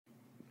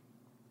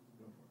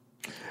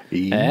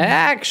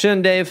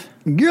Action, Dave.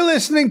 You're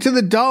listening to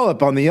The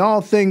Dollop on the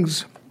All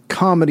Things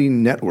Comedy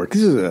Network.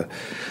 This is a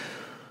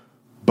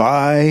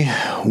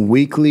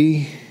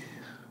bi-weekly...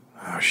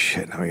 Oh,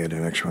 shit. Now we got to do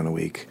an extra one a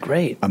week.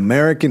 Great.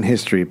 American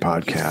History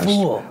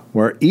podcast.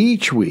 Where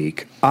each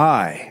week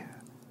I,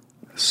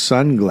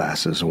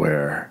 sunglasses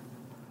wearer,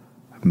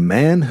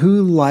 man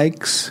who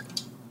likes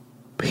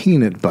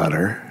peanut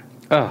butter,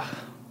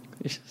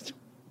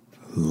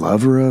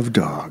 lover of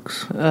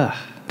dogs,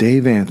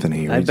 Dave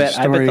Anthony reads a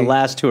story. I bet the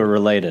last two are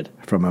related.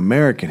 From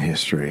American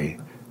history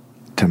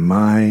to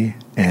my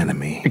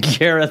enemy.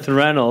 Gareth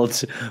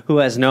Reynolds, who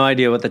has no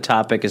idea what the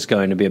topic is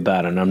going to be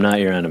about, and I'm not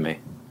your enemy.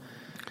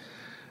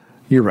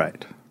 You're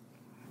right.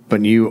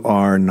 But you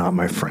are not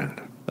my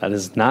friend. That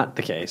is not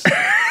the case.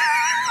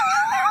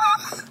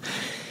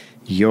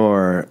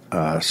 You're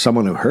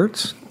someone who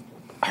hurts.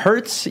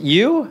 Hurts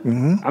you?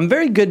 Mm-hmm. I'm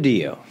very good to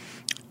you.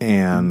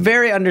 And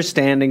very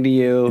understanding to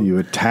you. You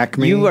attack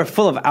me. You are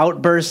full of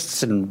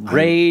outbursts and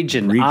rage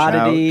and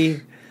oddity.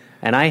 Out,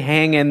 and I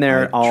hang in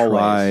there always.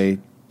 I try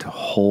to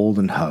hold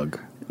and hug.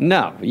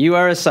 No, you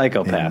are a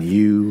psychopath. And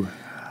you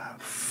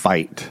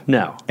fight.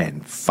 No.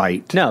 And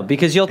fight. No,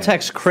 because you'll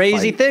text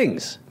crazy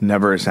things.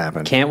 Never has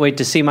happened. Can't wait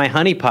to see my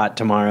honeypot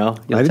tomorrow.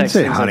 I didn't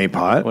say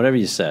honeypot. Whatever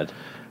you said.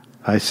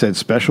 I said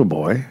special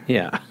boy.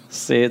 Yeah.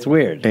 See, it's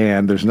weird.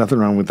 And there's nothing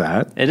wrong with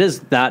that. It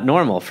is not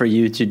normal for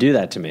you to do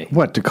that to me.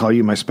 What, to call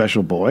you my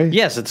special boy?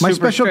 Yes, it's my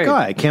super special straight.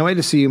 guy. Can't wait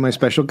to see you, my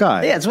special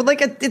guy. Yeah,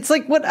 it's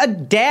like what a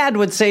dad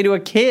would say to a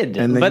kid.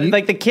 But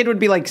like the kid would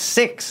be like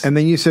 6. And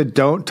then you said,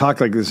 don't talk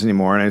like this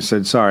anymore. And I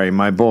said, sorry,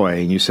 my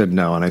boy. And you said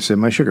no. And I said,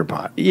 my sugar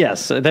pot.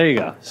 Yes, there you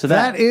go. So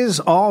that is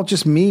all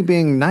just me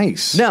being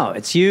nice. No,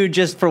 it's you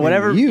just for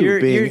whatever. And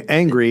you're being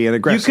angry and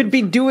aggressive. You could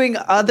be doing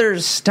other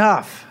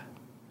stuff.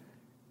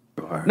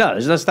 No,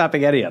 there's no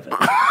stopping any of it.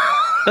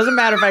 Doesn't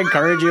matter if I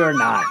encourage you or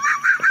not.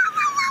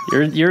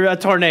 You're a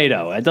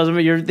tornado. It doesn't.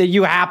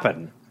 You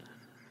happen.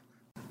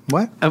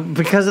 What?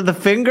 Because of the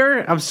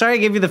finger? I'm sorry I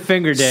gave you the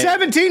finger, Dave.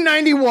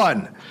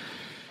 1791.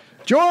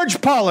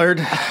 George Pollard.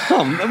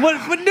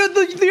 What? No,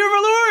 the year of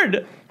our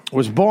Lord.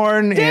 Was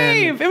born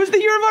Dave, it was the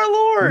year of our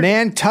Lord.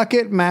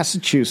 Nantucket,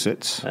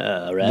 Massachusetts.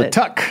 Right. The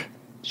Tuck.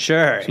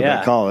 Sure, That's what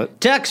I call it.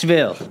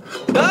 Tucksville.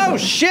 Oh,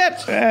 shit.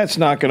 That's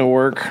not going to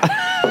work.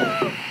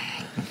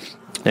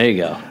 There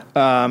you go.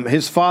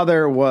 His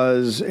father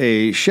was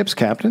a ship's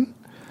captain.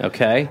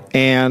 Okay.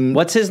 And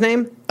what's his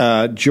name?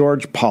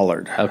 George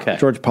Pollard. Okay.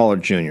 George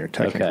Pollard Jr.,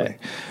 technically.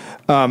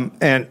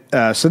 Okay.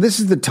 So this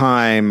is the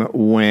time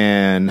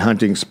when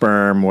hunting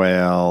sperm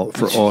whale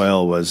for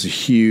oil was a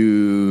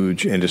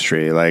huge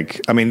industry. Like,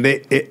 I mean,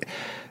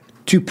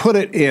 to put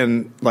it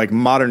in like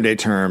modern day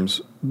terms,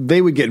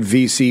 they would get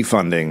VC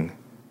funding.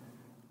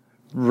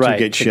 Right,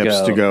 to get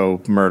ships to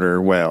go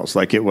murder whales.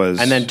 Like it was...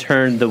 And then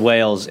turn the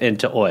whales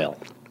into oil.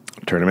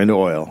 Turn them into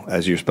oil,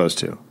 as you're supposed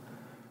to.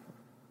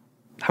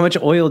 How much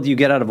oil do you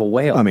get out of a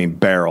whale? I mean,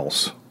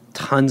 barrels.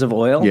 Tons of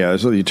oil? Yeah,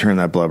 so you turn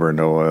that blubber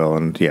into oil,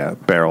 and yeah,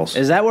 barrels.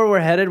 Is that where we're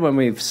headed when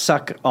we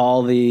suck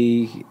all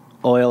the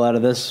oil out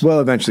of this? We'll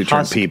eventually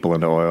turn people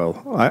into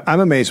oil. I'm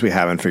amazed we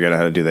haven't figured out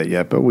how to do that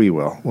yet, but we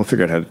will. We'll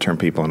figure out how to turn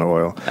people into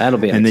oil. That'll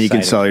be an And then you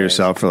can sell phase.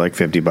 yourself for like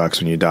 $50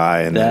 when you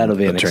die, and that'll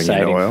be then an turn you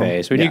into exciting oil.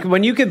 phase.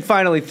 When you can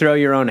finally throw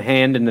your own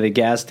hand into the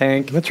gas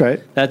tank. That's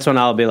right. That's when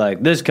I'll be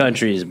like, this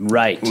country is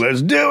right.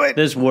 Let's do it.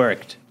 This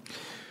worked.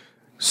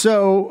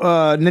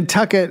 So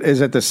Nantucket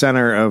is at the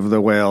center of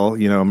the whale,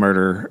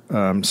 murder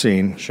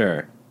scene.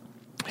 Sure.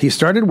 He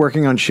started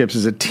working on ships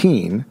as a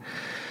teen,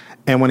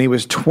 and when he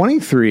was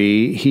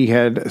 23, he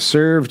had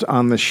served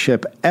on the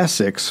ship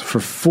Essex for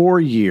 4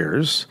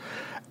 years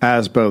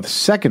as both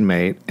second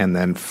mate and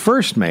then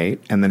first mate,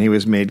 and then he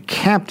was made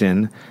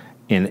captain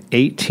in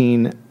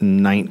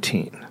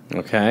 1819.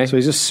 Okay. So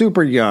he's a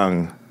super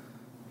young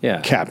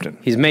captain.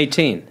 He's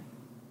May-teen.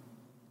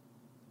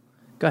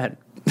 Go ahead.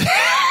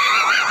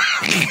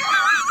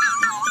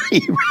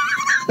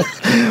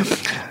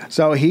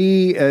 So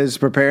he is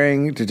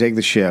preparing to take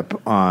the ship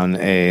on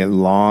a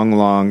long,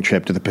 long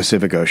trip to the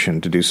Pacific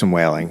Ocean to do some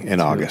whaling in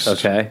August.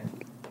 Okay.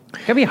 It's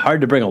going to be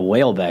hard to bring a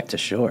whale back to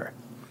shore.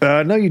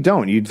 No, you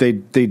don't. They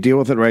deal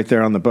with it right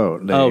there on the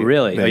boat.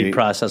 Really? They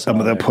process it?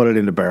 They'll put it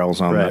into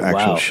barrels on the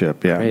actual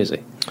ship. Yeah.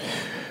 Crazy.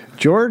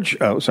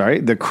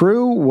 The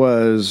crew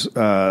was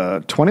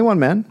 21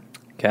 men.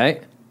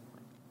 Okay.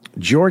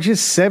 George's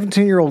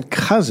 17-year-old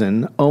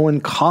cousin, Owen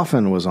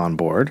Coffin, was on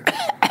board.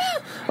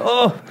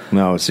 Oh.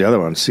 No, it's the other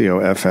one,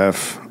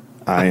 Coffin.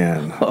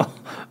 A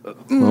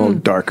little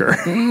darker.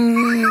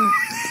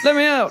 Let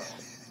me out.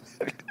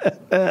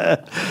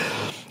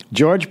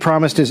 George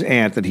promised his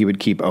aunt that he would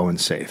keep Owen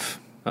safe.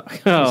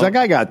 He's like,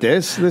 I got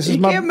this.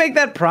 You can't make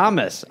that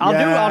promise.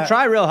 I'll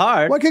try real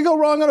hard. What could go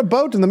wrong on a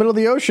boat in the middle of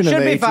the ocean?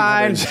 Should be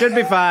fine. Should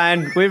be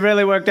fine. We've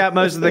really worked out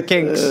most of the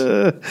kinks.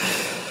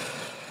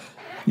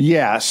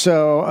 Yeah.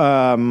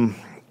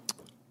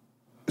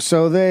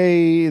 So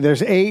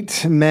there's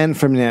 8 men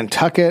from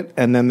Nantucket,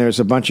 and then there's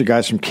a bunch of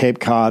guys from Cape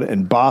Cod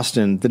and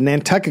Boston. The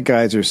Nantucket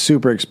guys are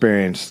super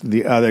experienced.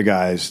 The other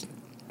guys,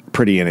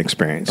 pretty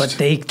inexperienced. But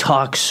they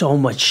talk so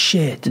much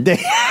shit. Dude,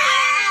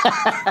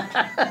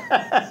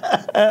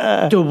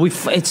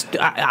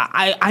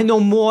 I know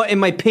more in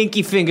my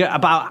pinky finger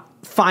about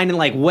finding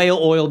like whale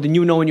oil than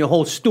you know in your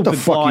whole stupid the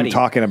fuck body. you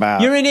talking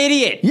about? You're an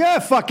idiot. You're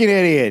a fucking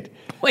idiot.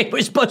 Wait,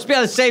 we're supposed to be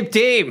on the same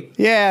team.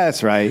 Yeah,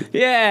 that's right.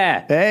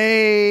 Yeah.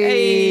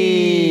 Hey.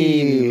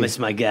 That's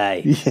my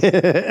guy.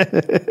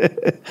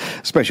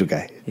 Special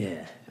guy.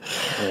 Yeah.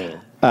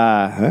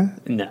 Huh?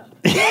 No.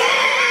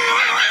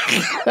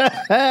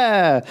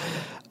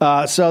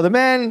 So the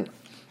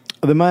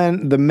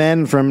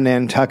men from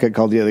Nantucket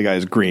called the other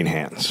guys green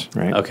hands,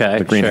 right? Okay,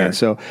 the green sure. hands.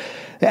 So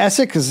the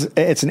Essex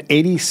it's an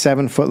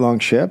 87-foot long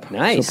ship.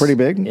 Nice. So pretty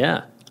big.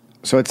 Yeah.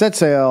 So it set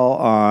sail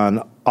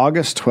on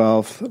August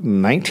 12th,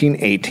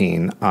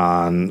 1918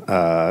 on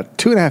a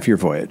 2.5-year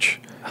voyage.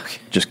 Okay.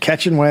 Just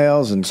catching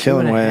whales and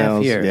killing 2.5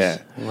 whales. years. Yeah.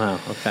 Wow.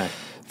 Okay.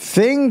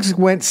 Things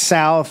went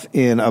south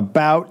in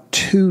about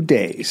 2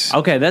 days.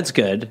 Okay, that's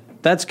good.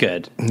 That's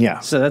good. Yeah.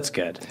 So that's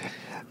good.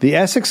 The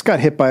Essex got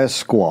hit by a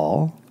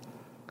squall.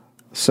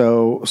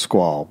 So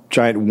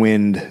giant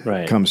wind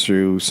Right. comes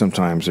through.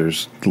 Sometimes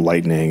there's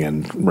lightning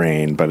and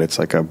rain, but it's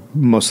like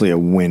mostly a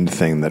wind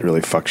thing that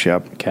really fucks you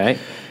up. Okay.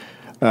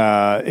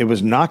 It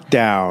was knocked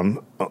down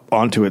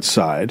onto its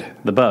side.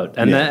 The boat.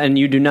 And Yeah. and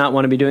you do not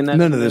want to be doing that?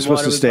 No, in they're the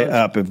supposed water to with stay boats?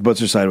 up. If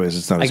boats are sideways,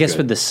 it's not I as guess good.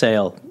 with the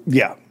sail.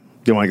 Yeah. You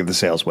don't want to get the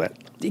sails wet.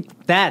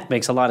 That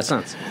makes a lot of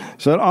sense.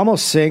 So it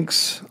almost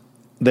sinks.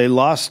 They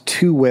lost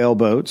 2 whale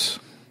boats.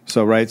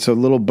 So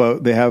little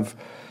boat,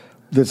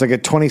 there's like a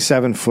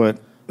 27-foot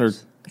or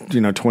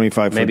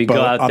 25-foot Maybe boat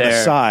go out on the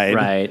there, side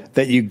right.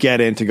 that you get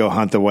in to go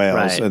hunt the whales,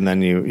 Right. and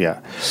then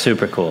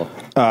Super cool.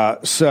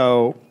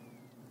 So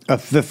a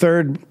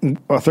third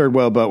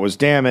whale boat was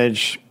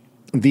damaged.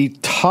 The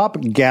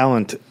top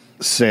gallant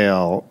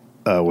sail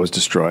was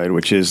destroyed,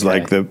 which is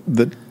like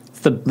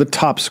the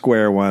top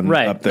square one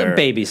Right. up there. The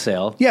baby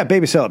sail. Yeah,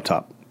 baby sail up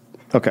top.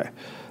 Okay,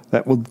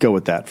 we'll go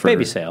with that for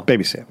Baby sail.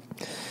 Baby sail.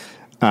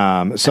 So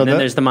And then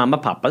there's the mama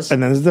papas.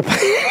 and then there's the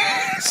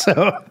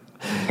so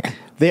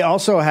they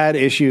also had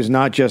issues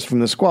not just from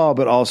the squall,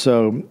 but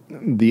also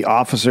the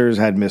officers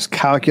had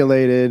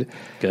miscalculated.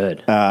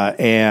 Good.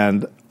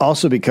 And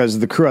also because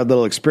the crew had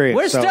little experience.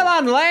 We're still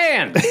on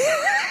land.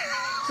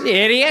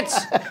 Idiots.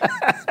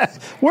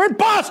 We're in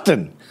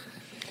Boston.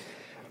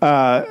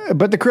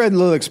 But the crew had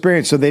little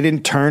experience, so they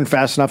didn't turn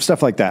fast enough.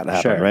 Stuff like that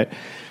happened, Sure. right?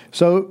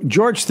 So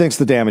George thinks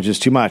the damage is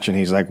too much, and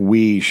he's like,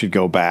 we should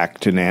go back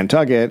to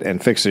Nantucket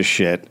and fix this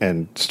shit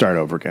and start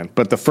over again.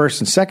 But the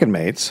first and second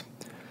mates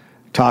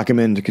talk him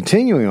into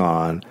continuing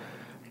on,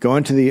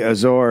 going to the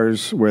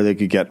Azores where they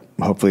could get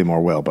hopefully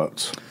more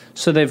whale-boats.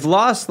 So they've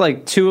lost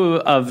like 2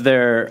 of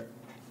their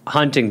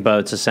hunting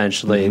boats,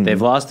 essentially. Mm-hmm.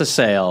 They've lost a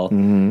sail,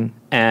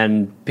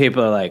 and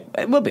people are like,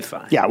 we'll be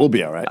fine. Yeah, we'll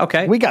be all right.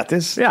 Okay. We got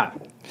this. Yeah.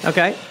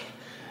 Okay.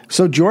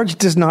 So George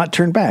does not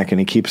turn back, and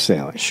he keeps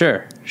sailing.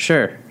 Sure.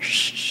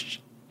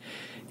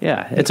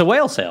 Yeah, it's a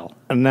whale sail.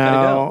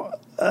 Now,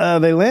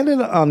 they landed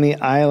on the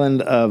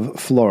island of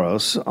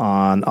Floros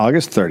on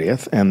August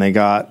 30th, and they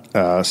got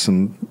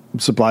some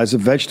supplies of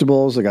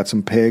vegetables. They got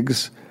some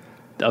pigs,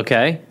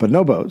 Okay. but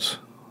no boats.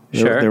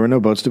 Sure. There were no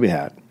boats to be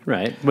had.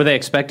 Right. Were they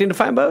expecting to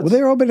find boats? Well,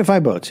 they were hoping to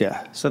find boats,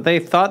 yeah. So they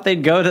thought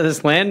they'd go to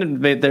this land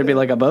and there'd be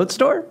like a boat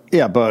store?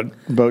 Yeah,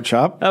 boat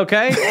shop.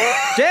 Okay.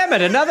 Damn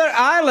it, another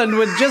island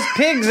with just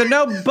pigs and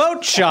no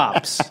boat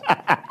shops.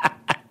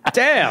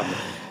 Damn.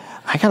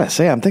 I gotta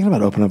say, I'm thinking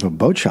about opening up a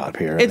boat shop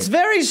here. It's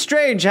very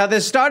strange how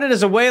this started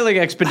as a whaling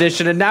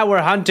expedition and now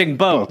we're hunting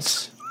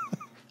boats.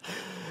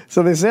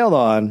 So they sailed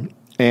on,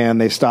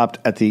 and they stopped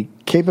at the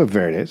Cape of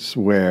Verdes,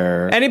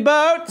 where... Any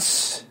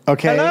boats?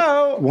 Okay.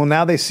 Hello? Well,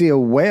 now they see a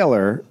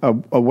whaler, a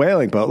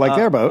whaling boat, like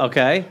their boat.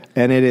 Okay.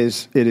 And it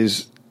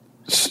is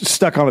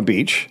stuck on a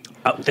beach.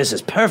 Oh, this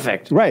is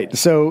perfect. Right.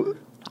 So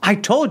I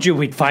told you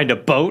we'd find a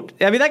boat.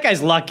 I mean, that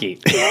guy's lucky.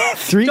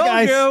 three Told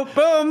guys you.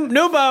 Boom.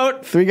 New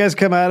boat.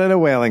 come out in a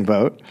whaling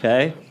boat,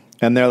 Okay.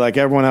 and they're like,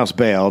 everyone else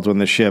bailed when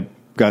the ship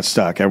got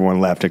stuck. Everyone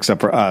left except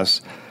for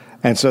us.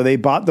 And so they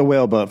bought the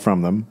whale boat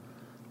from them,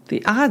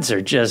 The odds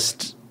are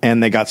just...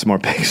 and they got some more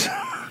pigs.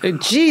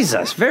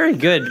 Jesus, very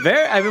good.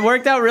 It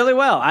worked out really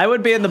well. I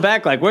would be in the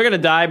back like, we're going to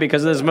die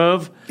because of this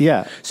move.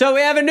 Yeah. So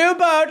we have a new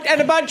boat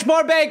and a bunch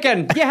more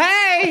bacon.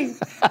 Yay!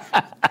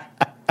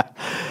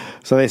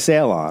 So they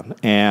sail on,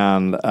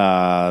 and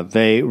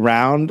they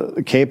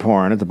round Cape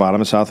Horn at the bottom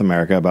of South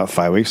America about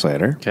 5 weeks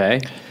later. Okay.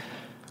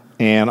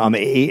 And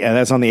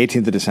that's on the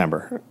 18th of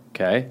December.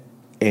 Okay.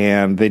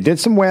 And they did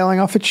some whaling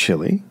off of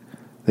Chile.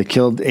 They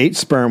killed 8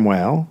 sperm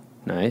whale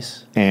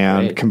Nice.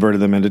 and Great. converted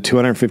them into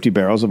 250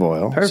 barrels of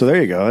oil. Perfect. So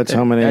there you go. That's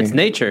how many. That's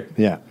nature.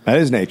 Yeah, that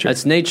is nature.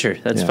 That's nature.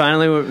 That's Yeah.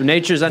 finally what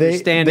nature's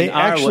understanding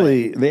our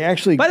way. They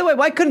actually By the way,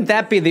 why couldn't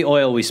that be the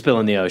oil we spill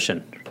in the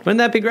ocean? Wouldn't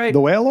that be great? the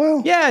whale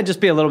oil. Yeah, it'd just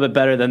be a little bit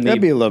better than the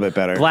That'd be a little bit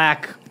better.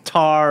 black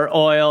tar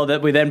oil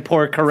that we then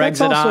pour Corexit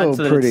That's also on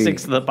so that it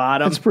sinks to the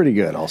bottom. It's pretty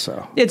good,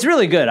 also. It's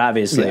really good,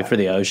 obviously, Yeah. for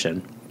the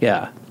ocean.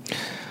 Yeah.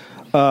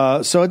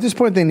 So at this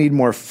point, they need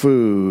more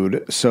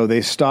food. So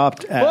they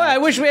stopped at. Boy, I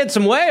wish we had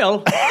some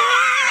whale.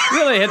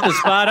 Really hit the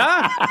spot,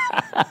 huh?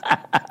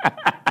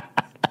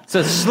 It's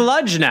a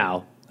sludge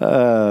now.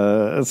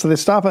 So they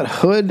stop at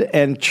Hood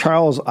and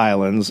Charles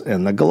Islands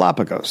in the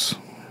Galapagos.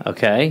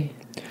 Okay.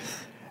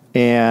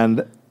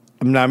 And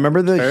now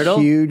remember the Turtle?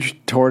 huge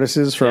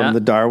tortoises from the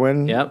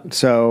Darwin? Yep.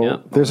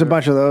 So there's a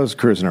bunch of those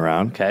cruising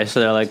around. Okay, so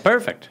they're like,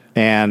 perfect.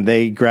 And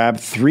they grab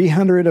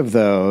 300 of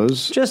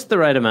those. Just the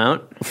right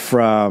amount.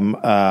 From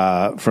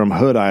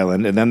Hood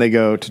Island. And then they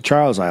go to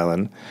Charles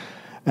Island.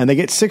 And they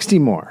get 60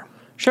 more.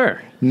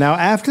 Sure. Now,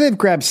 after they've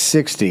grabbed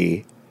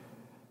 60,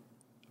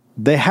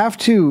 they have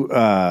to...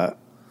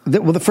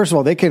 first of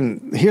all, they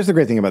can... Here's the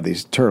great thing about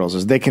these turtles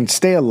is they can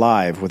stay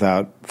alive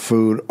without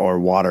food or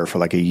water for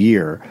like a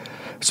year.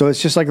 So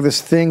it's just like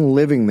this thing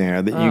living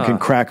there that you can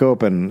crack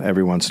open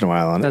every once in a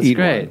while and eat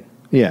great. one.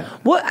 Yeah.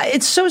 Well,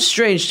 it's so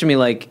strange to me,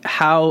 like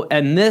how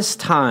in this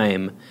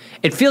time,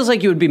 it feels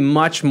like you would be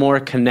much more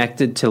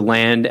connected to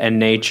land and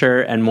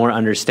nature and more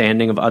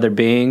understanding of other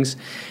beings.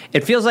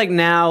 It feels like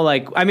now,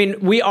 like, I mean,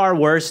 we are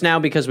worse now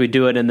because we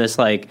do it in this,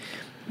 like,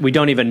 we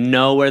don't even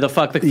know where the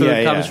fuck the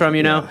food comes from,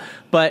 you know?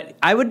 But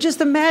I would just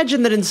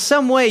imagine that in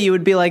some way you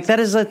would be like, that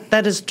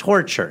is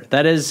torture.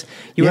 That is,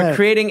 you are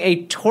creating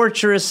a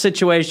torturous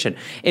situation.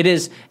 It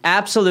is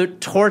absolute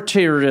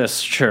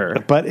torturous.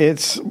 But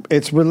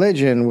it's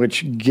religion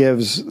which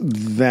gives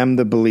them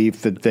the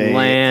belief that they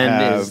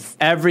have...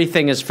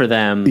 everything is for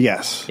them.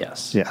 Yes.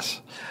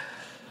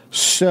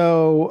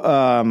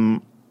 So,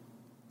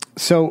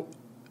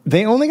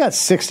 they only got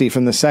 60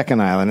 from the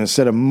second island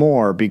instead of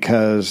more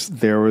because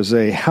there was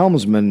a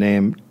helmsman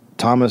named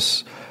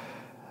Thomas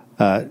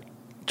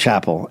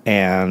Chappell,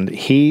 and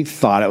he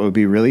thought it would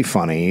be really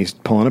funny. He's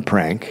pulling a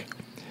prank,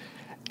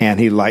 and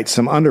he lights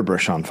some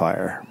underbrush on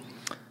fire.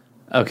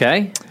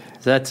 Okay.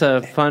 That's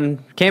a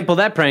fun... Can't pull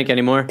that prank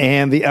anymore.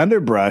 And the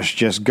underbrush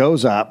just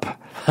goes up,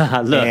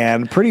 Look.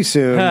 and pretty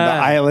soon the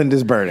island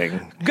is burning.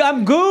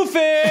 I'm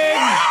goofing!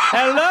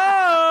 Hello!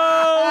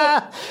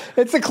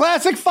 It's a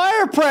classic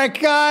fire prank,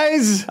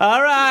 guys!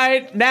 All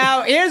right.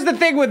 Now, here's the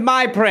thing with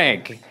my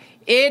prank.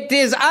 It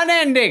is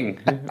unending.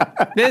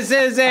 This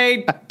is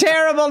a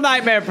terrible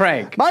nightmare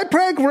prank. My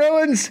prank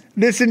ruins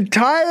this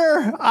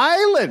entire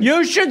island.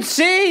 You should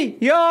see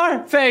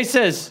your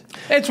faces.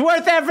 It's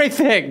worth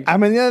everything. I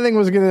mean, the other thing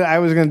I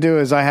was gonna do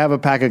is I have a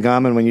pack of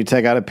gum, and when you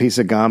take out a piece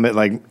of gum,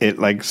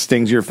 it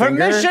stings your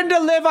finger. Permission to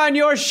live on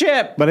your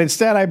ship. But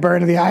instead, I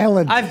burned the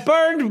island. I've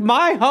burned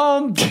my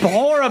home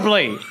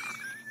horribly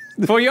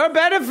for your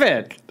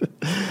benefit.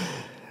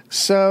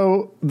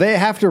 So they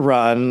have to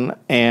run,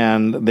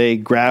 and they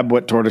grab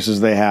what tortoises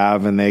they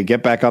have, and they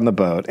get back on the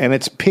boat. And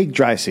it's peak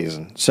dry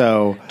season.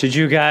 So, did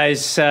you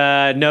guys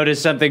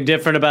notice something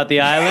different about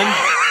the island?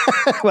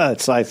 Well,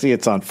 I see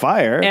it's on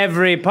fire.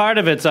 Every part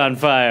of it's on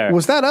fire.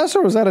 Was that us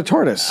or was that a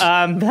tortoise?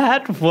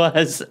 That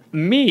was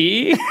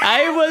me.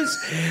 I was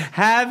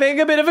having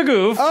a bit of a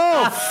goof.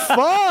 Oh,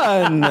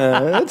 fun.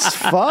 It's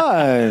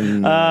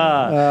fun.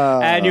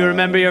 And you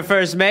remember your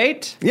first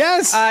mate?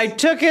 Yes. I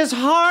took his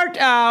heart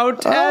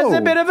out as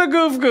a bit of a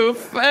goof.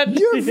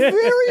 You're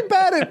very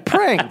bad at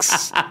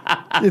pranks.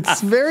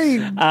 It's very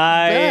bad.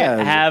 I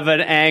have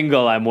an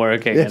angle I'm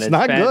working, and it's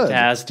not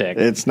fantastic.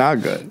 Good. It's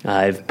not good.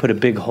 I've put a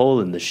big hole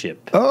in the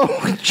ship.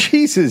 Oh,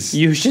 Jesus.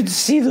 You should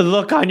see the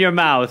look on your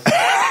mouth.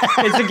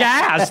 It's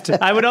aghast.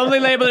 I would only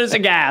label it as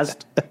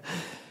aghast.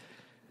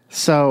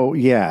 So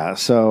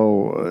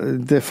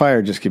the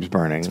fire just keeps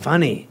burning. It's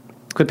funny.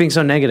 Quit being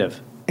so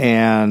negative.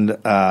 And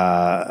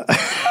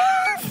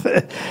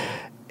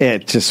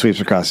it just sweeps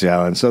across the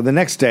island. So the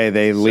next day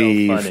they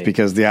leave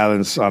because the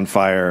island's on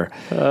fire.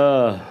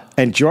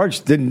 And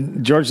George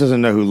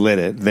doesn't know who lit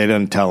it. They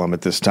didn't tell him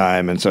at this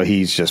time, and so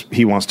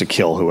he wants to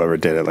kill whoever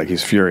did it. Like,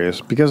 he's furious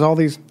because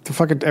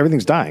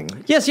everything's dying.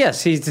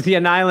 Yes. The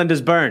island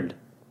is burned.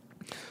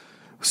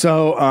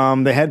 So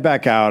they head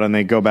back out and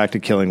they go back to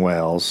killing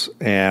whales,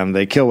 and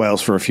they kill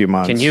whales for a few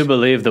months. Can you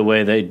believe the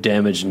way they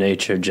damage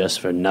nature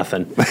just for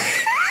nothing?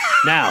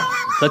 Now,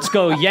 let's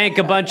go yank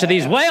a bunch of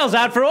these whales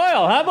out for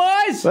oil, huh,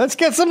 boys? Let's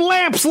get some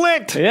lamps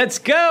lit. Let's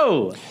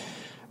go.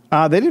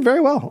 They did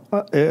very well.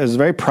 It was a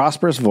very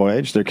prosperous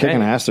voyage. They're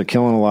kicking ass. They're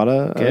killing a lot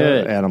of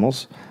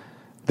animals.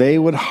 They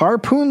would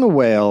harpoon the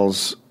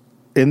whales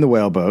in the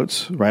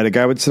whaleboats, right? A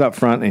guy would sit up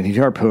front and he'd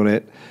harpoon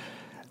it.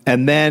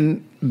 And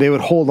then they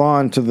would hold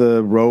on to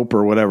the rope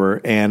or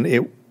whatever, and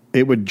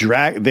it would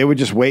drag. They would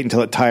just wait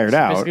until it tired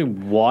out. Basically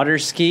water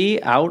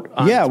ski out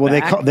on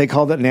its back? They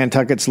called it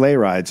Nantucket sleigh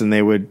rides, and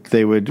they would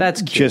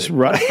That's cute. just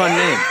run. What a fun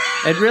name.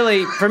 It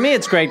really, for me,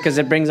 it's great because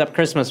it brings up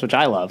Christmas, which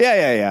I love.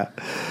 Yeah.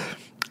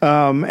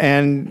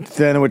 And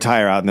then it would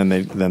tire out, and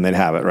then they'd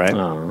have it, right?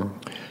 Oh.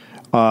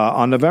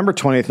 On November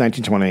 20th,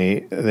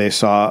 1920, they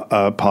saw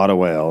a pod of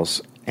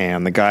whales,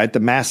 and the guy at the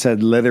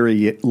masthead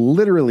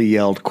literally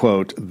yelled,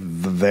 quote,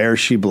 "There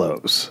she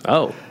blows."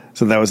 Oh.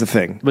 So that was the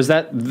thing. Was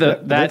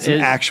that's an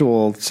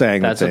actual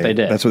saying? That's what they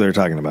did. That's what they were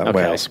talking about,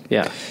 whales.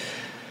 Yeah.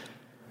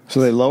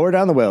 So they lower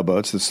down the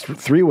whaleboats. There's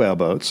 3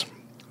 whaleboats.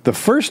 The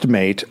first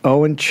mate,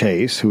 Owen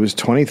Chase, who was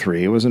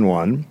 23, was in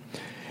one,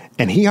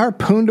 and he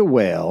harpooned a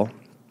whale.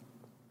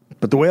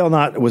 But the whale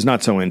was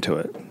not so into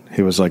it.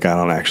 He was like, I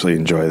don't actually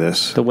enjoy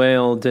this. The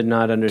whale did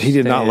not understand. He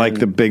did not like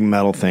the big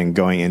metal thing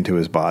going into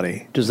his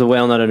body. Does the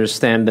whale not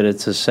understand that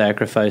it's a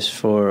sacrifice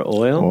for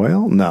oil?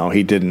 Oil? No,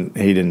 he didn't.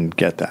 He didn't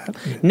get that.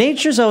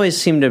 Nature's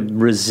always seemed to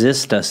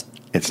resist us.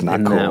 It's not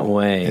in cool. that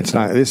way. It's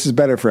not. This is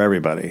better for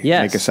everybody.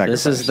 Yes, make a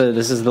sacrifice.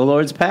 this is the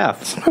Lord's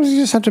path. Sometimes you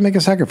just have to make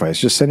a sacrifice.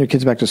 Just send your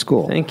kids back to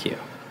school. Thank you.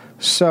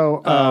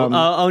 So,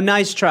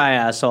 nice try,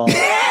 asshole.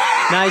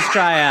 Nice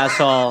try,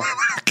 asshole.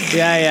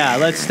 Yeah.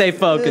 Let's stay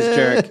focused,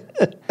 jerk.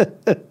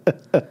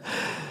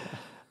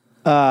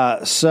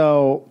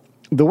 So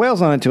the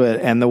whale's on into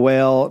it, and the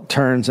whale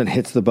turns and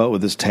hits the boat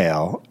with his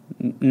tail.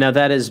 Now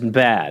that is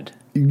bad.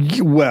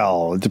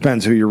 Well, it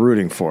depends who you're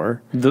rooting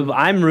for.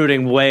 I'm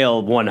rooting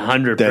whale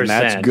 100%. Then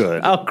that's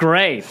good. Oh,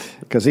 great.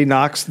 Because he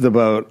knocks the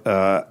boat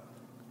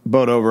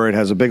over. It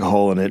has a big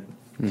hole in it.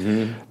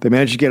 Mm-hmm. They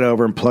manage to get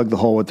over and plug the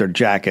hole with their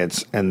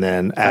jackets, and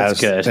then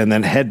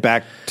head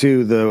back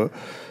to the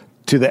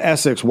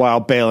Essex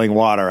while bailing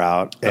water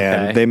out,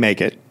 and they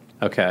make it.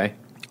 Okay.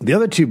 The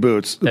other two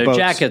boats,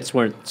 jackets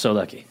weren't so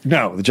lucky.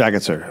 No, the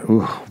jackets are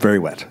very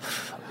wet.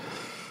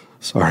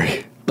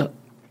 Sorry.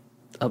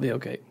 I'll be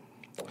okay.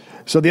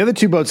 So the other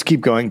two boats keep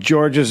going.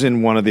 George is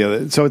in one of the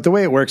other. So the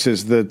way it works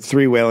is the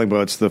three whaling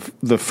boats, the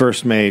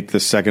first mate, the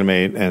second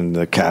mate, and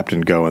the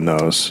captain go in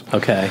those.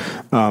 Okay.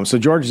 So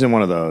George is in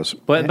one of those.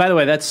 But by the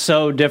way, that's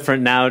so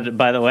different now.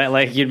 By the way,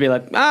 like you'd be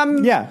like,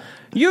 yeah.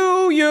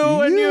 You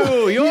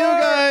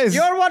guys.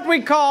 You're what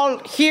we call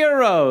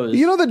heroes.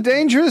 You know the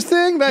dangerous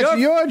thing? That's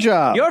your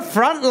job. You're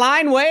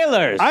frontline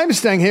whalers. I'm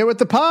staying here with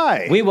the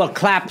pie. We will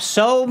clap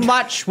so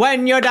much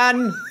when you're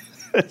done.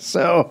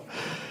 So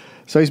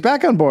he's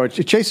back on board.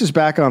 Chase is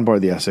back on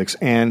board the Essex,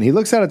 and he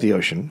looks out at the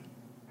ocean,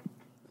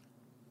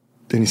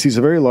 and he sees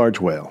a very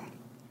large whale.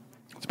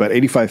 It's about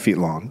 85 feet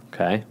long.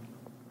 Okay.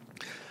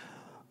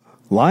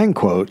 Lying,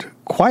 quote,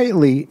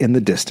 quietly in the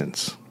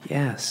distance.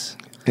 Yes.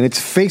 And it's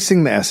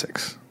facing the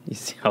Essex.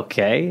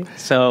 Okay.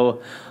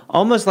 So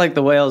almost like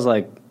the whale's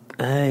like,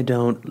 I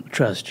don't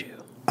trust you.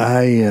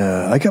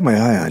 I got my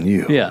eye on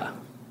you. Yeah.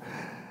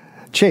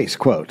 Chase,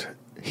 quote,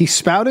 he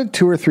spouted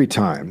 2 or 3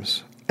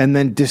 times and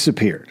then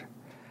disappeared.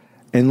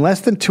 In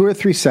less than 2 or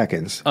 3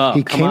 seconds,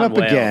 he came up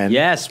whale. again.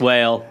 Yes,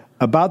 whale.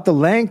 About the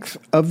length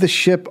of the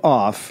ship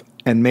off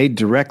and made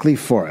directly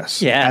for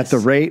us. Yes. At the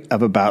rate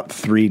of about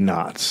 3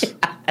 knots.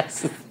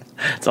 Yes.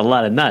 That's a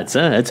lot of nuts,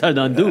 huh? That's hard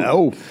to undo.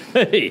 Oh.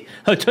 Hey,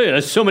 I'll tell you,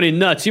 there's so many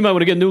nuts, you might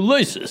want to get new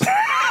laces.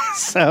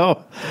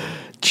 So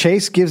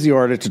Chase gives the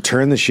order to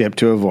turn the ship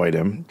to avoid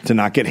him, to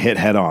not get hit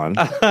head on.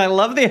 I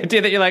love the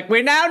idea that you're like,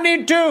 we now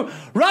need to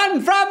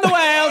run from the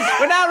whales.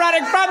 We're now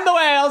running from the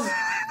whales.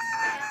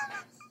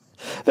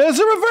 There's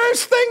a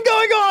reverse thing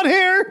going on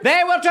here.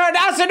 They will turn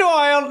us into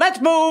oil.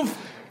 Let's move.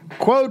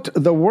 Quote,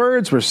 the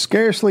words were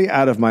scarcely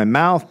out of my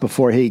mouth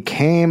before he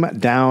came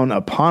down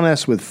upon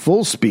us with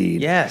full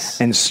speed. Yes.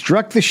 And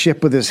struck the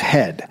ship with his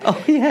head.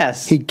 Oh,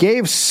 yes. He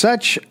gave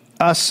such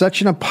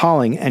an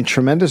appalling and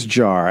tremendous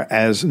jar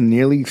as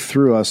nearly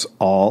threw us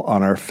all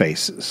on our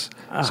faces.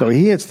 So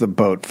he hits the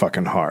boat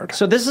fucking hard.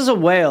 So this is a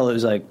whale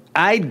who's like,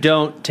 I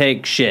don't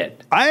take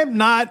shit. I am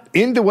not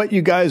into what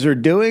you guys are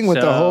doing with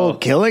the whole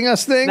killing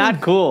us thing.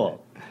 Not cool.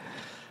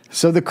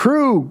 So the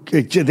crew,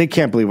 they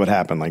can't believe what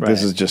happened. Like,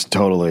 this is just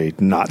totally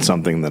not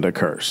something that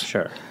occurs.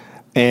 Sure.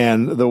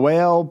 And the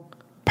whale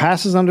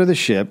passes under the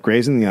ship,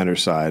 grazing the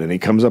underside, and he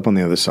comes up on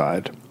the other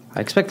side.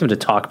 I expect him to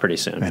talk pretty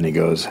soon. And he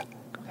goes,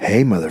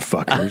 hey,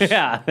 motherfuckers.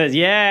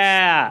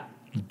 Yeah.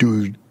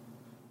 Dude,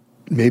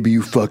 maybe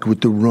you fucked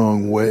with the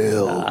wrong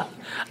whale.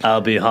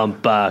 I'll be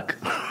humpback.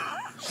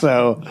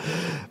 So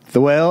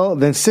the whale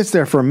then sits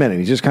there for a minute.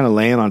 He's just kind of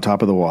laying on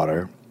top of the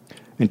water.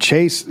 And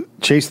Chase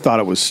thought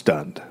it was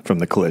stunned from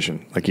the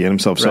collision. Like, he hit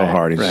himself so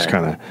hard, he's just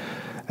kind of...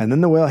 And then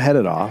the whale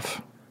headed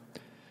off.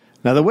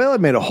 Now, the whale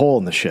had made a hole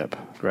in the ship.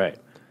 Right.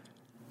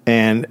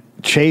 And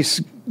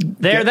Chase...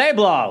 They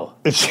blow.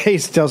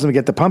 Chase tells him to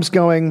get the pumps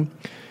going.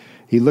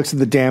 He looks at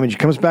the damage. He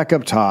comes back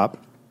up top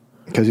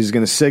because he's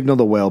going to signal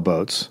the whale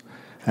boats.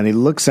 And he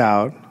looks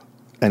out,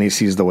 and he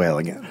sees the whale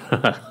again.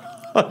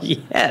 Oh,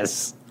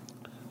 yes.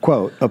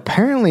 Quote,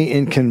 apparently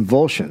in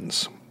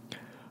convulsions...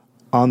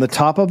 on the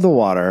top of the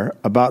water,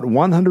 about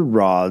 100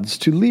 rods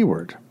to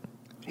leeward.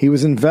 He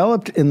was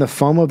enveloped in the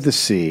foam of the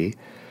sea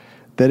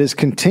that his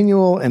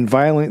continual and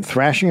violent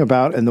thrashing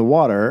about in the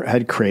water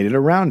had created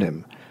around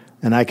him,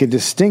 and I could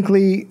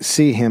distinctly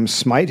see him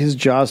smite his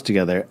jaws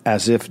together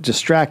as if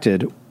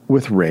distracted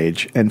with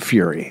rage and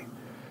fury.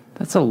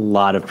 That's a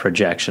lot of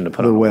projection to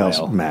put on a whale's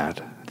whale.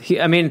 Mad.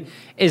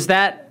 Is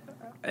that...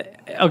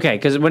 Okay,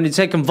 because when you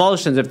say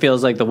convulsions, it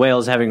feels like the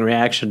whale's having a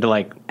reaction to,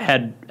 like,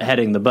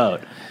 heading the boat.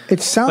 It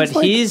sounds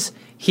but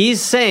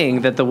he's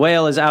saying that the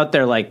whale is out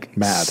there like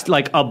mad,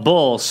 like a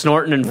bull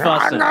snorting and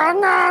fussing.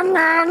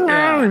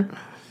 Yeah.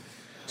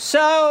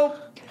 So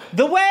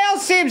the whale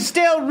seems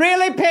still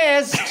really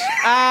pissed.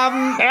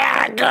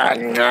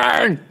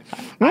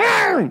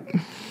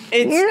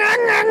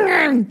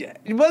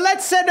 Well,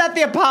 let's send out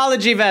the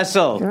apology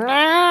vessel.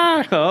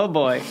 Oh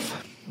boy.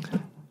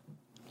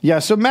 Yeah.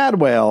 So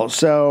mad whale.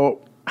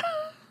 So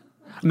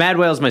Mad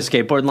Whale's my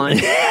skateboard line.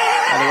 By the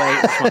way,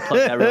 I just want to plug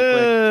that real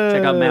quick.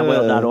 Check out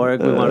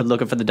madwhale.org. We wanted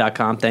looking for the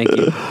 .com. Thank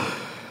you.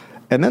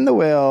 And then the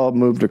whale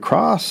moved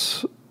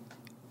across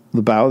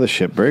the bow of the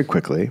ship very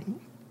quickly.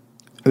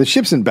 The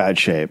ship's in bad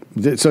shape.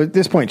 So at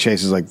this point,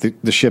 Chase is like,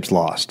 the ship's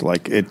lost.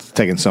 Like, it's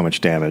taken so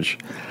much damage.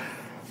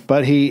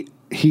 But he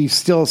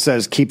still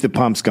says, keep the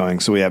pumps going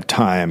so we have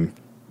time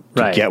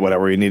to get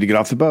whatever we need to get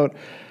off the boat.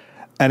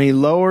 And he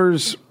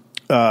lowers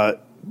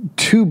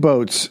 2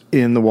 boats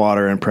in the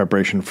water in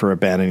preparation for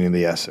abandoning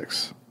the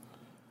Essex.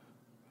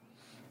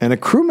 And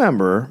a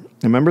member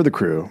of the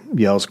crew,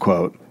 yells,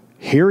 quote,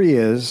 "Here he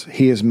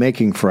is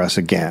making for us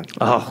again."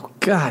 Oh,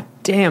 god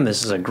damn,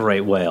 this is a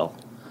great whale.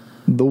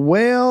 The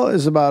whale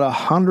is about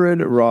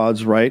 100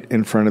 rods right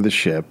in front of the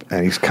ship,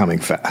 and he's coming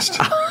fast.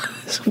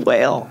 This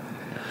whale.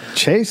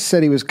 Chase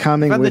said he was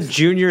coming with... the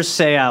junior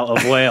Seau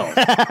of whales.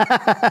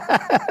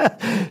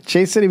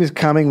 Chase said he was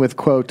coming with,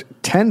 quote,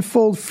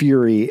 "tenfold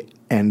fury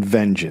and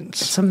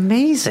vengeance." It's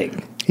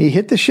amazing. He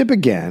hit the ship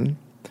again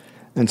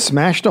and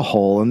smashed a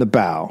hole in the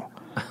bow,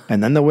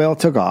 and then the whale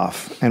took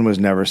off and was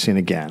never seen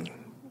again.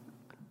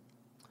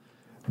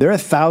 They're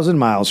 1,000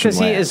 miles from land.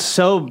 Because he is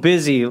so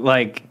busy,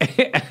 like,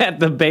 at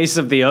the base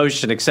of the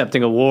ocean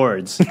accepting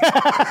awards.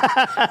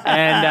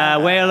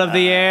 And Whale of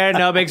the Year,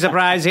 no big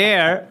surprise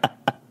here.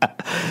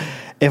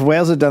 If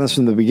whales had done this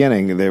from the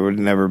beginning, there would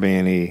never be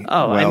any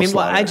whale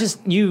slaughter.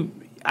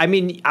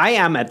 I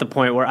am at the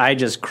point where I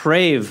just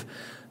crave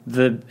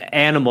the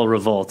animal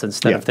revolt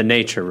instead of the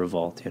nature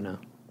revolt, you know.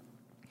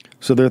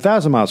 So they're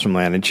 1,000 miles from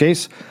land, and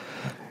Chase,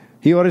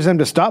 he orders them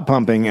to stop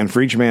pumping and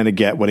for each man to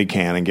get what he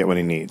can and get what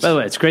he needs. By the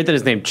way, it's great that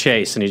his name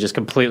Chase, and he just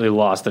completely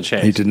lost the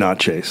chase. He did not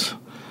chase.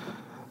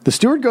 The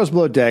steward goes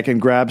below deck and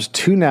grabs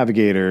 2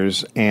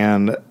 navigators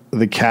and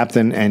the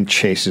captain and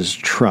Chase's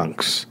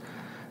trunks.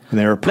 And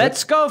they were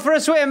Let's go for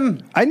a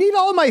swim. I need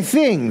all my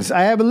things.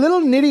 I have a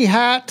little nitty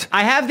hat.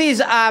 I have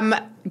these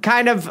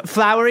kind of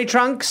flowery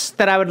trunks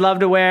that I would love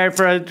to wear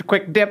for a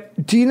quick dip.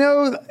 Do you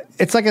know?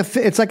 It's like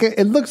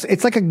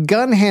a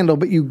gun handle,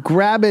 but you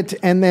grab it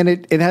and then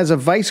it has a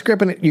vice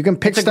grip and you can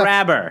pick stuff. It's a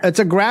grabber. It's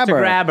a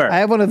grabber. I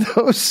have one of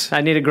those.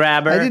 I need a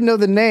grabber. I didn't know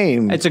the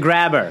name. It's a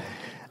grabber.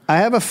 I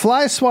have a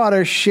fly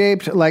swatter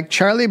shaped like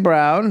Charlie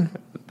Brown.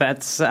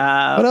 That's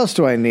what else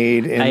do I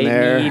need in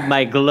there? I need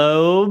my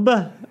globe.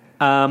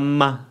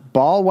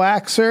 Ball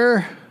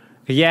waxer.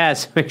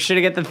 Yes, make sure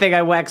to get the thing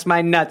I wax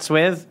my nuts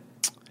with.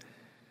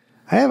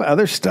 I have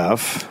other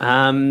stuff.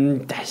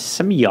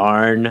 Some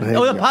yarn.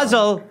 The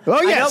puzzle.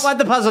 Oh, yes. I don't want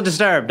the puzzle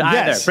disturbed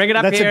either. Yes, Bring it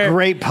up that's here. That's a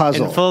great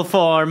puzzle. In full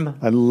form.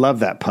 I love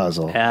that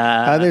puzzle.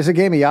 There's a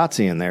game of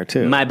Yahtzee in there,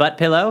 too. My butt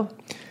pillow.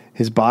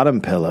 His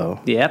bottom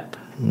pillow. Yep.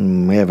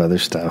 We have other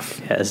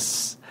stuff.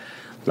 Yes.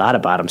 A lot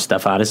of bottom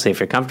stuff, honestly. If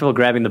you're comfortable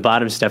grabbing the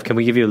bottom stuff, can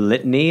we give you a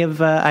litany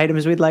of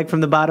items we'd like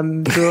from the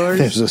bottom drawers?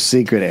 There's a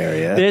secret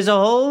area. There's a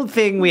whole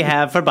thing we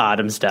have for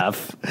bottom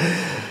stuff.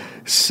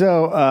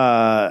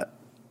 So,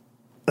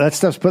 that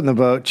stuff's put in the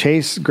boat.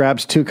 Chase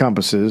grabs 2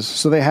 compasses.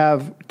 So they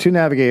have 2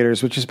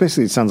 navigators, which is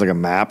basically, it sounds like a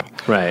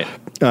map. Right.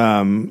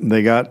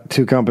 They got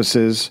 2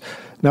 compasses.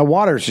 Now,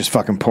 water's just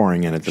fucking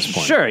pouring in at this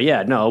point. Sure,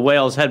 yeah. No, a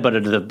whale's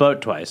headbutted to the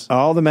boat twice.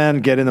 All the men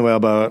get in the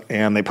whaleboat,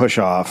 and they push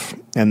off,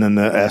 and then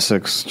the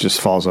Essex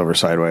just falls over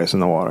sideways in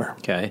the water.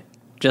 Okay.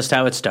 Just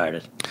how it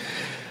started.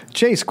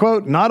 Chase,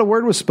 quote, "Not a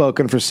word was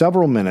spoken for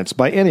several minutes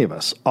by any of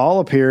us. All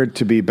appeared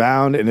to be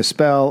bound in a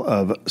spell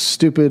of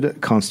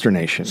stupid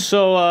consternation."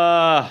 So,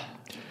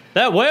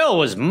 that whale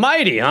was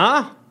mighty,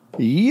 huh?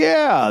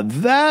 Yeah,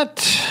 that...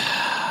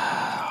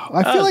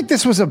 I feel like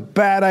this was a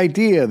bad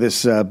idea,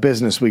 this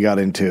business we got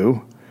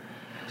into.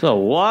 It's a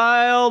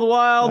wild,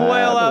 wild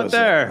whale out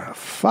there. A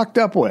fucked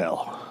up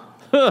whale.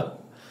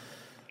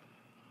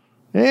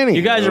 Anyway.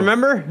 You guys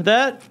remember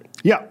that?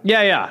 Yeah.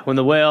 Yeah. When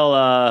the whale...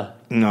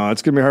 No,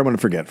 it's going to be a hard one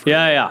to forget.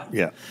 Yeah.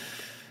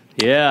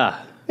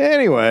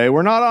 Anyway,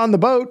 we're not on the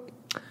boat.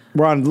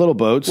 We're on little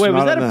boats. Wait,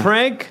 was that a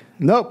prank?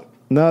 Nope.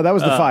 No, that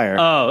was the fire.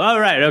 Oh,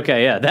 right.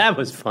 Okay, yeah. That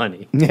was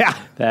funny. Yeah.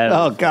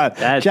 God.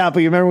 Chappell,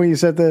 you remember when you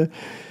said the...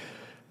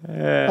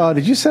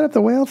 did you set up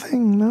the whale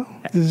thing? No,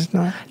 this is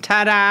not.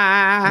 Ta-da!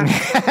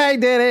 I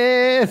did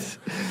it.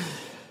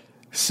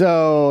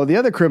 So the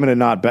other crewmen had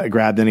not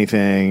grabbed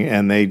anything,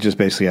 and they just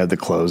basically had the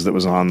clothes that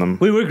was on them.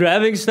 We were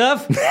grabbing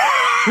stuff.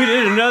 We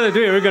didn't know that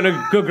we were going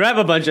to go grab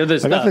a bunch of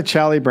this stuff. I got the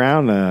Charlie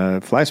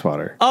Brown fly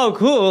swatter. Oh,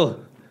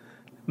 cool!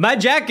 My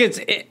jacket's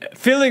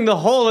filling the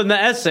hole in the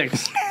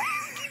Essex.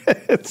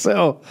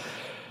 So.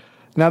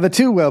 Now, the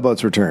 2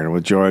 whaleboats returned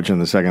with George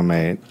and the second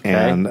mate,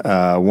 and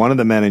one of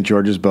the men in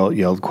George's boat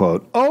yelled,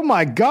 quote, "Oh,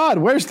 my God,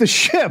 where's the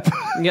ship?"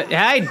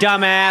 Hey,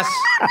 dumbass.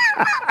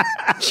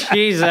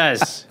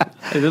 Jesus.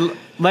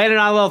 Laying it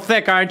on a little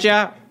thick, aren't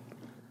you?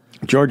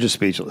 George is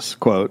speechless.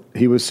 Quote,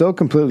 "He was so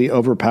completely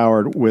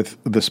overpowered with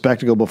the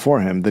spectacle before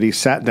him that he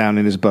sat down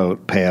in his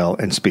boat, pale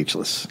and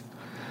speechless."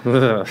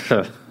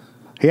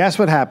 He asked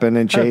what happened,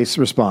 and Chase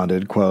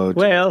responded, quote,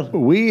 "Whale.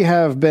 We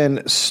have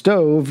been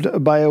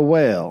stoved by a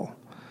whale."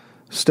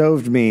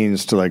 Stoved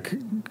means to, like,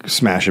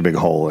 smash a big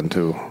hole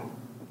into.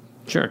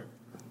 Sure.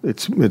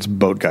 It's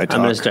boat guy talk.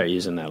 I'm going to start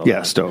using that a lot.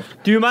 Yeah, stove.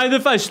 Do you mind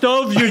if I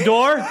stove your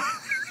door?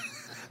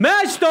 May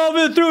I stove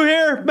it through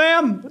here,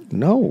 ma'am?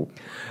 No.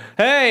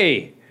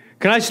 Hey,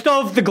 can I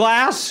stove the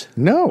glass?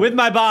 No. With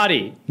my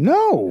body?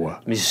 No.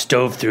 Let me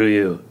stove through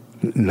you.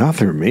 Not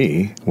through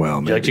me.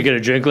 Well, Would you like to get a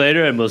drink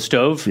later and we'll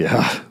stove?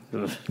 Yeah.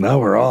 Now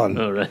we're on.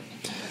 All right.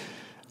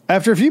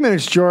 After a few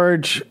minutes,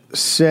 George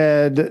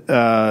said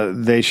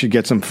they should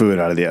get some food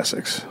out of the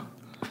Essex.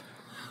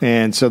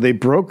 And so they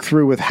broke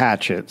through with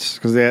hatchets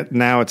because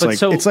now it's like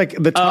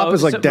the top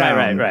is like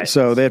down. Right.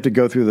 So they have to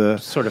go through the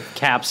sort of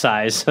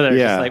capsize. So they're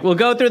just like, we'll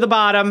go through the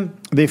bottom.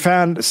 They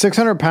found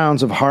 600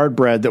 pounds of hard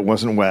bread that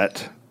wasn't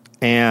wet,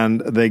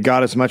 and they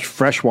got as much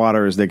fresh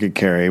water as they could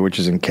carry, which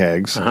is in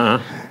kegs.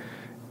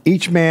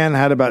 Each man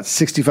had about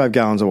 65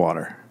 gallons of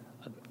water.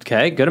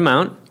 Okay, good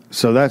amount.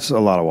 So that's a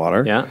lot of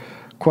water. Yeah.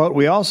 Quote,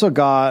 we also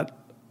got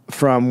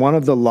from one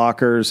of the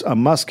lockers a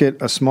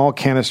musket, a small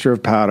canister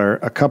of powder,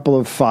 a couple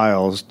of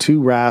files,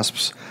 2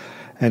 rasps,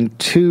 and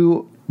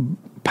 2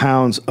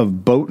 pounds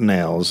of boat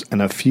nails,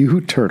 and a few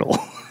turtle.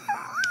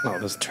 Oh,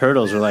 those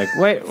turtles were like,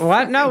 wait,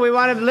 what? No, we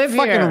want to live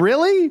here. Fucking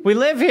really? We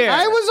live here.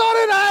 I was on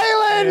an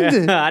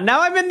island! Yeah.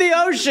 Now I'm in the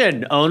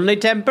ocean, only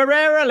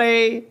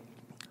temporarily.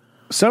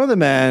 Some of the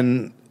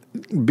men,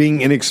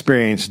 being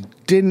inexperienced,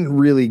 didn't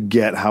really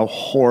get how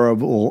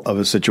horrible of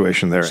a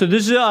situation they're So in.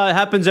 this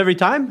happens every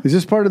time? Is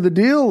this part of the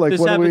deal? Like,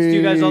 This happens to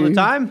you guys all the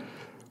time?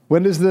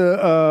 When does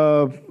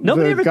Nobody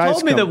the ever guys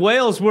told me come? that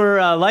whales were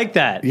like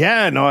that.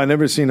 Yeah, no, I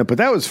never seen it, but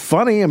that was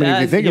funny. I mean,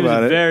 if you think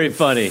about it, very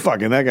funny.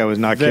 Fucking that guy was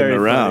not Very kidding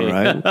around,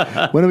 funny.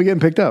 right? When are we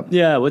getting picked up?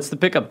 Yeah, what's the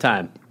pickup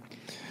time?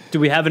 Do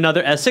we have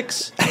another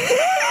Essex?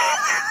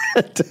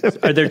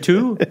 Are there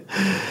 2?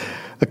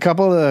 A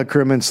couple of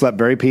crewmen slept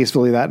very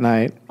peacefully that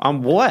night.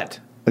 On what?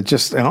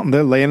 Just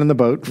they're laying in the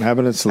boat,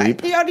 having a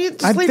sleep. How do you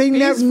sleep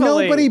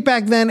peacefully? Nobody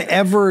back then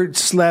ever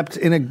slept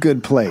in a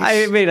good place.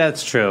 I mean,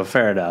 that's true.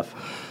 Fair enough.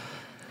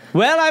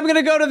 Well, I'm going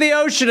to go to the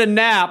ocean and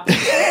nap.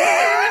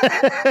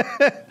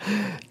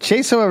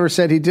 Chase, however,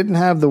 said he didn't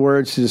have the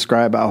words to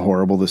describe how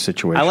horrible the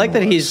situation was. I like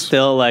that he's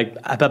still like,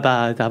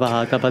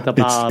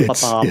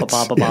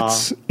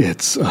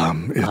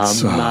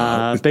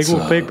 big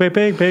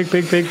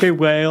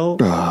whale.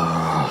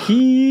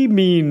 He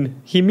mean.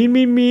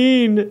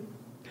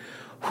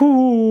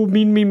 Whoo,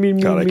 mean.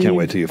 God, I can't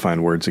wait till you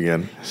find words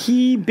again.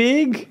 He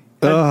big.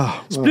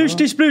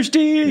 Splooshy,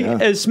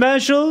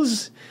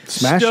 smashels.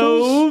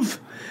 Stove.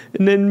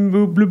 And then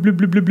bloop, bloop, bloop,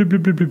 bloop, bloop,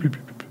 bloop, bloop, bloop, bloop.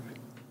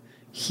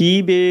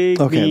 He big.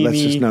 Okay, let's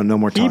just no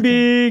more talking. He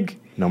big.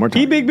 No more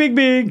talking. He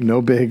big.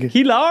 No big.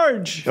 He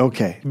large.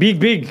 Okay.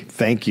 Big.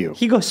 Thank you.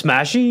 He go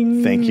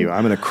smashing. Thank you.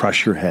 I'm going to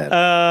crush your head.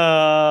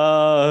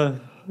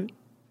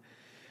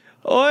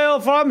 Oil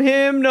from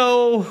him,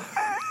 no.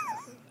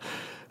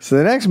 So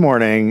the next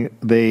morning,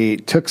 they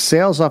took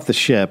sails off the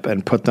ship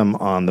and put them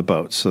on the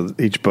boat. So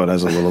each boat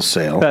has a little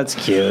sail. That's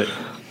cute.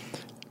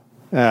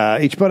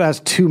 Each boat has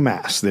 2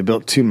 masts. They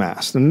built 2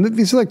 masts. And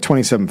these are like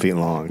 27 feet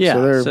long. Yeah.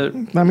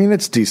 I mean,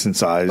 it's decent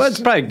size. Well, it's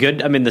probably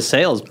good. I mean, the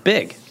sail's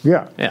big.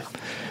 Yeah. Yeah.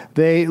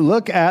 They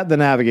look at the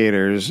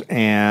navigators,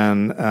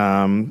 and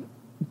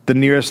the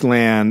nearest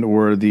land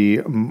were the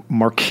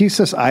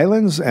Marquesas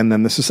Islands and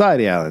then the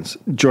Society Islands.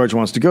 George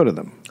wants to go to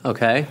them.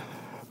 Okay.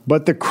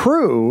 But the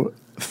crew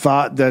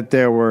thought that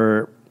there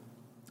were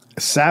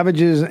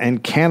savages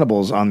and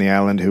cannibals on the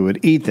island who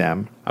would eat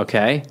them.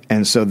 Okay.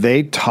 And so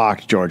they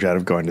talked George out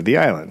of going to the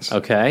islands.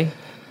 Okay.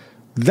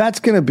 That's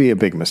going to be a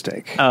big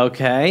mistake.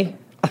 Okay.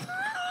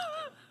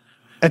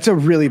 It's a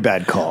really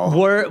bad call.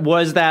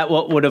 Was that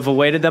what would have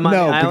awaited them on the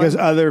island? No, because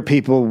other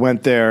people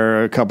went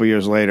there a couple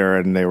years later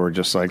and they were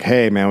just like,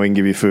 hey, man, we can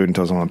give you food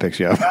until someone picks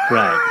you up.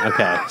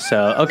 Right.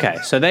 Okay.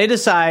 So they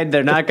decide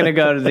they're not going to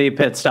go to the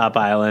pit stop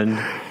island.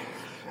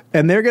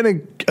 And they're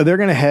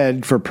gonna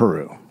head for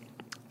Peru.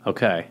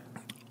 Okay.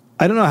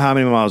 I don't know how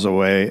many miles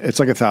away. It's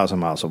like 1,000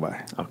 miles away.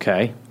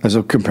 Okay. As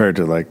compared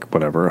to like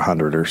whatever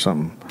 100 or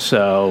something.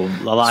 So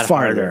a lot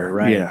farther, harder,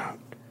 right?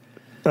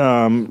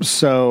 Yeah.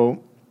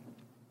 So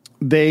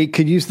they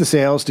could use the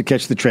sails to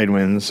catch the trade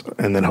winds,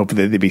 and then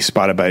hopefully they'd be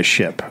spotted by a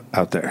ship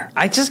out there.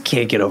 I just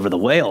can't get over the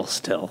whale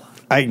still.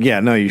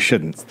 No, you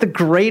shouldn't. It's the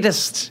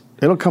greatest.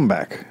 It'll come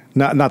back.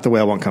 Not the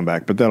whale won't come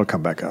back, but that'll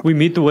come back up. We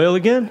meet the whale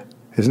again?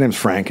 His name's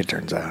Frank, it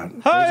turns out.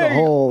 Hey, there's a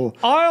whole...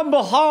 I am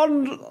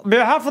behind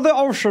behalf of the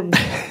ocean.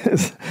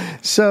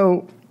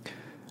 So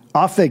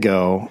off they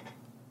go.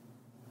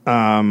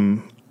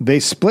 They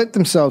split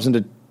themselves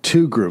into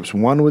 2 groups.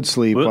 One would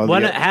sleep.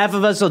 Half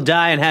of us will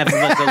die and half of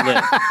us will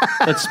live.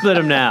 Let's split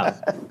them now.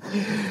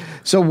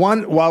 So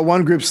while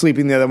one group's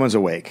sleeping, the other one's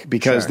awake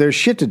because there's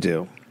shit to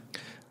do.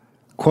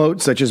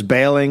 Quote, such as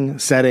bailing,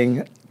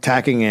 setting,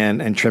 tacking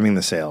in, and trimming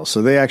the sails.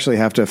 So they actually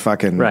have to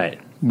fucking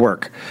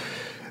work.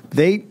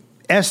 They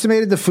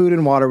estimated the food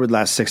and water would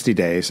last 60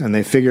 days, and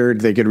they figured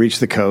they could reach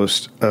the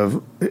coast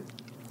of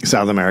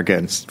South America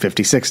in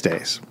 56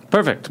 days.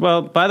 Perfect.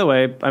 Well, by the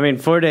way,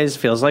 4 days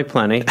feels like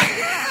plenty.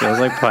 Now,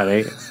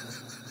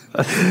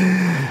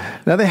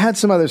 they had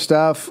some other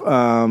stuff.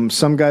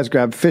 Some guys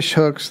grabbed fish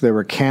hooks. There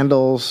were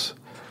candles.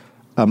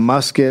 a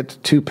musket,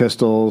 2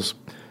 pistols.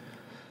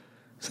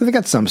 So they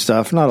got some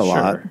stuff, not a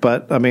lot,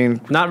 but I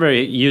mean, not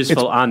very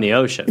useful on the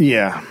ocean.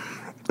 Yeah.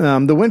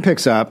 The wind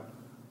picks up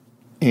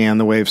and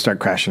the waves start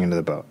crashing into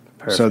the boat.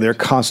 Perfect. So they're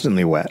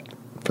constantly wet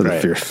for the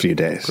first few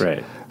days.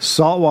 Right.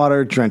 Salt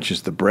water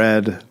drenches the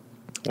bread.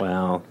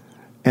 Wow.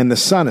 And the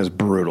sun is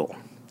brutal.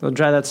 They'll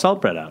dry that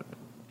salt bread out.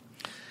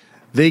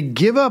 They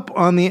give up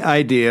on the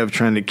idea of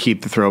trying to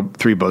keep the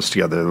 3 boats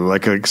together.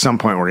 Like at some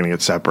point we're going to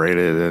get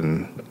separated,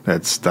 and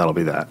that'll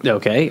be that.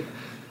 Okay.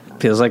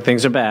 Feels like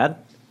things are bad.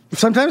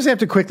 Sometimes they have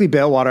to quickly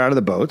bail water out of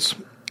the boats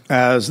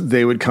as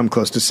they would come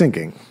close to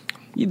sinking.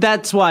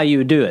 That's why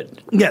you do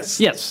it. Yes.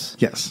 Yes.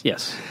 Yes.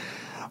 Yes.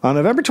 On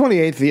November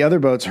 28th, the other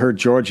boats heard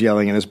George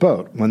yelling in his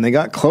boat. When they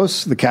got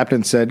close, the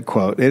captain said,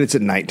 quote, and it's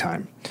at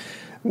nighttime.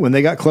 When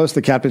they got close,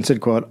 the captain said,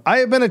 quote, "I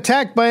have been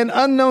attacked by an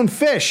unknown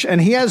fish, and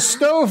he has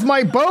stove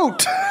my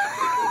boat."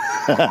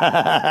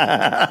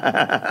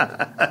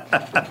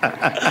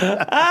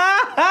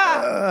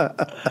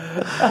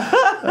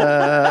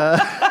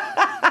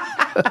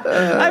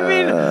 I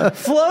mean,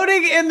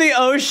 floating in the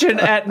ocean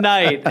at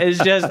night is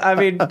just, I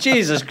mean,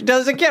 Jesus,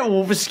 does it get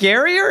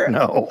scarier?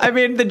 No. I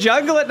mean, the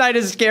jungle at night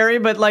is scary,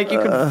 but like you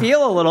can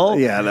feel a little.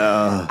 Yeah,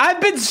 no. I've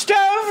been stoved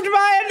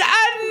by an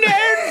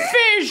unknown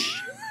fish.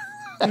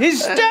 He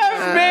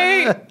stoved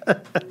me.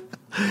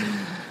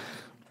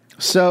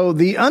 So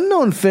the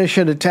unknown fish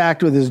had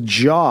attacked with his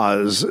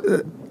jaws,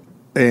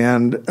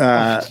 and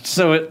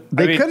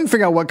they couldn't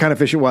figure out what kind of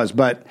fish it was,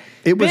 but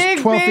it was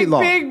 12 feet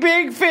long.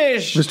 Big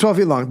fish. It was 12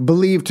 feet long,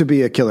 believed to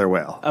be a killer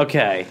whale.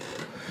 Okay.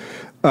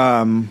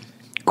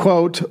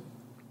 Quote,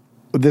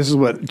 this is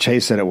what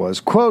Chase said it was.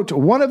 Quote,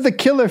 "One of the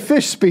killer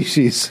fish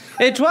species."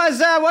 It was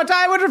what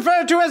I would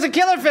refer to as a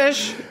killer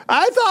fish.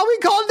 I thought we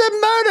called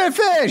them murder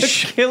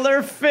fish.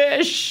 Killer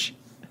fish.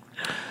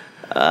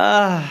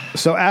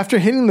 So after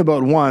hitting the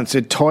boat once,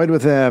 it toyed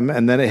with them,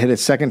 and then it hit a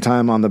second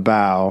time on the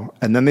bow,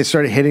 and then they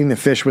started hitting the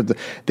fish with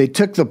they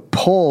took the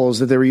poles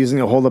that they were using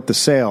to hold up the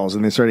sails,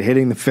 and they started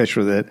hitting the fish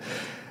with it.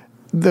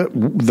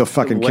 The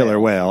fucking killer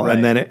whale, right.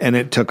 And then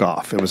it took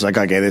off. It was like,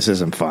 okay, this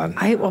isn't fun.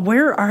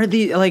 Where are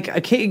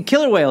the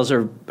killer whales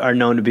are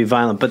known to be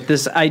violent, but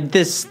this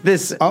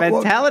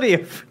mentality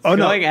of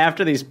going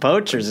after these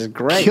poachers is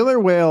great. Killer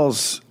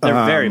whales, they're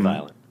very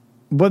violent.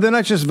 But they're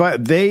not just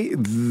violent.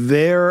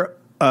 They're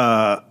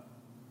a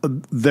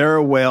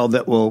whale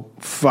that will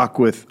fuck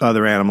with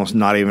other animals,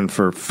 not even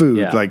for food.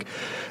 Yeah. Like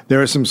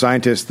there are some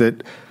scientists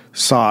that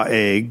saw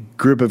a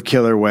group of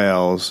killer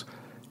whales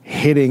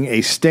hitting a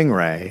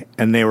stingray,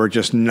 and they were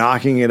just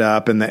knocking it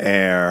up in the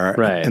air.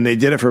 Right. And they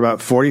did it for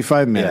about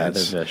 45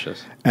 minutes. Yeah, they're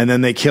vicious. And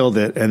then they killed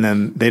it, and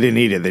then they didn't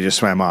eat it. They just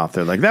swam off.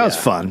 They're like, that was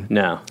fun.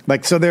 No.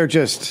 Like, so they're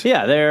just...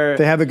 Yeah,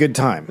 they have a good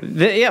time.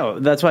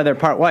 That's why they're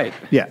part white.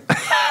 Yeah.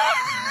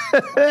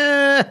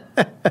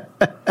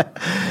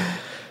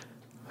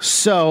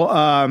 So,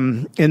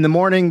 in the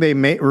morning, they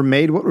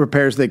made what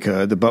repairs they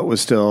could. The boat was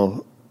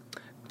still...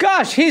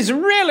 Gosh, he's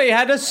really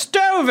had a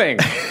stoving.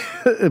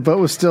 The boat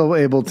was still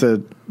able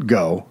to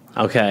go.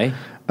 Okay.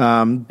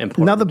 Important.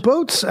 Now, the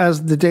boats,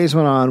 as the days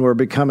went on, were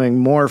becoming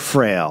more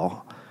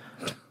frail,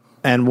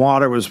 and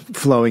water was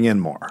flowing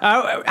in more.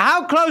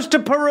 How close to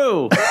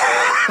Peru?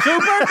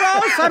 Super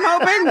close, I'm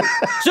hoping.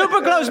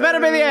 Super close better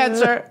be the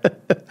answer.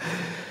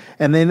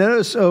 And they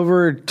noticed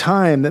over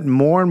time that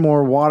more and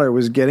more water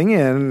was getting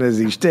in as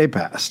each day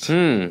passed.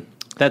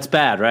 That's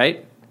bad,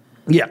 right?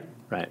 Yeah.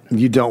 Right.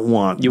 You don't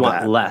want You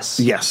want less.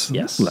 Yes.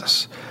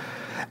 Less.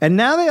 And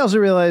now they also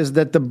realized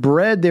that the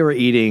bread they were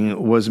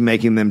eating was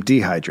making them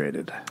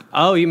dehydrated.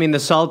 Oh, you mean the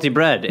salty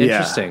bread.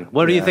 Interesting.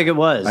 What do you think it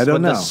was? I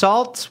don't know. The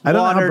salt, I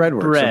don't know how bread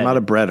works. Bread. I'm not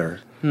a breader.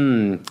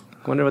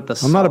 Wonder what the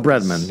I'm not a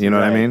breadman, you know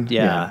what I mean?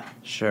 Yeah,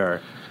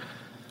 sure.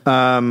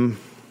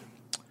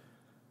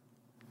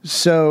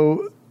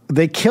 So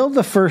they killed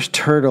the first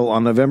turtle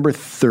on November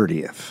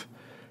 30th.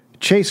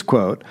 Chase,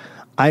 quote,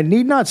 "I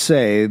need not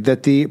say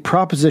that the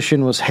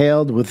proposition was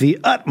hailed with the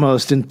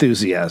utmost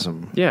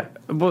enthusiasm." Yeah.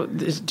 Well,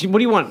 what do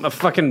you want, a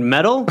fucking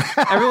medal?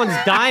 Everyone's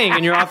dying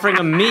and you're offering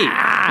them meat.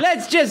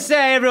 Let's just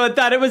say everyone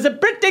thought it was a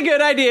pretty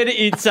good idea to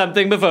eat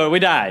something before we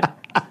died.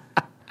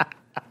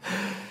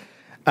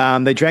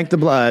 They drank the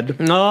blood.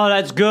 Oh,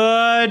 that's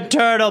good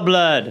turtle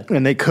blood.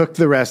 And they cooked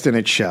the rest in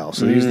its shell.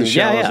 So they used the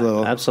shell as a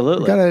little...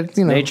 Absolutely.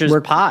 Gotta, nature's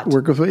pot.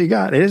 Work with what you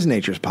got. It is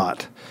nature's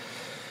pot.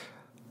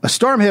 A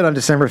storm hit on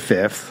December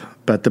 5th,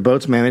 but the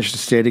boats managed to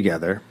stay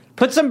together.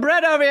 Put some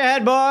bread over your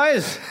head,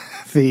 boys.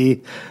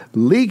 The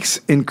leaks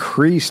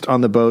increased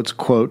on the boats,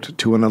 quote,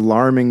 to an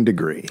alarming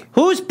degree.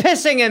 Who's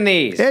pissing in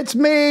these? It's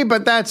me,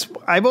 but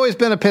I've always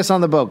been a piss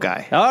on the boat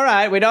guy. All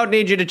right, we don't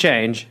need you to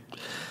change.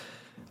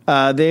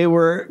 They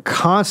were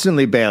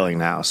constantly bailing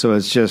now, so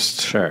it's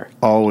just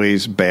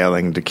always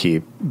bailing to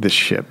keep the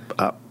ship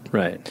up.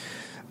 Right.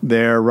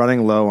 They're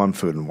running low on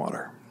food and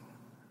water.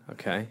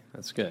 Okay,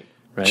 that's good.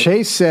 Right.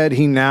 Chase said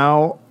he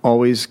now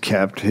always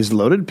kept his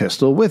loaded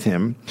pistol with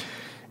him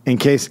in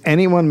case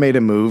anyone made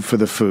a move for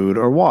the food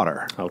or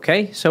water.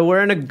 Okay, so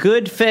we're in a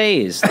good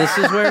phase. This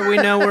is where we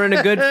know we're in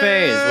a good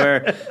phase,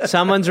 where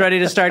someone's ready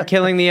to start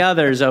killing the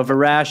others over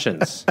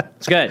rations.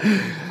 It's good.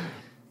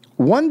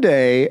 One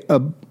day,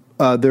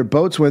 their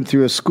boats went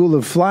through a school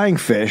of flying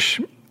fish,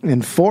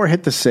 and 4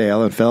 hit the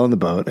sail and fell in the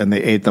boat, and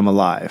they ate them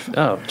alive.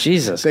 Oh,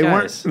 Jesus, They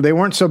guys.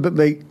 weren't so, but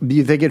they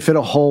could fit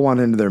a whole one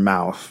into their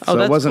mouth. So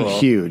that's it wasn't cool.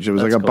 huge. It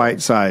was That's like a cool.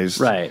 bite-sized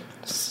Right.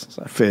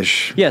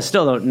 fish. Yeah,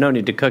 still no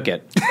need to cook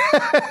it.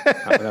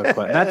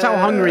 That's how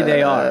hungry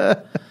they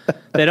are.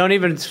 They don't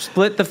even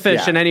split the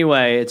fish in any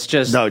way. It's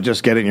just... No,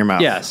 just get it in your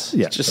mouth. Yes,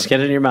 Yeah. just get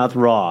it in your mouth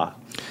raw.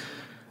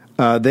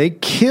 They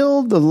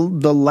killed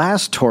the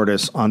last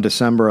tortoise on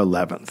December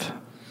 11th.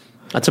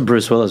 That's a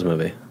Bruce Willis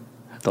movie,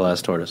 The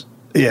Last Tortoise.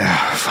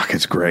 Yeah, fuck,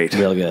 it's great.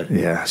 Real good.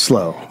 Yeah,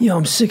 slow. Yo,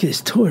 I'm sick of this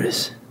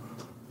tortoise.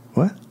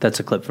 What? That's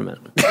a clip from it.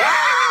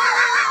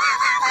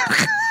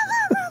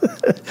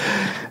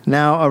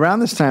 Now, around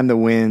this time, the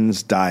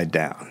winds died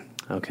down.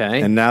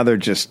 Okay. And now they're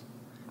just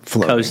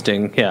floating.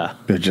 Coasting, yeah.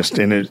 They're just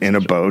in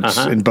a boat,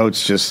 in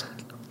boats just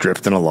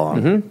drifting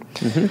along.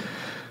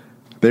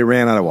 They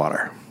ran out of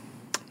water.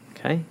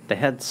 Okay. They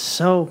had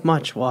so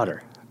much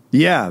water.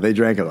 Yeah, they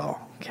drank it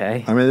all.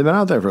 Okay. I mean, they've been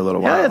out there for a little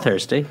while. Yeah, they're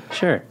thirsty.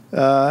 Sure.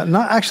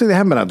 Not actually, they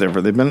haven't been out there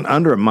they've been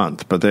under a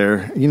month, but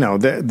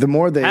the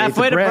more they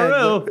Halfway ate the to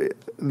bread, Peru.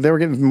 they were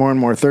getting more and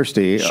more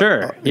thirsty.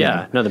 Sure.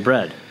 Yeah. No, the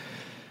bread.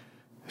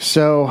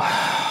 So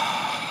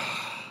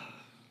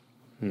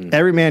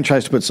every man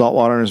tries to put salt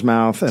water in his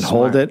mouth and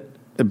hold it,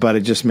 but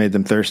it just made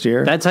them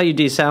thirstier. That's how you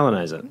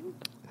desalinize it.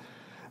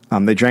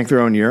 They drank their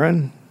own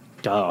urine.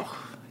 Oh,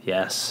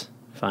 yes.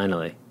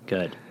 Finally.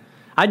 Good.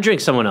 I'd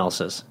drink someone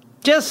else's.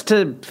 Just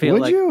to feel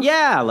Would like, you?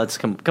 yeah, let's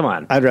come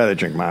on. I'd rather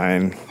drink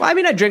mine. Well, I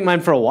mean, I'd drink mine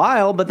for a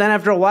while, but then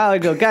after a while,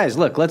 I'd go, guys,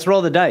 look, let's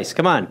roll the dice.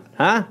 Come on,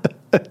 huh?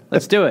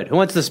 Let's do it. Who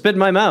wants to spit in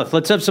my mouth?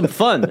 Let's have some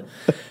fun.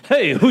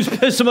 Hey, whose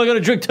piss am I going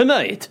to drink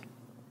tonight?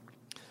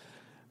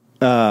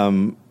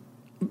 The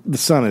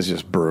sun is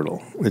just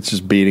brutal. It's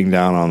just beating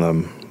down on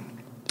them.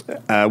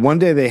 One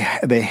day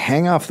they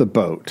hang off the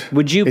boat.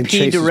 Would you in pee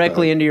Chase's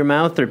directly boat. into your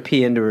mouth or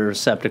pee into a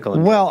receptacle?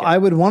 And Well, drink it? I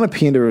would want to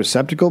pee into a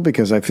receptacle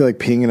because I feel like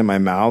peeing into my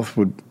mouth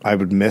I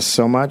would miss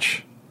so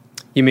much.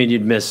 You mean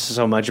you'd miss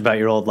so much about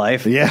your old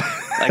life? Yeah,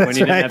 Like when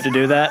you didn't have to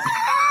do that?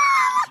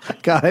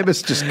 God, I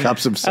miss just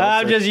cups of sulfur.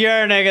 I'm just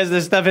yearning as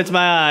this stuff hits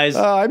my eyes.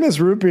 Oh, I miss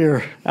root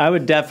beer. I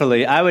would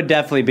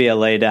definitely be a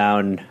lay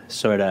down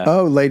sort of.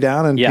 Oh, lay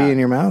down and pee in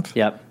your mouth?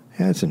 Yep.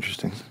 Yeah, that's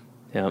interesting.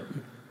 Yep.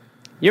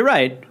 You're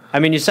right. I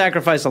mean, you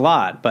sacrifice a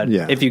lot, but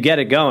if you get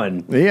it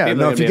going, Yeah,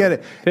 people no, are if you gonna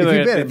get be- it- people if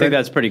you are get gonna it, think but-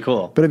 that's pretty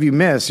cool. But if you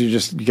miss, you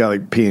got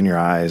like pee in your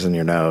eyes and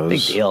your nose.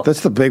 Big deal.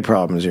 That's the big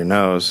problem is your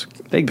nose.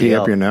 Big pee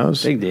deal. up your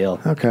nose? Big deal.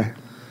 Okay.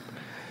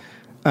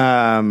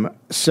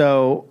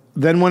 So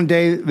then one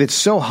day it's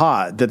so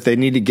hot that they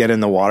need to get in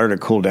the water to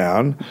cool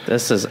down.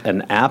 This is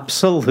an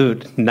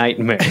absolute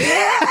nightmare.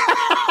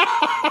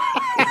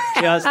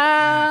 Just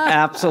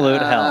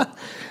absolute hell.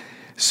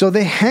 So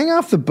they hang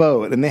off the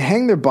boat and they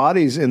hang their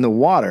bodies in the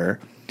water.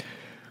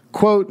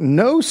 Quote,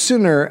 no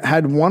sooner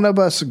had one of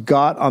us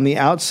got on the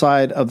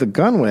outside of the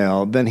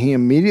gunwale than he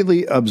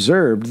immediately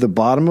observed the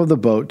bottom of the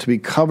boat to be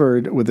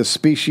covered with a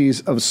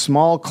species of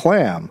small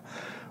clam,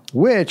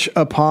 which,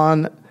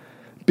 upon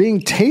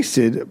being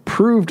tasted,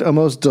 proved a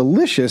most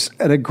delicious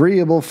and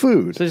agreeable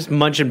food. So just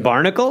munching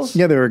barnacles?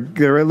 Yeah, there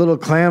were little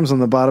clams on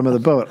the bottom of the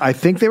boat. I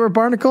think they were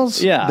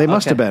barnacles. Yeah, They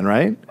must okay. have been,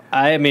 right?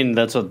 I mean,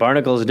 that's what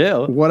barnacles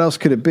do. What else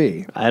could it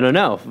be? I don't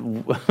know.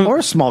 Or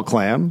a small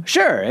clam.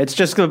 Sure, it's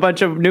just a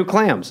bunch of new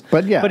clams.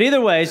 But yeah. But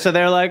either way, so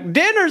they're like,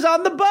 dinner's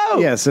on the boat.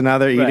 Yeah, so now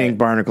they're eating Right.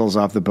 barnacles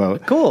off the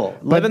boat. Cool.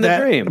 Living the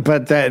dream.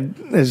 But that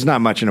is not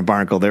much in a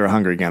barnacle. They were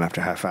hungry again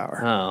after a half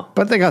hour. Oh.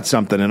 But they got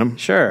something in them.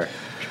 Sure.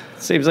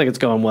 Seems like it's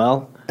going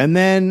well. And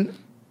then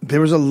there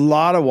was a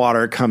lot of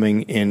water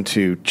coming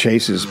into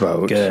Chase's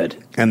boat.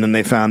 Good. And then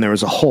they found there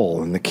was a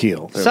hole in the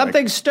keel. They're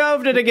Something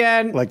stoved it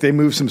again. Like they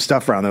moved some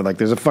stuff around. They're like,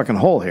 there's a fucking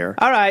hole here.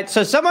 All right,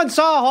 so someone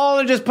saw a hole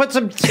and just put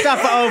some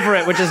stuff over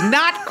it, which is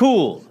not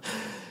cool.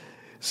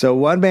 So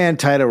one man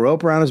tied a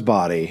rope around his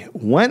body,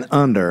 went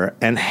under,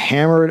 and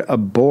hammered a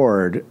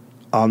board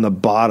on the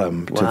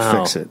bottom to Wow.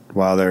 fix it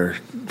while they're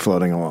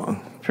floating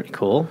along. Pretty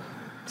cool.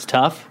 It's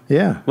tough.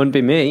 Yeah. Wouldn't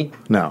be me.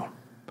 No.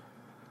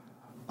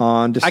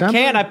 On December... I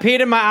can't. I peed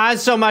in my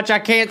eyes so much I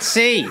can't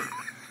see.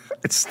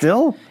 It's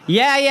still?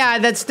 Yeah,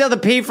 that's still the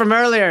pee from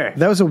earlier.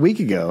 That was a week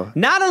ago.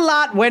 Not a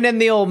lot went in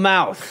the old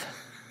mouth.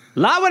 A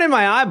lot went in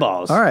my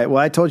eyeballs. All right.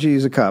 Well, I told you to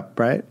use a cup,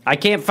 right? I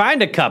can't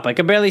find a cup. I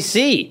can barely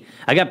see.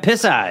 I got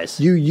piss eyes.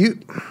 You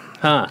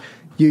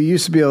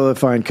used to be able to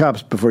find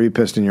cups before you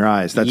pissed in your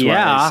eyes. That's why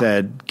Yeah. I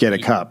said get a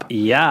cup.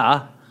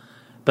 Yeah.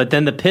 But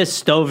then the piss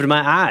stoved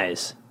my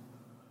eyes.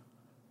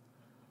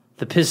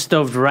 The piss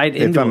stoved right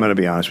into If I'm them. going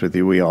to be honest with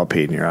you, we all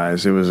peed in your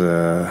eyes. It was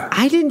a...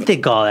 I didn't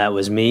think all that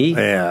was me.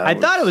 Yeah, I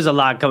thought it was a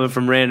lot coming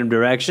from random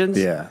directions.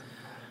 Yeah.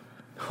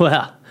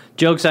 Well,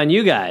 joke's on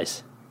you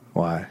guys.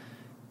 Why?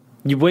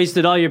 You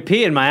wasted all your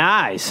pee in my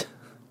eyes.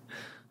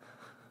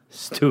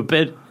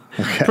 Stupid.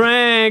 Okay.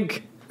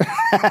 Prank.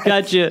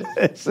 Gotcha.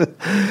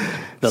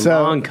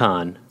 Long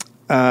con.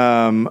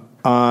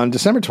 On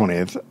December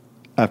 20th,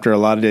 after a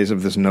lot of days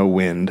of this no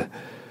wind,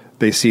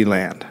 they see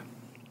land.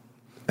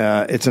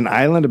 It's an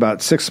island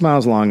about 6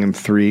 miles long and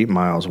 3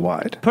 miles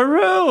wide.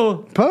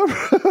 Peru! So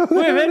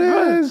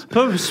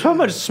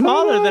much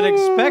smaller than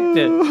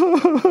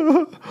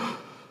expected.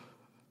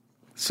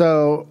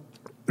 So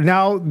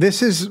now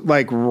this is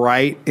like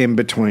right in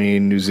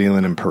between New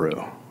Zealand and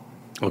Peru.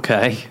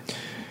 Okay.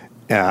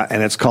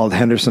 And it's called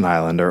Henderson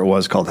Island, or it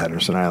was called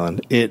Henderson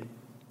Island.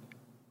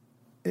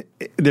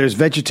 There's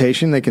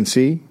vegetation they can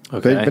see,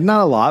 but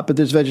not a lot, but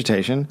there's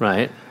vegetation.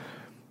 Right.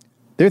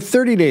 They're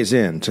 30 days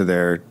into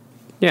their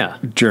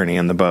journey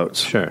in the boats.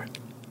 Sure.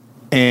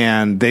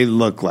 And they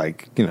look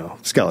like,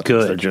 skeletons.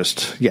 Good. They're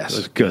just,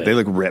 good. They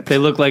look ripped. They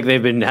look like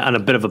they've been on a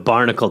bit of a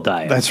barnacle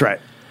diet. That's right.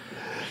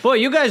 Boy,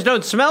 you guys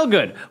don't smell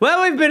good.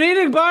 Well, we've been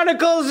eating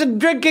barnacles and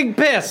drinking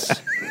piss.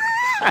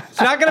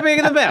 It's not going to be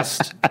the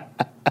best.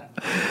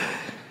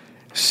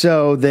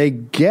 So they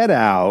get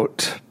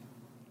out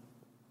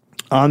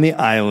on the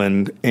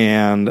island,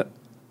 and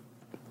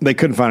they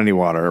couldn't find any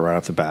water right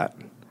off the bat.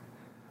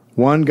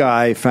 One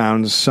guy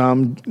found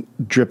some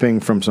dripping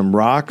from some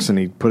rocks, and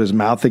he put his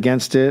mouth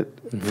against it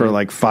for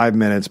like 5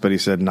 minutes, but he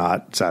said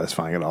not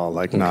satisfying at all,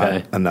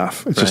 not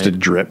enough. It's just a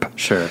drip.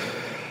 Sure.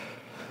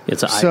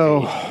 It's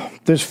so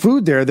there's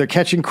food there. They're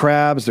catching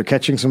crabs. They're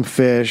catching some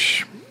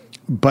fish,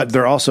 but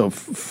they're also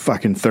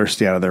fucking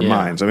thirsty out of their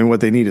minds. I mean,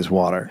 what they need is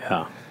water.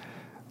 Yeah.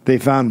 They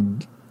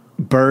found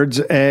birds'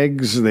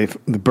 eggs. The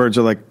birds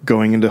are like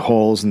going into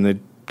holes, and they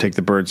take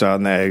the birds out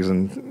and the eggs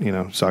and,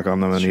 suck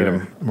on them and eat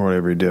them or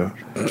whatever you do.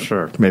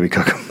 Sure. Maybe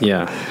cook them.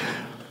 Yeah.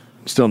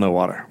 Still no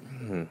water.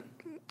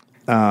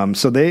 Mm-hmm.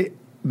 So they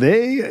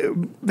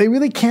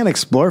really can't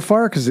explore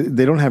far because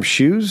they don't have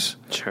shoes.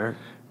 Sure.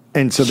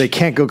 And so they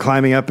can't go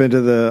climbing up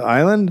into the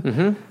island.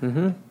 Mm-hmm.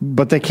 Mm-hmm.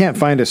 But they can't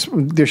find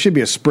there should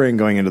be a spring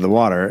going into the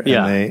water.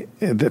 Yeah.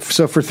 And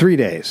so for 3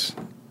 days,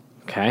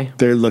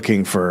 they're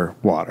looking for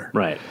water.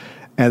 Right.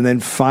 And then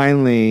they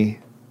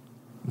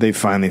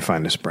finally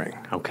find a spring.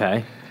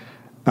 Okay.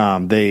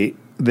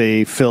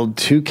 They filled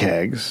 2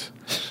 kegs,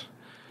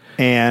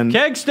 and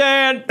keg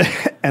stand.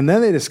 And then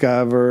they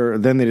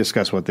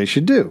discuss what they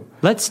should do.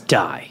 Let's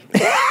die.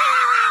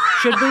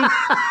 Should we?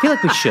 I feel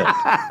like we should.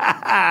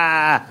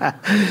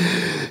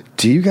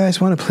 Do you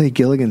guys want to play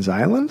Gilligan's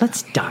Island?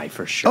 Let's die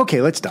for sure.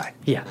 Okay, let's die.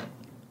 Yeah.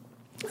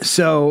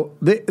 So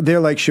they're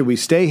like, should we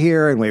stay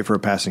here and wait for a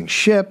passing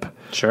ship?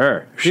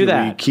 Sure. Should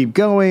we keep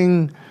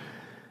going?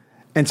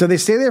 And so they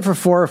stay there for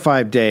 4 or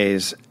 5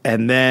 days,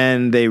 and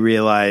then they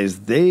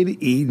realize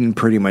they'd eaten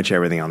pretty much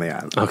everything on the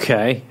island.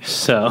 Okay,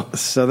 so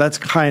that's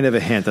kind of a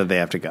hint that they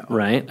have to go.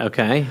 Right,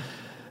 okay.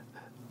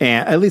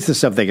 And at least the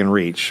stuff they can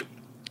reach.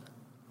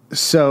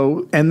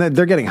 So, and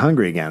they're getting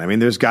hungry again. I mean,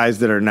 there's guys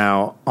that are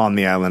now on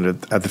the island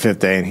at the 5th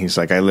day, and he's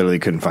like, I literally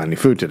couldn't find any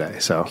food today.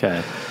 So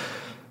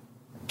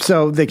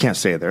they can't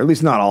stay there, at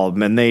least not all of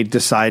them, and they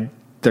decide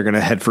they're going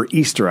to head for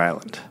Easter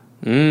Island.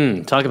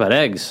 Talk about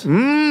eggs.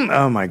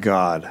 Oh, my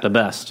God. The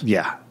best.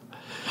 Yeah.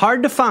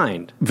 Hard to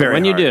find. Very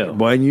when hard. You do.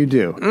 When you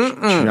do.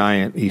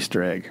 Giant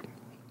Easter egg.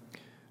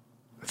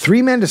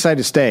 3 men decide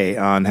to stay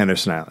on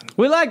Henderson Island.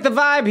 We like the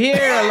vibe here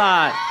a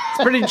lot.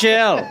 It's pretty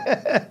chill.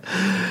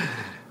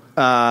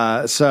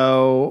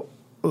 So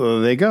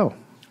they go.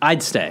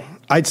 I'd stay.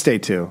 I'd stay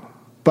too.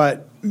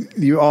 But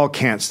you all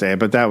can't stay.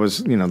 But that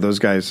was, those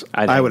guys,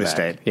 I would have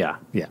stayed. Yeah.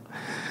 Yeah.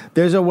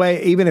 There's a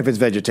way, even if it's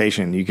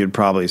vegetation, you could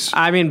probably.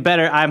 I mean,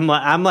 better. I'm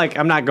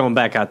not going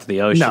back out to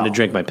the ocean to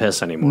drink my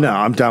piss anymore. No,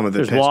 I'm done with the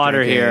piss. There's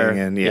water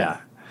drinking, here.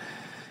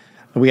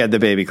 And we had the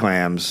baby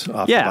clams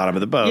off the bottom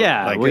of the boat.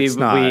 Yeah, we've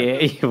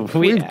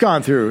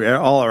gone through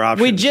all our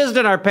options. We jizzed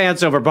in our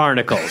pants over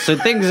barnacles. So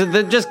things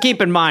that just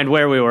keep in mind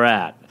where we were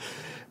at.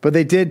 But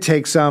they did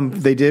take some.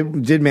 They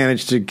did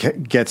manage to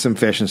get some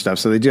fish and stuff.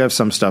 So they do have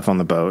some stuff on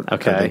the boat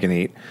that they can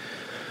eat.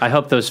 I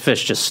hope those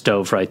fish just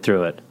stove right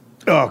through it.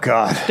 Oh,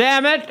 God.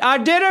 Damn it. Our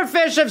dinner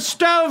fish have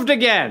stoved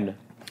again.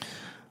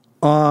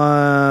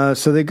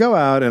 So they go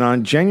out, and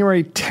on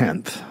January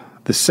 10th,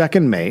 the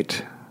second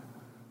mate,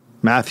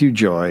 Matthew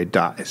Joy,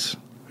 dies.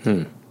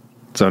 So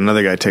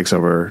another guy takes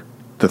over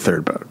the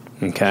third boat.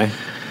 Okay.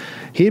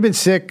 He had been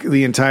sick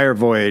the entire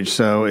voyage,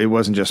 so it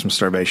wasn't just from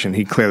starvation.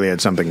 He clearly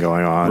had something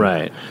going on.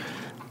 Right.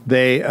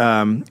 They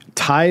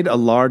tied a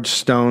large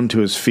stone to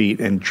his feet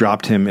and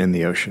dropped him in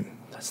the ocean.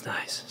 That's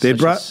nice. They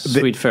brought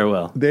sweet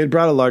farewell. They had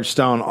brought a large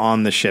stone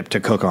on the ship to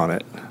cook on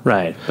it.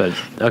 Right, but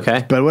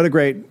okay. But what a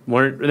great...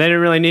 They didn't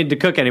really need to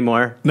cook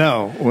anymore.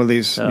 No, well,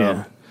 these...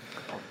 Yeah.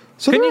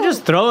 So couldn't you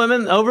just throw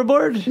him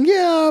overboard?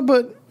 Yeah,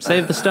 but...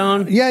 Save the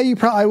stone? Yeah,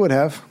 I would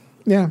have.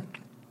 Yeah.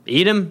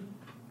 Eat him?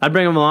 I'd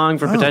bring him along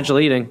for potential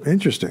eating.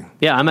 Interesting.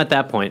 Yeah, I'm at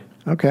that point.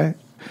 Okay.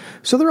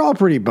 So they're all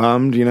pretty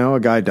bummed, a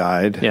guy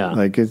died. Yeah.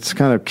 Like, it's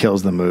kind of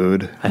kills the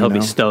mood. I hope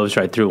he stoves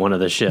right through one of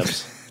the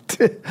ships.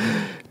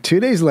 2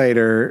 days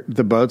later,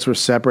 the boats were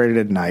separated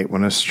at night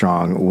when a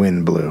strong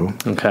wind blew.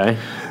 Okay.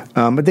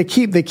 But they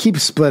keep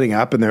splitting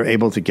up, and they're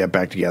able to get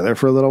back together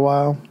for a little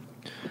while.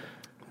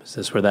 Is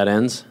this where that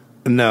ends?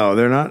 No,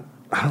 they're not.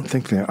 I don't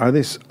think they are.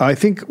 They? I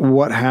think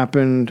what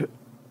happened.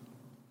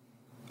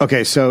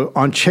 Okay, so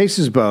on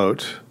Chase's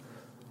boat,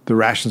 the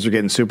rations are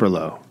getting super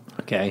low.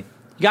 Okay,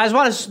 you guys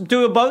want to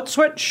do a boat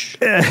switch?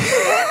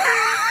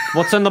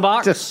 What's in the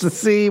box? Just to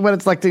see what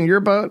it's like in your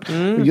boat.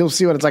 You'll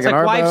see what it's like in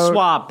our boat. It's like wife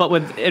swap, but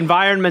with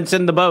environments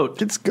in the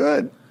boat. It's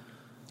good.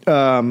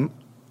 So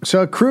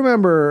a crew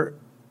member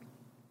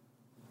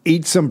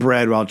eats some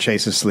bread while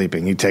Chase is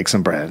sleeping. He takes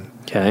some bread.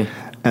 Okay.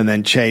 And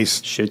then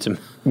Chase... shoots him.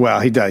 Well,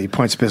 he does. He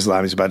points a pistol at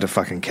him. He's about to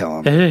fucking kill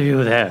him. Hey,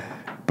 you there.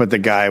 But the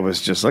guy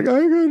was just like, I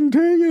couldn't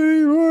take it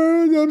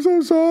anymore. I'm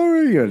so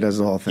sorry. You know, does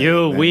the whole thing.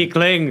 You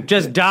weakling.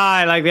 Just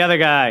die like the other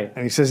guy.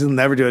 And he says he'll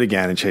never do it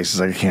again. And Chase is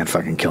like, I can't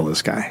fucking kill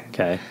this guy.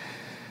 Okay.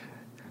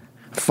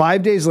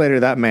 5 days later,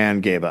 that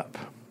man gave up.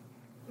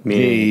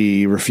 Meaning?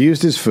 He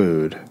refused his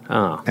food.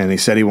 Oh. And he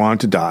said he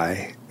wanted to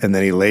die. And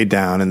then he laid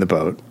down in the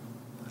boat.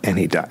 And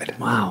he died.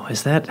 Wow.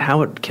 Is that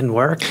how it can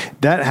work?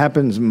 That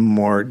happens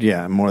more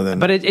than...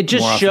 But it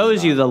just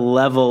shows you the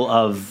level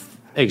of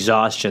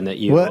exhaustion that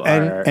you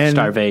are,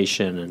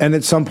 starvation. And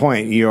at some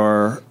point,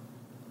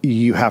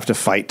 you have to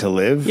fight to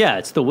live. Yeah,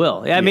 it's the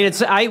will. I mean,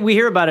 we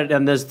hear about it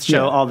on this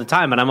show all the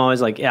time, and I'm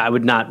always like, I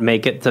would not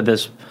make it to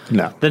this.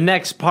 No. The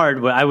next part,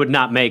 I would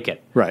not make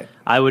it. Right.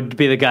 I would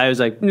be the guy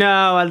who's like,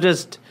 no, I'm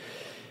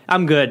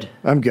good.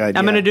 I'm good.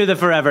 I'm going to do the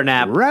forever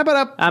nap. Wrap it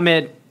up. I'm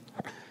it.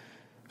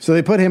 So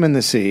they put him in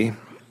the sea.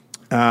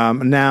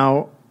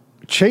 Now,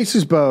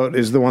 Chase's boat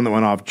is the one that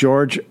went off.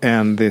 George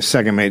and the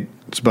second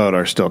mate's boat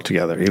are still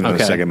together, even though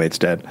the second mate's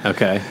dead.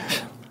 Okay.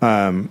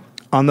 On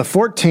the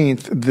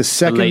 14th, the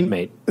second... The late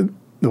mate.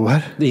 The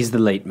what? He's the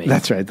late mate.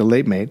 That's right, the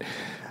late mate.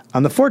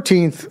 On the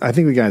 14th, I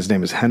think the guy's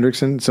name is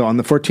Hendrickson. So on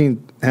the 14th,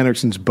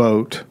 Hendrickson's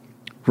boat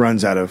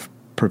runs out of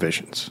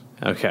provisions.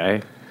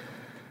 Okay.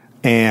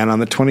 And on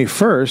the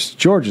 21st,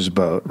 George's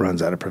boat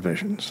runs out of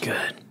provisions.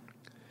 Good.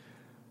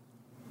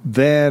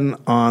 Then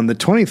on the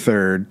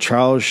 23rd,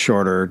 Charles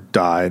Shorter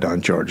died on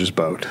George's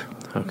boat.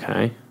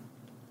 Okay.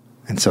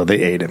 And so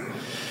they ate him.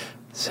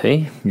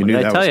 See? You knew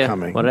that was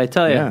coming. What did I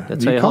tell you? Yeah,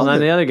 That's how you hold on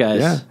to the other guys.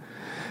 Yeah.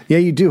 Yeah,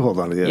 you do hold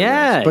on to the other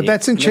guys. But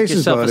that's in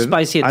Chase's boat. A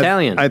spicy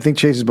Italian. I think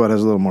Chase's boat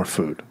has a little more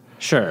food.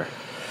 Sure.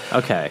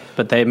 Okay.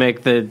 But they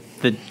make the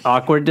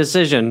awkward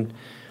decision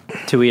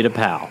to eat a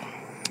pal.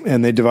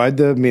 And they divide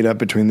the meat up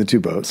between the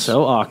two boats.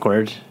 So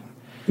awkward.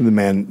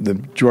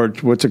 The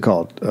George, what's it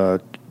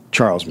called?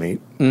 Charles meat.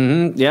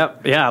 Mm-hmm.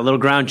 Yep. Yeah, a little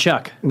ground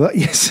chuck. Well,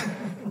 yes,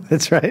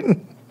 that's right.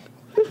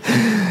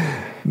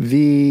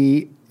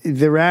 The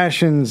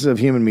rations of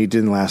human meat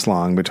didn't last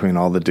long between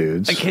all the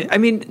dudes. I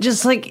mean,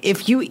 just like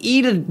if you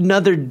eat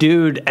another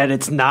dude and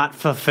it's not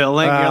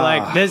fulfilling, you're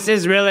like, this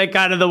is really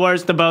kind of the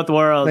worst of both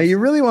worlds. Now you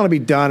really want to be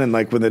done and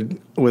like with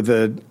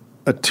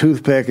a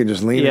toothpick and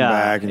just leaning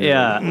back. And it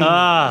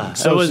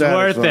was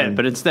worth it.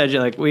 But instead,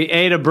 you're like, we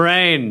ate a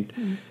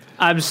brain.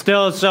 I'm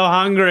still so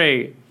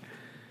hungry.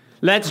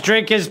 Let's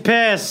drink his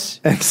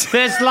piss.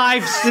 This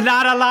life's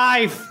not a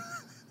life.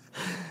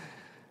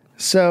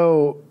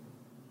 So,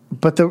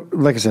 but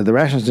like I said, the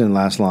rations didn't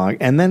last long.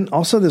 And then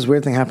also this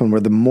weird thing happened where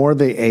the more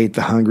they ate,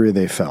 the hungrier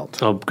they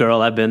felt. Oh,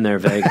 girl, I've been there,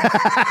 Vegas.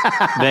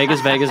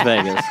 Vegas.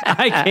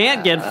 I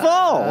can't get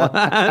full.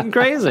 I'm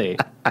crazy.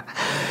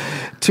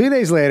 2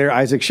 days later,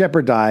 Isaac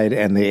Shepard died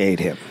and they ate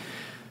him.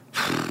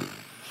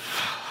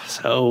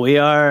 So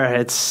we're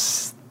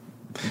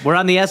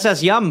on the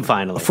SS Yum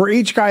finally. For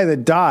each guy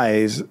that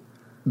dies,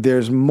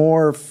 there's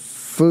more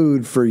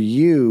food for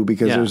you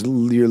because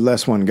you're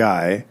less one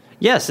guy.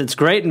 Yes, it's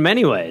great in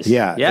many ways.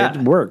 Yeah.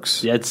 It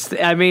works.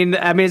 I mean,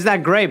 it's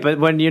not great, but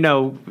when you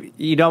don't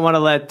want to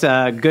let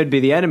good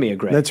be the enemy of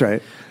great. That's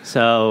right.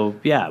 So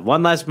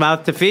one less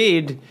mouth to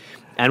feed,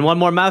 and one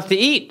more mouth to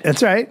eat.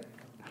 That's right.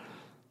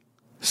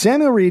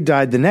 Samuel Reed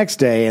died the next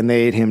day, and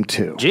they ate him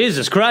too.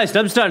 Jesus Christ,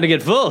 I'm starting to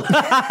get full.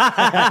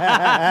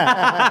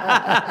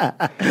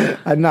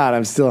 I'm not.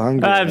 I'm still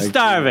hungry. I'm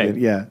starving.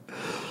 Yeah.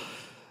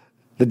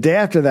 The day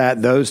after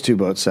that, those two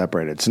boats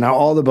separated. So now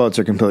all the boats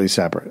are completely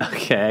separate.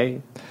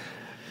 Okay.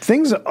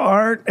 Things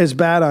aren't as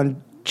bad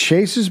on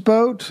Chase's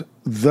boat,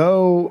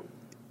 though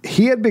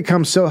he had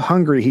become so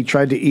hungry he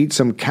tried to eat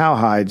some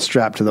cowhide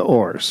strapped to the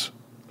oars.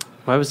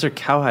 Why was there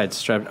cowhide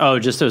strapped? Oh,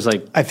 just it was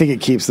like... I think it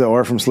keeps the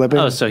oar from slipping.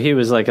 Oh, so he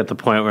was like at the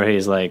point where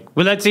he's like,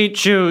 well, let's eat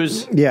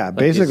shoes. Yeah, like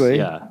basically.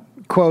 Yeah.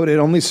 Quote, it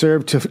only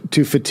served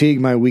to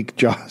fatigue my weak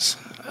jaws.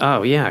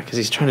 Oh, yeah, because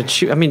he's trying to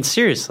chew. I mean,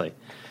 seriously.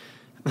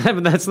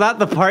 That's not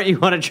the part you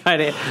want to try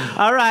to...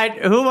 All right,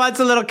 who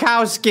wants a little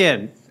cow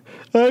skin?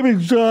 I'm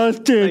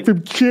exhausted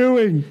from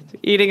chewing.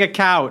 Eating a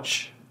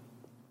couch.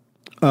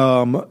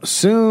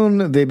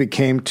 Soon they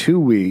became too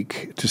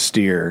weak to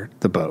steer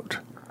the boat.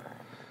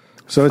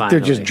 So they're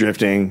just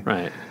drifting.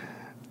 Right.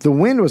 The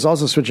wind was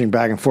also switching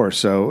back and forth,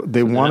 so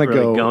they want to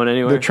go... going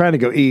anywhere? They're trying to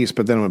go east,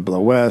 but then it would blow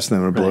west,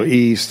 then it would blow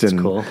east. That's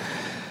cool.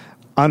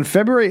 On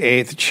February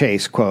 8th,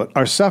 Chase, quote,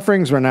 our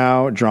sufferings were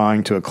now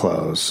drawing to a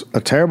close.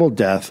 A terrible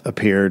death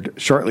appeared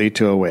shortly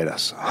to await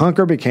us.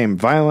 Hunger became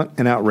violent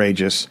and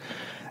outrageous,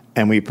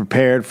 and we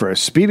prepared for a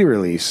speedy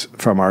release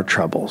from our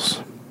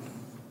troubles.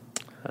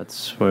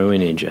 That's where we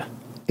need you.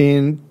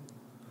 In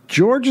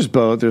George's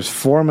boat, there's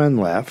 4 men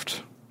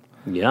left,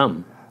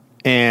 Yum.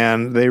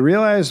 and they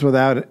realized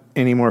without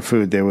any more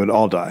food, they would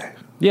all die.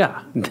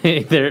 Yeah.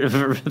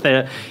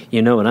 They're,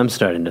 you know what I'm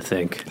starting to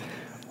think?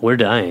 We're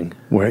dying.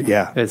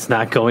 Yeah. It's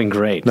not going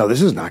great. No,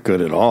 this is not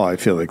good at all. I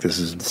feel like this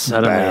is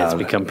Suddenly bad. it's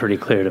become pretty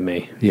clear to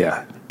me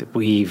Yeah. that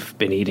we've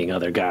been eating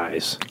other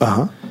guys.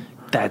 Uh-huh.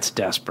 That's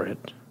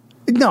desperate.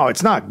 No,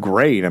 it's not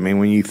great. I mean,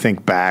 when you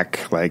think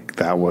back, like,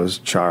 that was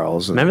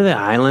Charles. And, Remember the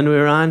island we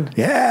were on?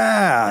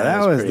 yeah, that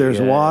was, pretty there's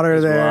good.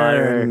 water There's there.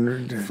 water,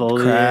 And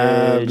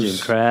foliage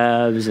and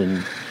crabs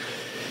and...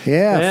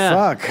 Yeah,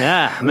 fuck.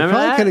 Yeah, we remember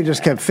probably that? could have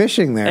just kept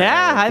fishing there.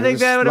 Yeah, I think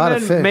that would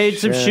have made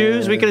some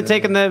shoes. We could have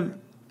taken the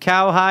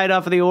cowhide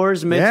off of the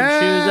oars and made some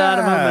shoes out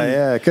of them. And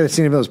yeah, could have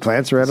seen if those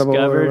plants are edible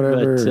or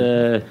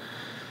whatever.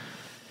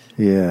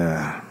 But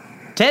yeah.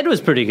 Ted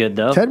was pretty good,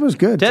 though. Ted was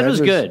good. Ted was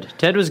good.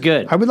 Ted was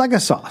good. I would like a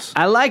sauce.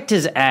 I liked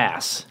his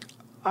ass.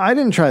 I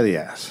didn't try the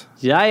ass.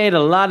 Yeah, I ate a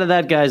lot of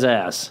that guy's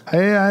ass.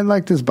 I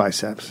liked his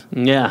biceps.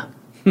 Yeah.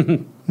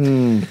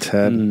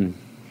 Ted.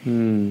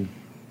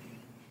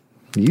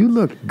 You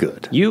look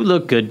good. You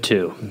look good,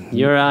 too.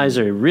 Your eyes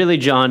are really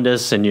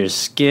jaundiced and your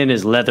skin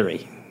is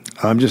leathery.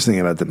 I'm just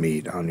thinking about the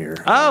meat on your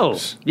Oh,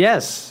 arms.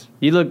 yes.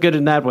 You look good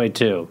in that way,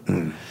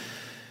 too.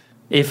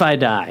 If I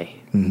die,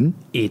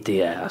 eat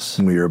the ass.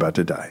 We were about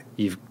to die.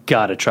 You've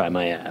got to try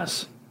my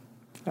ass.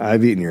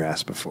 I've eaten your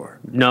ass before.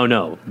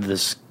 No, the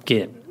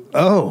skin.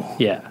 Oh.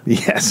 Yeah.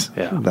 Yes.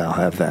 Yeah. I'll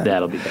have that.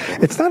 That'll be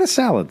better. It's not a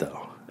salad,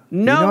 though.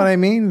 No. You know what I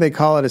mean? They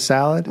call it a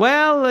salad.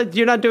 Well,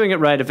 you're not doing it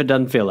right if it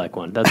doesn't feel like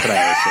one. That's what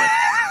I always say.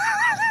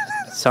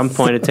 At some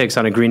point, it takes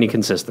on a greeny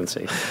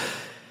consistency.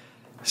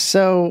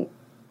 So,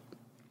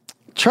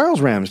 Charles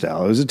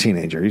Ramsdale, who's a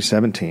teenager, he's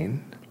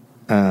 17,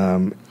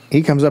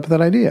 he comes up with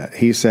that idea.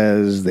 He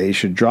says they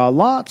should draw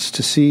lots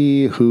to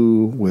see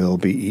who will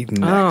be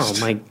eaten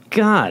next. Oh, my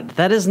God.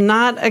 That is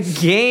not a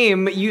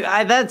game.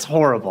 That's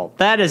horrible.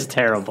 That is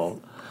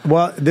terrible.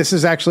 Well, this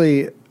is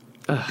actually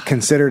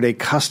considered a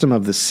custom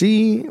of the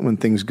sea when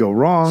things go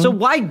wrong. So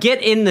why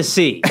get in the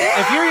sea?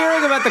 If you're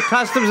hearing about the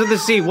customs of the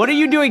sea, what are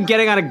you doing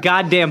getting on a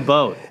goddamn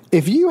boat?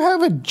 If you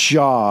have a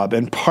job,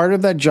 and part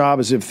of that job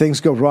is if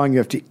things go wrong, you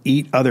have to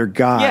eat other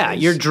guys. Yeah,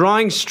 you're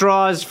drawing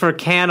straws for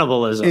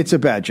cannibalism. It's a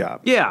bad job.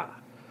 Yeah.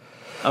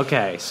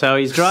 Okay, so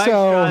he's drawing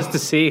straws to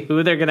see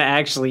who they're going to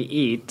actually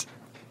eat.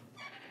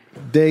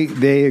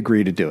 They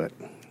agree to do it.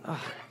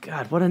 Oh,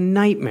 God, what a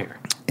nightmare.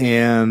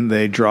 And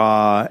they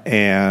draw,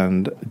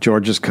 and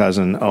George's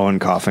cousin, Owen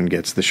Coffin,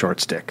 gets the short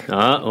stick.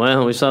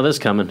 Well, we saw this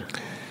coming.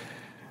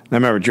 Now,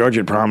 remember, George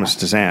had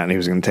promised his aunt he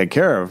was going to take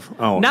care of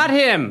Owen. Not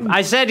him.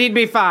 I said he'd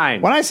be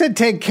fine. When I said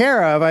take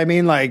care of, I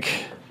mean like...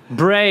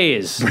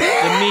 Braise. The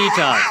meat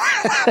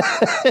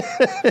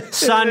of.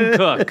 Sun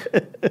cook.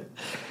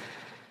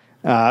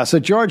 So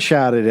George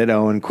shouted at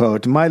Owen,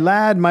 quote, my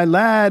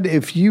lad,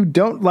 if you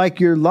don't like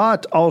your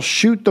lot, I'll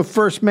shoot the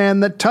first man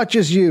that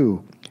touches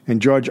you.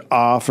 And George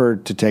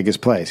offered to take his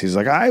place. He's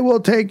like, I will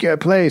take your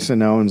place.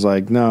 And Owen's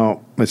like,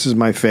 no, this is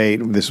my fate.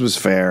 This was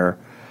fair.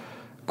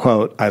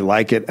 Quote, I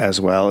like it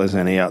as well as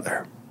any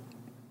other.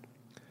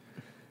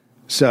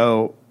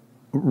 So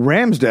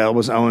Ramsdale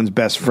was Owen's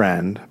best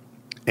friend,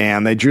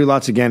 and they drew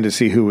lots again to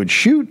see who would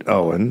shoot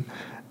Owen,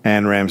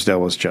 and Ramsdale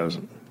was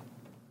chosen.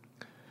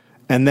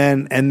 And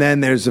then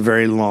there's a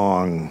very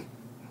long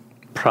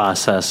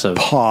process of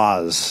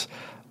pause,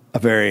 a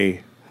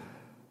very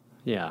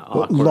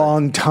awkward.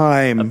 long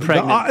time. A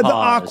pregnant the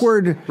pause.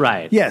 awkward,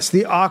 right? Yes,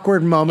 the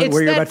awkward moment It's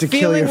where you're that about to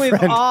kill your feeling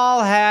friend. we've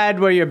all had,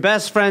 where your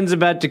best friend's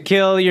about to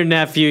kill your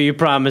nephew. You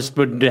promised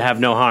would have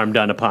no harm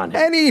done upon him,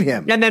 and eat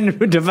him, and then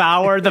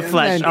devour the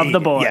flesh of the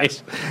boy.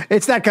 Yes.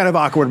 It's that kind of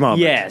awkward moment.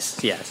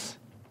 Yes.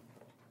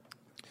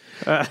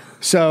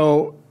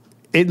 So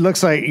it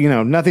looks like,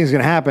 nothing's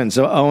going to happen.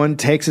 So Owen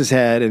takes his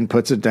head and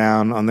puts it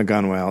down on the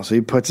gunwale. So he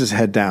puts his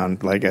head down,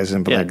 like, as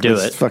in, like, do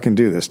let's it. fucking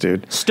do this,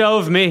 dude.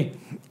 Stove me.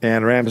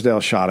 And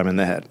Ramsdale shot him in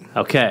the head.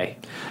 Okay.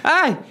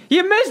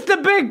 You missed the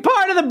big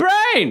part of the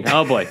brain.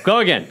 Oh, boy. Go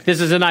again. This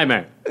is a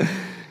nightmare.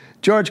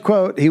 George,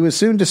 quote, he was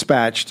soon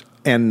dispatched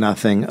and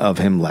nothing of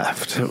him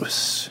left. It was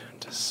soon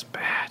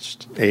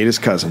dispatched. Ate his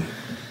cousin.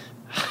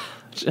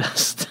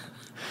 Just,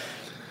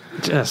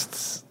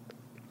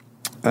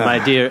 my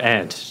dear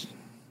aunt,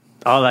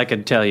 all I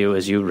can tell you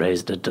is you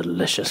raised a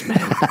delicious man.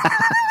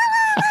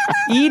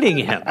 Eating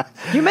him. Can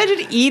you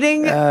imagine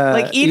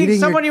eating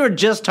someone you were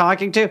just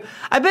talking to?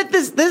 I bet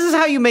this is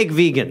how you make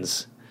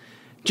vegans.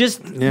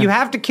 You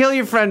have to kill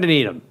your friend and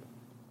eat him.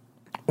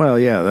 Well,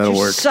 yeah, that'll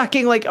work.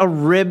 Sucking like a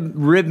rib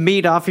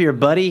meat off of your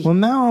buddy. Well,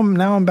 now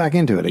I'm back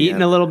into it again.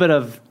 Eating a little bit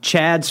of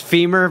Chad's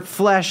femur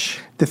flesh.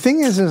 The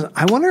thing is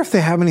I wonder if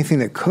they have anything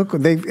to cook.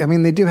 They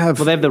do have.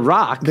 Well, they have the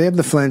rock. They have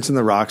the flints and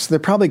the rocks. They're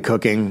probably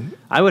cooking.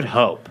 I would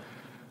hope.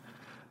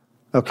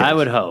 Okay. I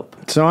would hope.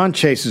 So on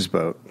Chase's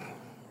boat,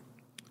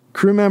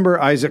 crew member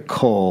Isaac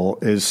Cole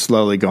is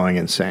slowly going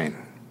insane.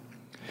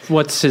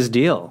 What's his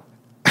deal?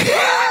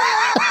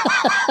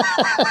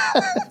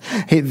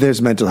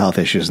 There's mental health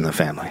issues in the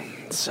family.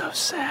 It's so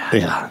sad.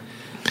 Yeah.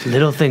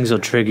 Little things will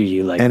trigger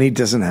you, like And he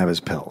doesn't have his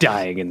pills.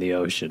 dying in the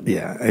ocean.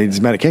 Yeah, his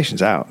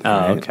medication's out. Oh,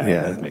 right? okay.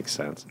 Yeah. That makes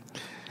sense.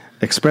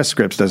 Express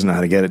Scripts doesn't know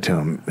how to get it to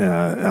him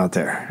out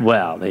there.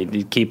 Well, they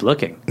keep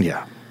looking.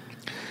 Yeah.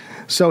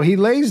 So he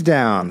lays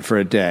down for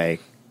a day.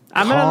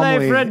 I'm going to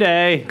lay for a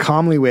day.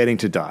 Calmly waiting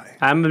to die.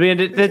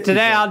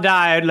 Today I'll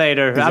die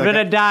later. I'm going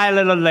to die a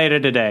little later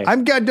today.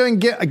 I'm doing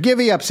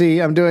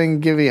givey-upsy. I'm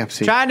doing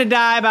givey-upsy. Trying to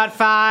die about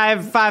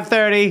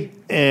 5:30.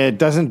 It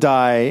doesn't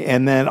die,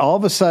 and then all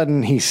of a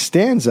sudden he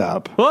stands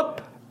up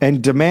Whoop.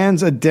 and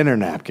demands a dinner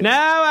napkin.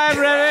 Now I'm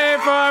ready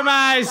for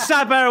my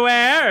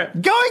supperware.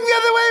 Going the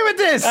other way with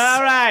this!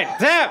 All right.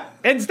 So,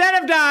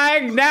 instead of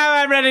dying, now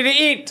I'm ready to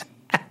eat.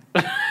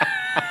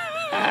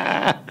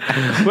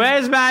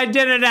 Where's my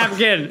dinner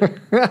napkin?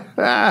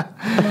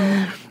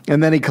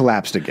 And then he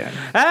collapsed again.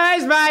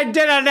 Where's my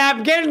dinner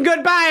napkin?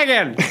 Goodbye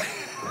again.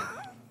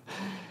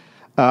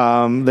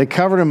 They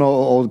covered him in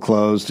old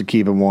clothes to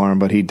keep him warm,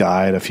 but he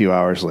died a few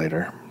hours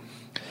later.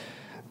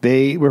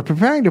 They were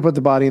preparing to put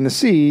the body in the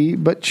sea,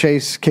 but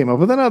Chase came up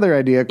with another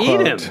idea.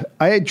 Quote, Eat him.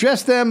 I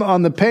addressed them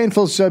on the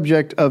painful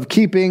subject of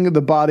keeping the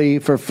body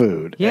for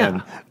food. Yeah.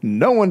 And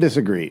no one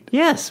disagreed.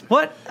 Yes.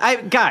 What?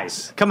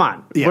 Guys, come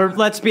on. Yeah.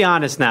 Let's be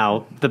honest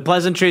now. The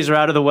pleasantries are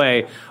out of the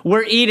way.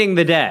 We're eating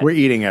the dead. We're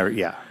eating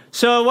yeah.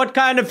 So what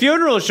kind of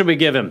funeral should we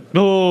give him?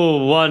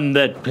 Oh, one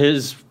that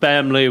his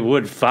family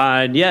would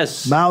find.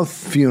 Yes. Mouth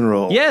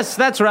funeral. Yes,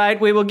 that's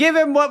right. We will give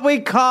him what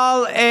we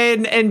call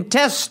an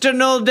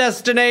intestinal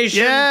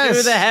destination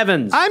to the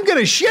heavens. I'm going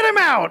to shit him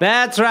out.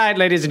 That's right,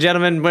 ladies and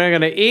gentlemen. We're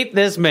going to eat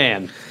this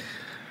man.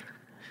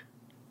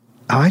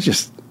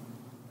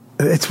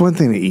 It's one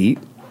thing to eat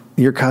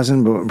your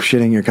cousin, but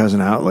shitting your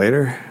cousin out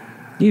later.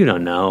 You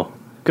don't know.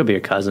 Could be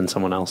your cousin,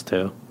 someone else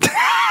too.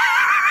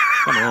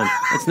 Come on.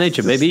 It's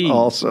nature, baby.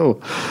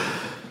 Also.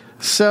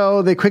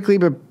 So they quickly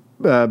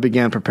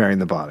began preparing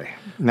the body.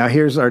 Now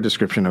here's our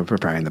description of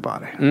preparing the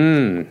body.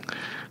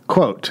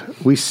 Quote,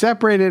 we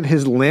separated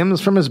his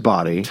limbs from his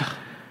body.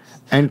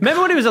 And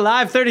Remember when he was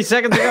alive 30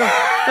 seconds ago?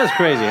 That's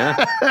crazy,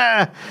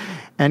 huh?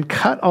 and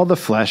cut all the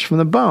flesh from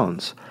the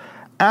bones.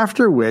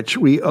 After which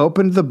we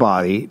opened the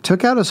body,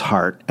 took out his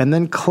heart, and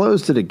then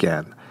closed it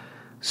again.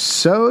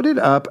 Sewed it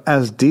up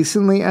as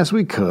decently as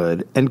we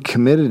could and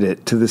committed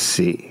it to the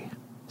sea.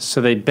 So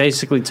they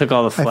basically took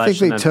all the flesh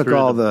they and then took threw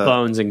all the the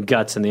bones and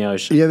guts in the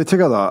ocean. Yeah, they took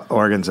all the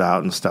organs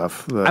out and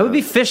stuff. I would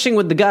be fishing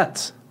with the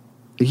guts.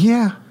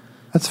 Yeah,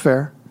 that's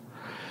fair.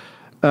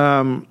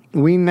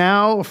 We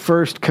now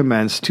first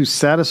commence to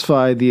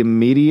satisfy the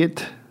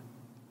immediate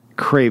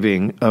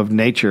craving of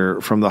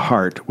nature from the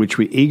heart, which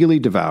we eagerly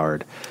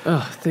devoured.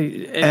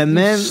 And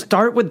then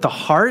start with the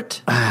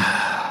heart?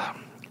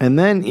 And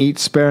then eat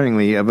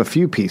sparingly of a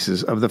few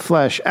pieces of the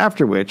flesh,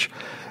 after which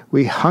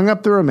we hung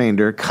up the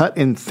remainder, cut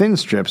in thin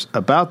strips,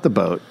 about the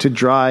boat to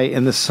dry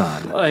in the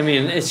sun. I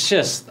mean, it's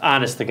just,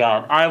 honest to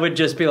God, I would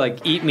just be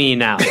like, eat me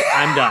now.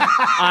 I'm done.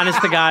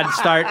 Honest to God,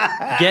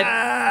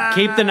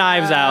 keep the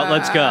knives out.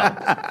 Let's go.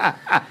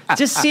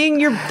 Just seeing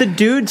the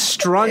dude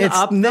strung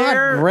up there. It's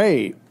not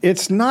great.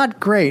 It's not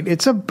great.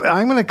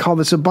 I'm going to call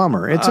this a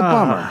bummer. It's a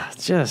bummer.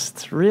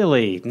 Just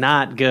really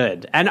not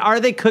good. And are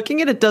they cooking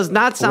it? It does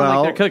not sound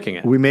like they're cooking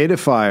it. We made a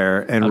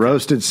fire and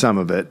roasted some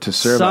of it to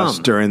serve us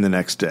during the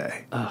next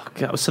day. Oh,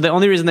 God. So the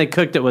only reason they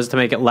cooked it was to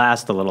make it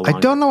last a little longer.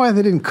 I don't know why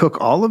they didn't cook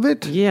all of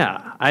it.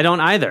 Yeah, I don't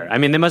either. I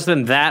mean, they must have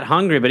been that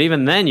hungry, but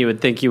even then you would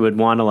think you would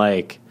want to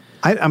like...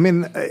 I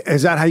mean,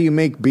 is that how you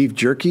make beef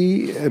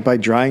jerky, by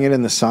drying it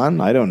in the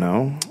sun? I don't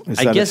know. Is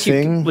that a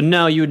thing?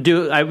 You would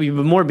do. You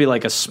would more be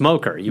like a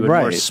smoker. You would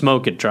more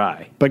smoke it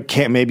dry. But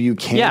maybe you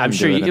can't. Yeah, I'm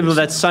sure.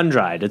 That's sun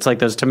dried. It's like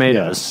those tomatoes.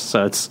 Yeah.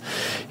 So it's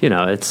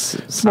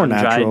sun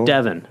dried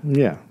Devon.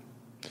 Yeah.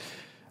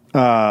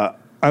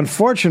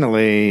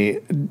 Unfortunately,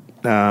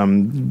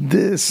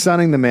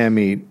 sunning the man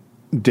meat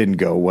didn't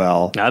go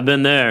well. I've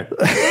been there.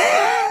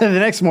 The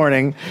next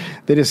morning,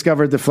 they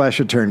discovered the flesh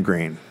had turned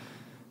green.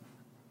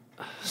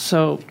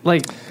 So,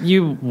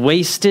 you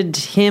wasted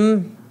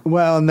him?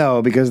 Well,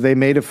 no, because they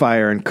made a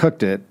fire and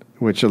cooked it,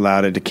 which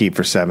allowed it to keep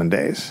for 7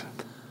 days.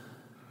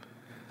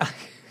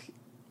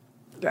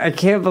 I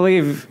can't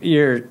believe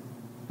you're,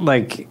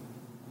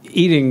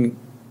 eating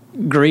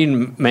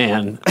green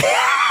man.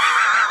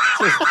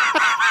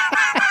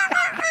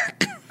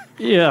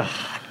 Yeah.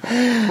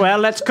 Well,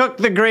 let's cook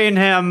the green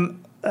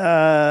him.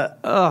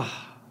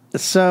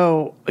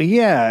 So,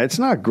 yeah, it's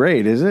not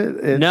great, is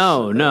it?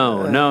 No.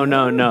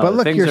 But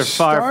look, things you're are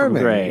far starving.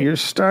 from great. You're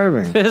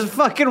starving. This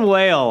fucking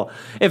whale.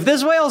 If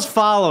this whale's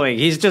following,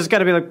 he's just got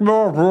to be like...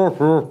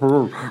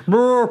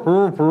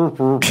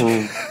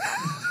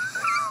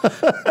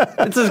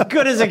 It's as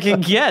good as it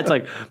can get. It's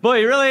like, boy,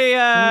 you really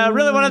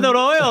wanted that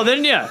oil,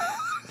 didn't you?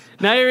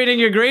 Now you're eating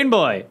your green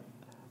boy.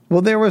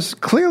 Well, there was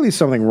clearly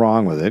something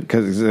wrong with it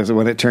because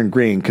when it turned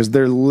green, because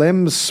their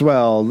limbs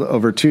swelled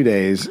over 2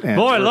 days. And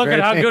boy, look at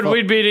how good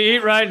we'd be to eat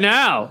right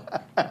now.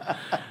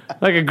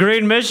 Like a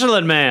green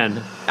Michelin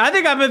man. I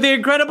think I'm the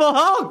Incredible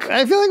Hulk.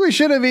 I feel like we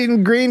should have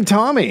eaten green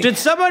Tommy. Did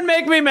someone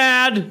make me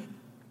mad?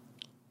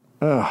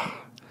 Ugh.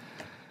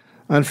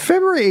 On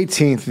February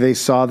 18th, they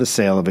saw the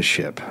sail of a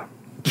ship.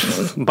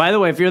 By the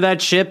way, if you're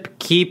that ship,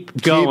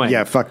 keep going.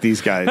 Yeah, fuck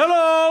these guys.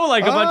 Hello,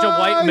 like a bunch of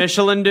white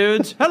Michelin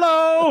dudes.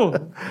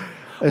 Hello.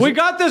 We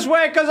got this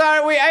way because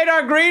we ate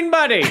our green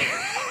buddy.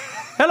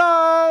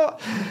 Hello.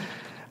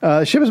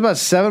 The ship was about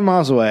 7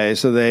 miles away,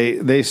 so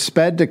they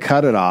sped to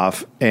cut it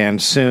off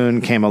and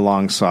soon came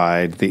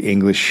alongside the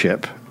English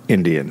ship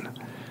Indian.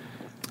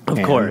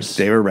 Of course.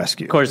 They were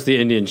rescued. Of course,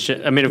 the Indian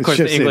ship. I mean, of course,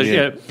 the English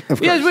Indian.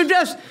 ship. Yes, we've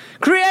just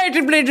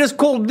creatively just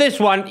called this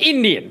one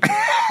Indian.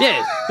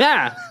 Yes,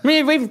 yeah. I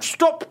mean, we've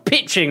stopped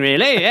pitching,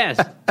 really, yes.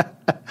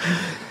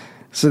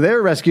 So they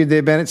were rescued.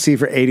 They've been at sea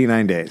for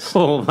 89 days.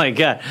 Oh, my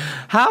God.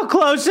 How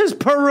close is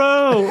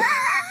Peru?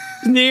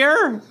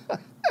 Near?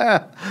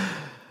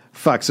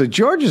 Fuck. So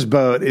George's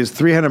boat is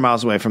 300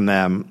 miles away from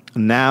them.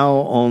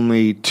 Now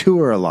only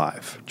 2 are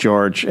alive,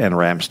 George and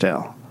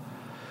Ramsdale.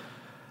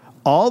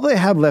 All they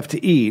have left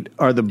to eat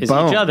are the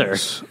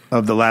bones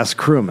of the last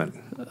crewman.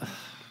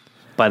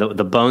 By the way,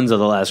 The Bones of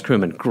the Last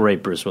Crewman,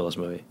 great Bruce Willis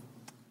movie.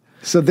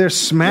 So they're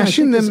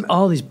smashing them.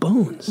 All these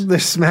bones. They're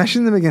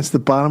smashing them against the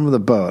bottom of the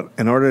boat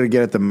in order to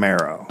get at the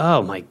marrow.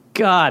 Oh my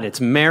God!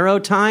 It's marrow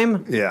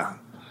time. Yeah.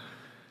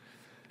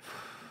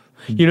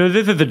 You know,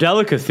 this is the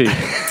delicacy.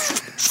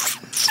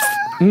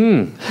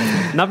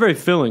 Not very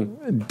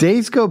filling.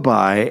 Days go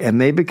by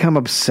and they become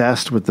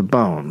obsessed with the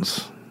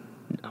bones.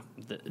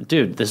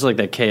 Dude, this is like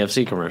that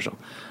KFC commercial.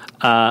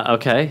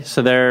 Okay,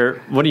 so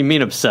what do you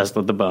mean obsessed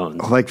with the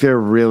bones? Like they're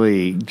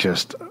really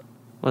just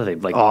What are they,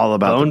 like all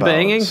about bone the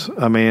bones.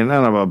 banging? I mean, I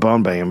don't know about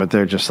bone banging, but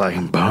they're just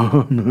like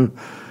bone,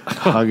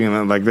 hugging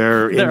them like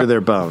they're into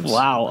their bones.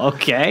 Wow,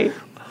 okay.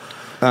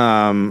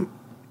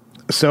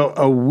 So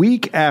a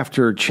week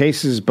after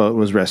Chase's boat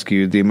was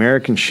rescued, the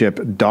American ship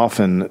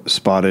Dolphin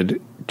spotted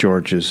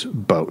George's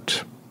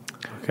boat.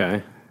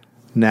 Okay.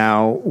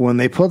 Now, when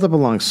they pulled up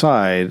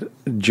alongside,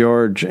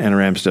 George and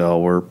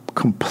Ramsdale were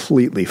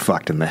completely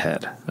fucked in the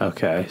head.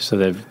 Okay, so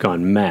they've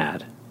gone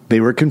mad. They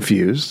were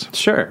confused.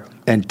 Sure.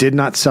 And did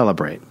not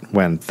celebrate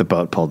when the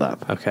boat pulled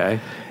up. Okay.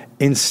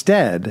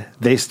 Instead,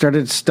 they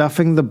started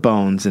stuffing the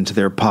bones into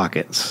their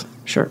pockets.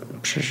 Sure.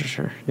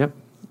 Yep.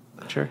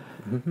 Sure.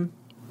 Mm-hmm.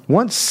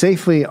 Once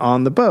safely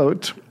on the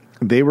boat,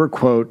 they were,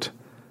 quote,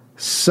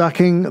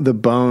 sucking the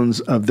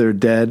bones of their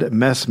dead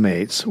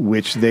messmates,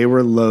 which they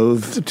were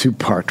loath to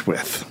part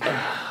with.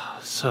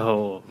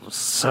 So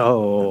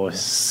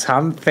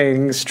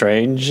something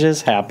strange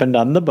has happened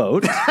on the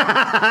boat.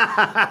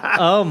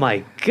 Oh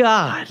my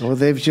God! Well,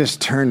 they've just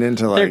turned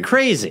into like they're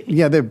crazy.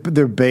 Yeah, they're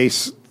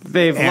base.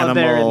 They've lived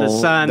there in the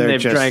sun.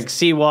 They've drank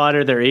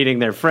seawater. They're eating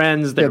their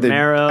friends. They're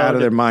marrow. Out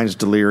of their minds,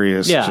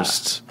 delirious. Yeah.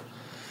 Just.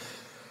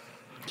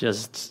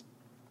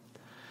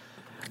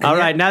 All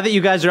right, now that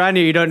you guys are on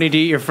here, you don't need to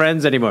eat your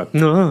friends anymore.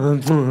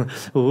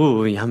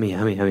 Ooh, yummy.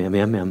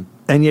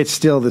 And yet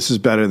still, this is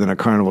better than a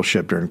Carnival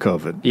ship during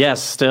COVID.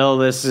 Yes, still,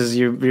 this is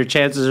your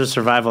chances of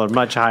survival are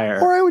much higher.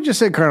 Or I would just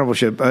say Carnival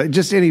ship.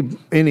 Just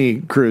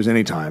any cruise,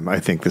 anytime. I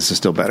think this is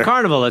still better.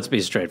 Carnival, let's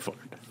be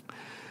straightforward.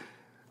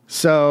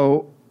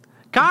 So...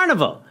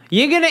 Carnival,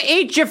 you're going to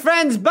eat your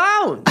friend's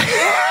bones.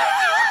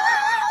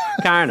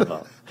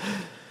 Carnival.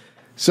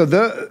 So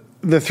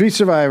the 3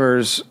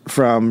 survivors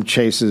from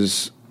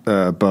Chase's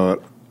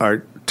boat are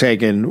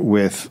taken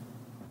with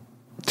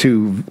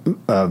to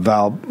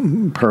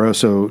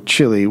Valparaiso,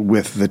 Chile,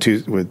 with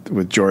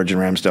with George and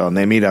Ramsdale, and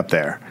they meet up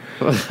there.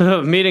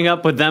 Meeting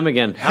up with them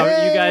again. How are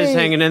you guys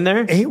hanging in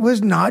there? It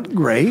was not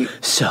great.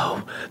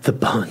 So the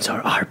bones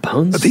are our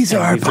bones. These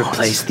are our bones. We've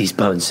replaced these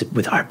bones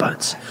with our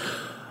bones.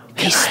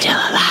 He's still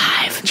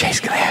alive. Chase,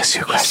 can I ask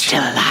you a question? He's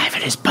still alive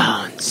in his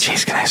bones.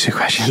 Chase, can I ask you a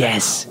question?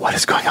 Yes. What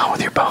is going on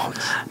with your bones?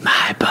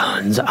 My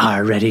bones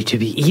are ready to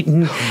be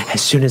eaten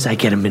as soon as I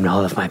get them in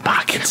all of my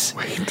pockets.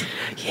 Wait.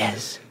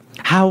 Yes.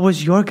 How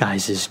was your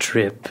guys'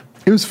 trip?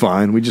 It was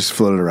fine. We just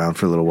floated around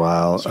for a little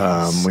while.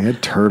 Yes. We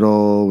had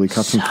turtle. We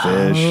caught some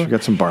fish. We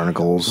got some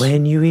barnacles.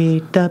 When you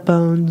eat the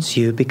bones,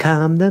 you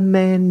become the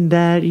man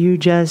that you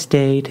just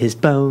ate his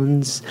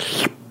bones.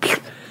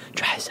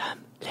 Try some.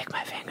 Lick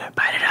my finger.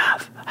 Bite it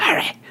off.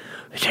 Hurry.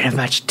 We don't have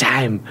much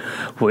time.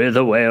 We're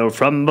the whale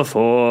from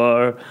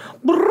before.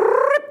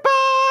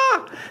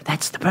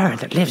 That's the bird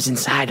that lives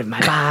inside of my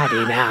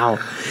body now.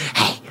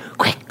 Hey,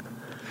 quick.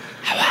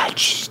 How about you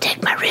just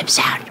take my ribs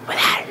out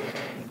without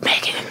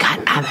making a cut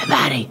on my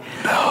body?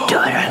 No. Do it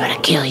or I'm going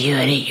to kill you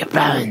and eat your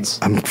bones.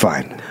 I'm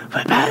fine.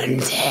 What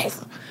bones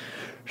is?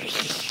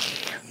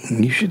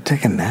 You should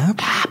take a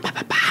nap.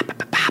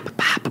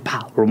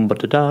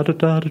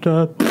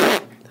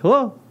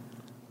 Whoa.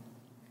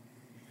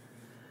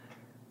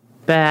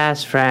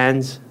 Best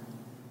friends.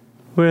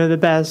 We're the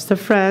best of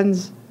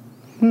friends.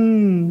 Okay,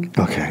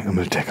 I'm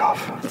going to take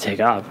off. Take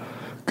off.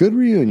 Good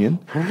reunion.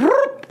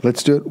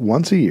 Let's do it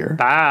once a year.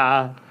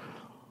 Ah.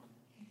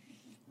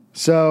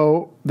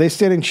 So they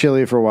stayed in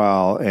Chile for a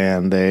while,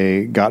 and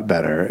they got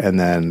better, and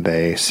then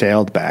they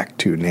sailed back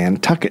to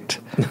Nantucket.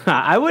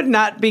 I would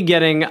not be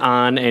getting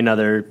on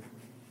another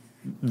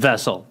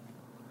vessel.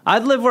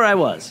 I'd live where I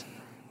was.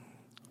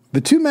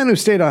 The three men who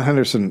stayed on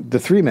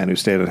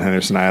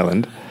Henderson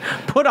Island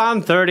Put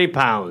on 30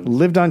 pounds.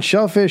 lived on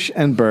shellfish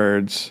and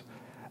birds.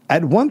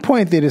 At one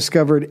point, they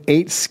discovered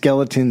 8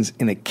 skeletons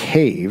in a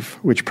cave,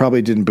 which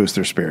probably didn't boost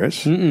their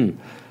spirits.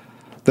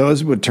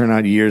 Those would turn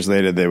out years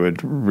later, they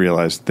would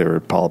realize they were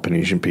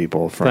Peloponnesian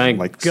people from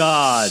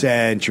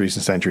centuries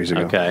and centuries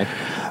ago. Okay.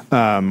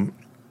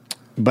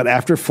 But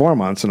after 4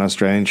 months, an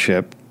Australian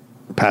ship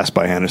passed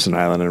by Henderson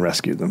Island and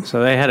rescued them.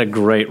 So they had a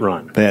great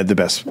run. They had the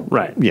best.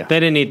 Right. Yeah. They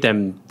didn't eat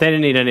them. They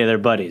didn't eat any of their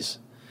buddies.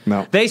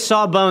 No. They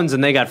saw bones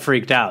and they got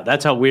freaked out.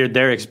 That's how weird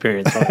their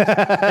experience was.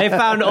 They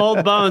found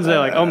old bones. They're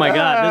like, oh my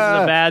God, this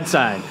is a bad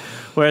sign.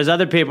 Whereas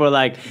other people are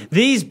like,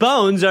 these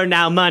bones are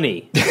now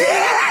money.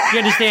 You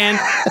understand?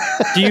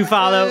 Do you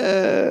follow?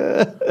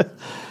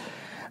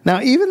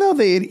 Now, even though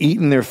they had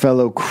eaten their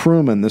fellow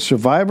crewmen, the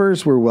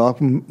survivors were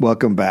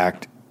welcome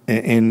back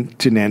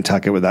into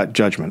Nantucket without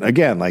judgment.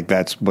 Again, like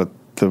that's what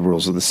the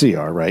rules of the sea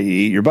are, right? You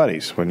eat your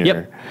buddies when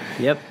you're...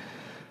 Yep.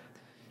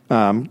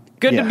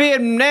 Good to be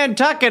in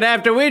Nantucket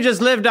after we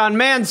just lived on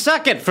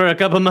Mansucket for a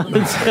couple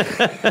months.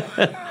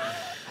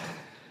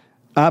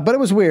 But it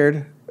was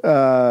weird.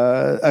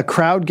 A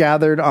crowd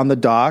gathered on the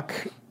dock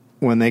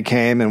when they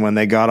came, and when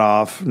they got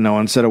off, no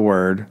one said a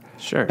word.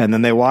 Sure. And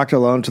then they walked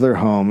alone to their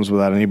homes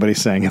without anybody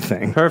saying a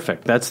thing.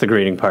 Perfect. That's the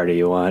greeting party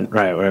you want,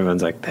 right? Where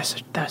everyone's like,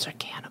 those are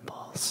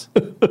cannibals.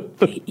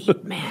 They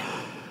eat men.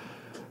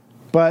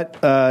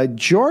 But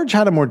George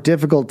had a more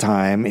difficult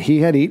time. He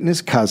had eaten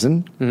his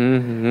cousin.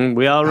 Mm-hmm.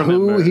 We all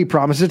remember. Who he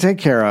promised to take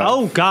care of.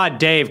 Oh, God,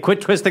 Dave,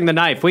 quit twisting the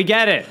knife. We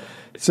get it.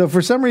 So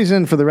for some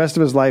reason, for the rest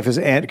of his life, his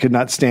aunt could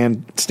not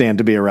stand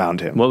to be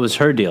around him. What was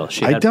her deal?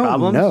 She had I don't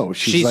problems? know.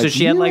 She's like,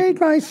 you ate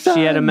my son.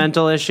 She had a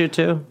mental issue,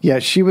 too? Yeah,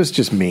 she was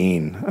just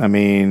mean. I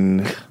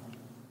mean,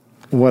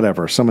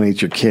 whatever. Someone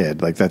eats your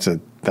kid. Like, that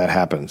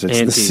happens. It's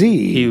the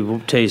sea. He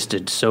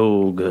tasted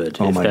so good,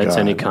 oh if my that's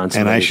God. any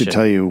consolation. And I should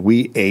tell you,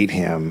 we ate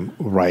him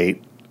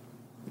right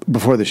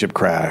before the ship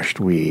crashed.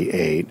 We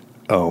ate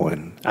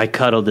Owen. I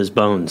cuddled his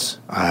bones,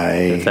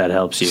 if that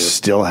helps you.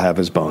 Still have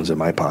his bones in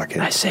my pocket.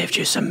 I saved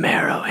you some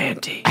marrow,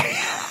 Auntie.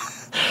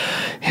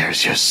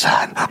 Here's your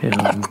son.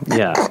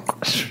 Yeah.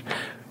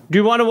 Do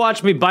you want to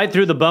watch me bite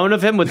through the bone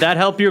of him? Would that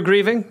help your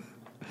grieving?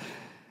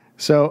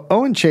 So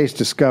Owen Chase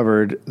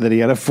discovered that he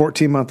had a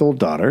 14-month-old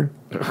daughter.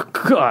 Oh,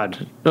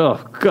 God.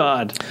 Oh,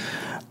 God.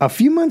 A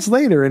few months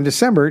later, in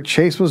December,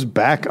 Chase was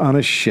back on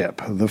a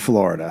ship, the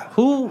Florida.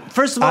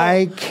 First of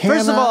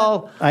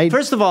all,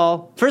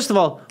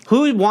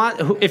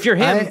 if you're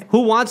him, who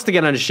wants to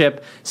get on a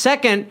ship?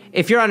 Second,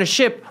 if you're on a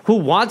ship, who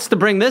wants to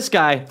bring this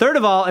guy? Third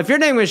of all, if you're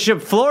naming a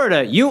ship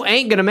Florida, you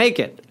ain't going to make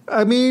it.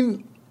 I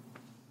mean,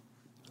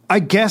 I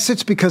guess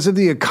it's because of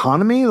the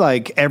economy.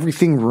 Like,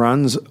 everything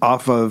runs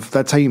off of,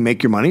 that's how you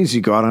make your money, is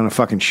you go out on a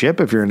fucking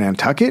ship if you're in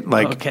Nantucket.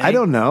 Like, okay. I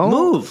don't know.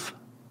 Move.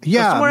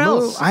 Yeah. Go somewhere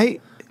else.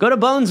 Go to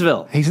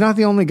Bonesville. He's not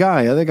the only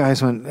guy. Other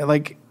guys went,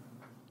 like,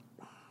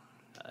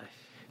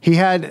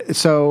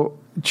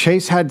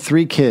 Chase had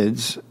 3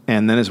 kids,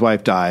 and then his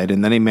wife died,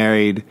 and then he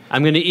married.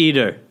 I'm going to eat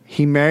her.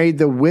 He married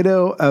the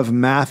widow of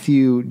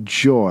Matthew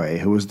Joy,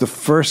 who was the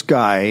first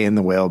guy in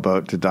the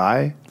whaleboat to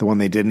die, the one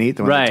they didn't eat,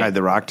 the one they tied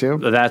the rock to.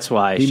 That's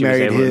why she was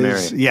able to marry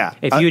him. Yeah.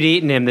 If you'd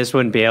eaten him, this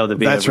wouldn't be able to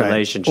be a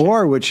relationship. Right.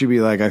 Or would she be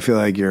like, I feel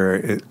like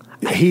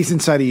he's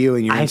inside of you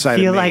and you're inside of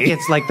me. I feel like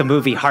it's like the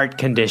movie Heart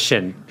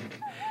Condition.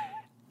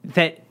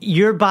 That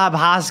you're Bob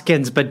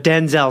Hoskins, but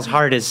Denzel's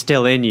heart is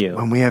still in you.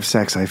 When we have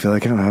sex, I feel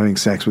like I'm having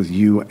sex with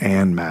you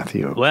and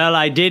Matthew. Well,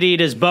 I did eat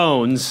his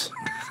bones.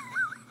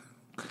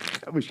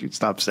 I wish you'd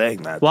stop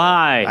saying that.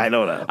 Why? I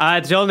don't know.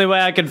 It's the only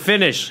way I can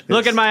finish.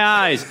 Look at my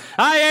eyes.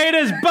 I ate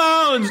his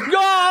bones.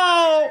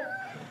 Go!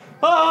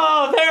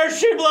 Oh, there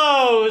she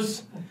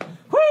blows.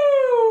 Woo!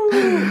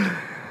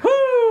 Woo!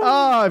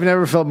 Oh, I've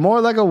never felt more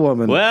like a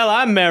woman. Well,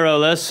 I'm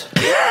marrowless.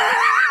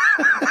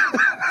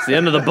 It's the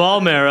end of the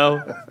ball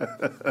marrow.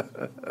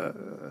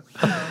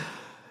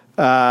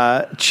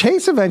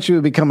 Chase eventually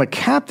would become a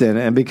captain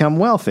and become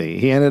wealthy.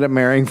 He ended up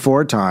marrying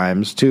 4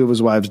 times. 2 of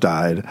his wives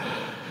died.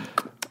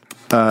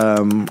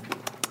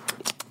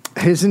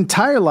 His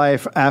entire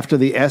life after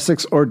the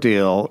Essex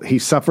ordeal, he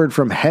suffered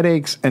from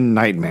headaches and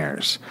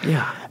nightmares.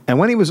 Yeah. And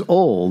when he was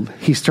old,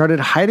 he started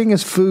hiding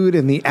his food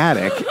in the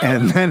attic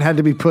and then had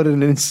to be put in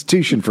an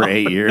institution for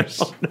 8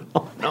 years.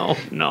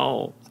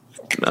 No.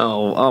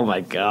 No, oh my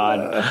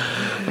God.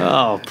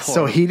 Oh, poor.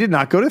 So he did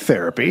not go to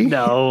therapy.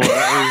 No,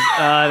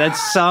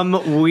 that's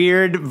some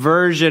weird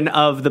version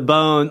of the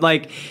bone.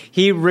 Like,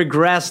 he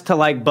regressed to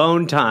like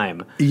bone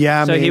time.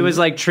 Yeah, so he was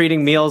like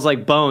treating meals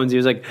like bones. He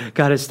was like,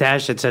 gotta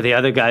stash it so the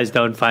other guys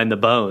don't find the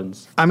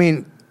bones. I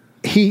mean,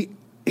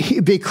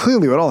 they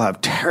clearly would all have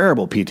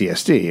terrible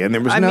PTSD, and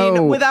there was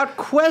without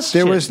question,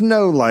 there was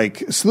no like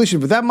solution.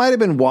 But that might have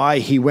been why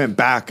he went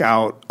back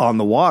out on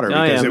the water,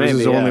 because it was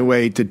his only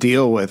way to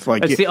deal with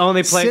it's the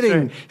only place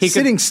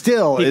sitting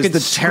still is the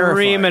terrifying.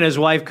 Scream and his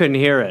wife couldn't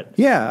hear it.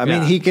 Yeah, I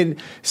mean,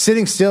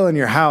 sitting still in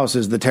your house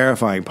is the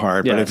terrifying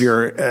part. But if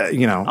you're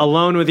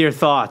alone with your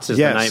thoughts is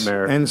the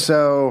nightmare. And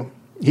so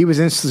he was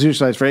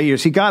institutionalized for 8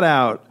 years. He got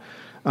out.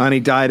 And he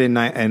died in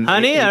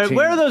Honey,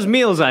 where are those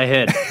meals I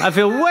hid? I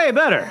feel way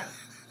better.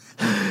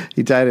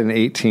 He died in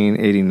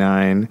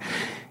 1889.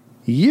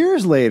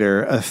 Years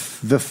later,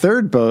 the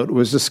third boat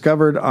was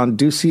discovered on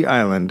Ducie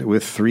Island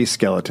with 3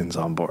 skeletons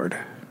on board.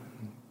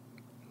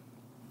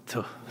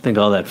 Think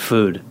all that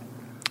food.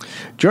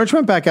 George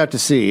went back out to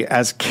sea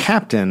as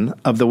captain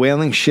of the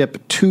whaling ship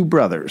Two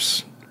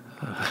Brothers.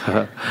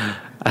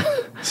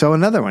 So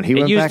another one.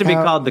 It used to be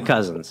called the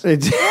Cousins.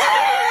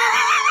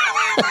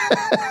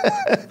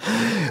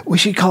 We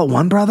should call it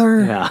One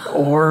Brother? Yeah.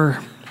 Or...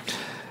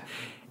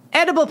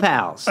 Edible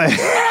Pals.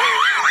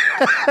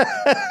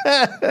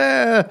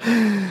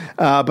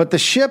 But the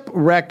ship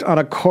wrecked on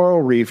a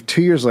coral reef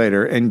 2 years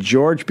later, and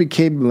George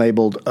became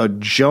labeled a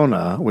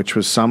Jonah, which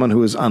was someone who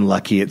was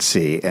unlucky at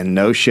sea, and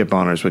no ship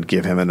owners would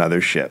give him another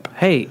ship.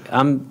 Hey,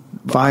 I'm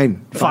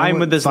fine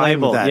with this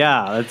label. With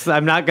yeah,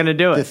 I'm not going to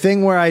do it. The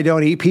thing where I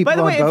don't eat people on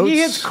boats. By the way, if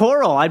he hits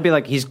coral, I'd be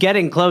like, he's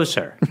getting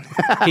closer.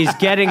 He's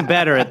getting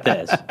better at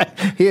this.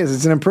 He is.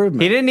 It's an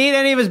improvement. He didn't eat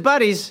any of his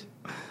buddies.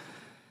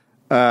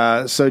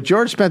 So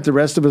George spent the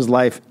rest of his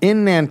life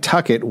in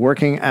Nantucket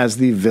working as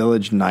the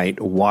village night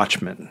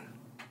watchman.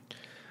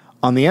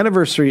 On the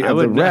anniversary of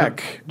the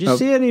wreck... Did you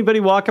see anybody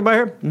walking by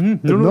here?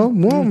 No.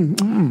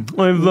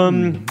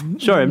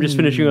 Sorry, I'm just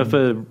finishing off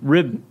a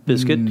rib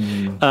biscuit.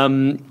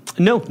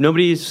 No,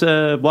 nobody's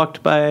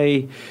walked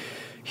by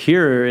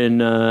here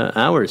in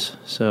hours.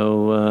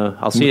 So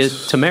I'll see you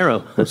tomorrow.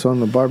 What's on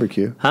the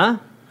barbecue? Huh?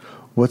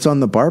 What's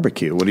on the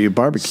barbecue? What are you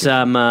barbecuing?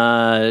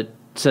 Some...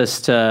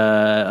 Just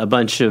a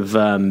bunch of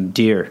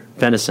deer,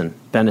 venison,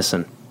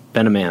 manison,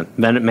 man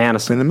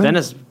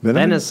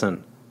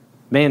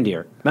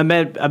deer, a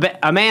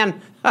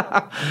man,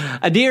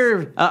 a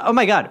deer. Oh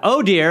my God!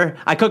 Oh dear,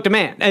 I cooked a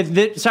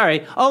man.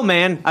 Sorry. Oh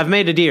man, I've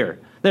made a deer.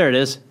 There it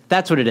is.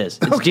 That's what it is.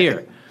 It's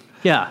deer.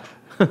 Yeah.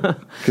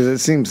 Because it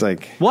seems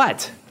like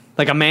what?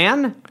 Like a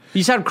man?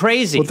 You sound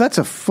crazy. Well, that's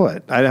a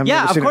foot. Of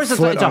course it's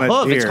a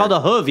hoof. It's called a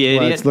hoof, you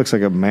idiot. It looks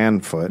like a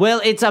man foot.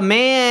 Well, it's a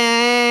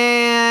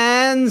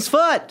man's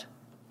foot.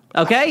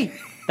 Okay?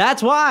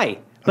 That's why.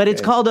 But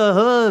it's called a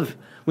hoof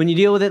when you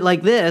deal with it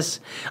like this.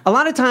 A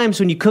lot of times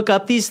when you cook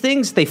up these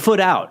things, they foot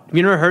out. Have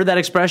you never heard that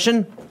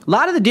expression? A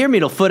lot of the deer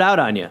meat will foot out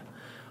on you.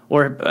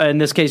 Or in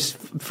this case,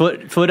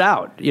 foot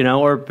out,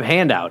 or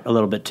hand out a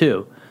little bit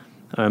too.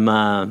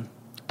 The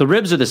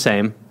ribs are the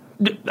same.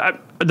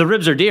 The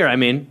ribs are deer, I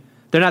mean.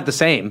 They're not the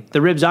same. The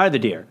ribs are the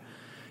deer.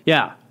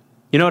 Yeah.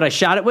 You know what I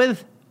shot it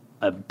with?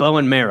 A bow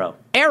and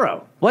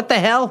arrow. What the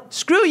hell?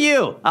 Screw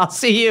you. I'll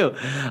see you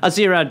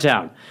around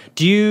town.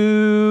 Do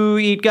you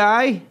eat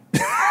guy?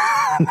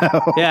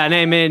 No. Yeah,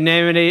 name it, and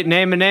a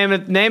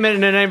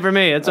name for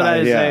me. That's what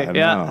I say.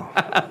 Yeah.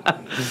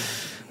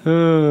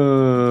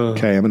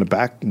 Okay, I'm going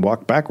to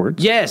walk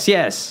backwards. Yes.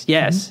 Yeah,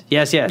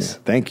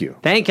 thank you.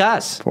 Thank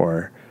us.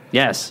 For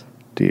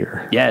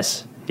deer.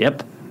 Yes.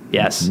 Yep.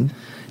 Yes. Mm-hmm.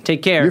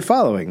 Take care. You're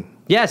following.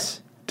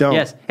 Yes. Don't.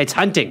 Yes. It's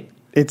hunting.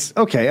 It's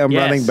okay. I'm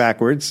running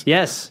backwards.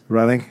 Yes.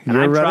 Running. And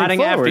I'm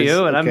trotting after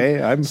you, and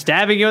I'm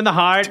stabbing you in the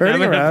heart. And I'm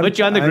going to put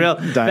you on the grill.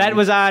 That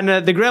was on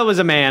the grill was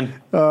a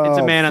man. It's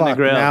a man on the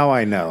grill. Now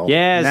I know.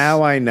 Yes.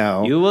 Now I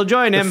know. You will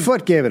join him. The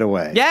foot gave it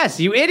away.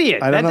 Yes, you idiot.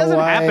 That doesn't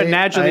happen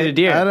naturally to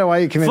deer. I don't know why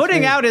you convinced me.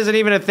 Footing out isn't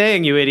even a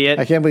thing, you idiot.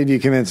 I can't believe you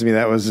convinced me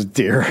that was a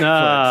deer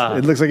foot.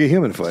 It looks like a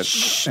human foot.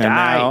 And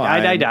now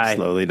I'm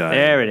slowly dying.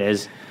 There it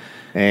is.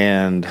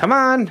 And come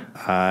on.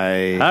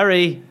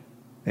 Hurry.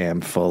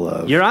 Am full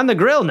of... You're on the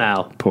grill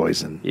now.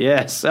 Poison.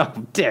 Yes. Oh,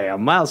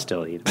 damn. I'll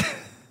still eat it.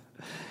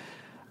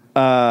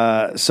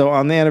 So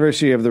on the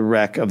anniversary of the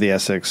wreck of the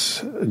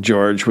Essex,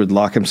 George would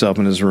lock himself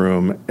in his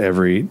room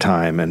every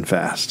time and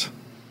fast.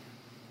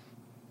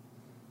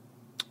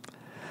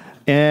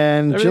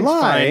 And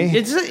July...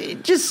 It's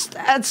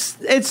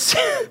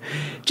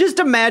just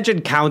imagine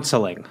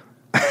counseling.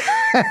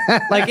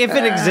 Like if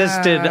it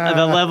existed at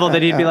the level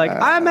that he'd be like,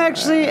 I'm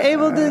actually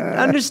able to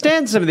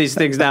understand some of these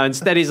things now.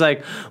 Instead, he's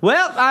like,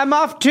 well, I'm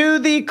off to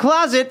the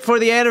closet for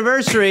the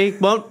anniversary.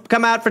 Won't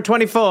come out for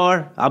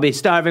 24. I'll be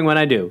starving when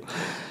I do.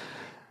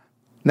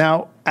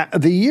 Now,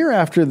 the year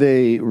after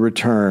they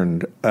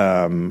returned,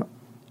 Owen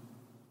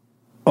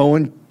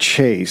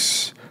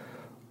Chase,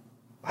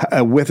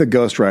 with a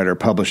ghostwriter,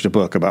 published a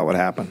book about what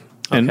happened.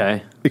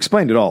 And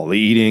explained it all, the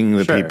eating,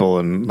 the people,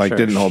 and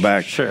didn't hold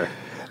back. Sure.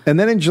 And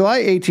then in July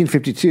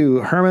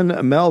 1852,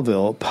 Herman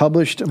Melville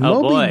published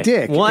Moby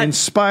Dick,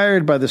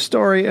 inspired by the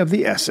story of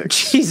the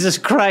Essex. Jesus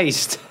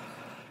Christ.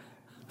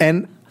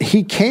 And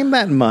he came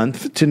that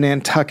month to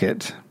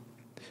Nantucket,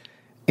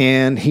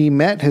 and he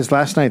met his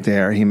last night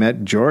there. He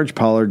met George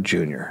Pollard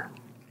Jr.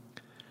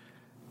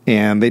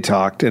 And they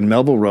talked, and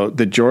Melville wrote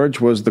that George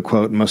was the,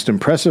 quote, most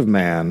impressive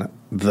man,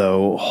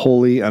 though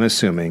wholly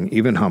unassuming,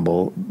 even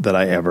humble, that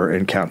I ever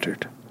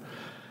encountered.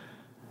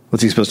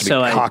 What's he supposed to be,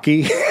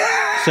 cocky?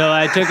 So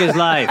I took his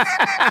life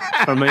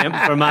for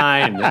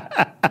mine.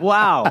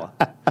 Wow.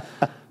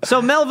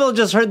 So Melville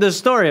just heard this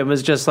story and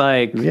was just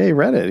like... Yeah, he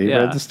read it. He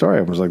read the story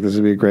and was like, this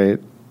would be great.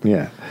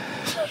 Yeah.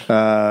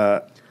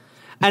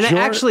 And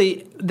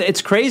actually,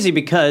 it's crazy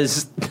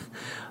because,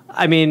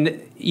 I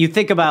mean, you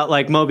think about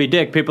like Moby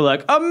Dick, people are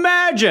like,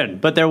 imagine,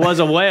 but there was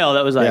a whale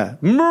that was like, Yeah.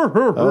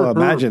 Oh,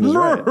 imagine is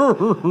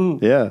right.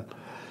 Yeah.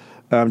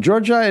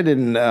 George died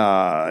in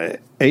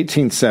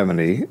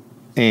 1870,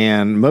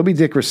 and Moby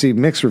Dick received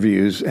mixed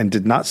reviews and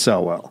did not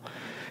sell well.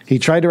 He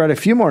tried to write a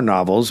few more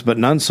novels, but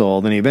none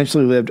sold, and he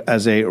eventually lived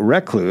as a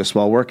recluse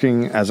while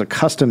working as a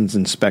customs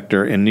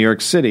inspector in New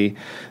York City.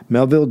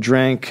 Melville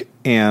drank,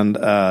 and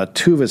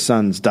two of his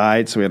sons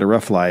died, so he had a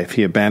rough life.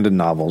 He abandoned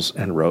novels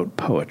and wrote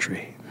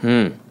poetry.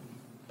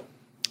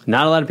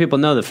 Not a lot of people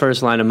know the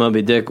first line of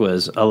Moby Dick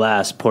was,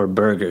 alas, poor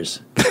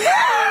burgers.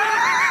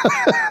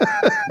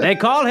 They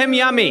call him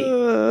yummy.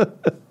 They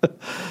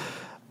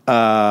call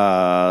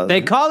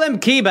him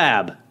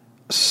kebab.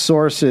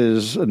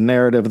 Sources: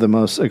 narrative of the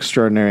most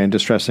extraordinary and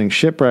distressing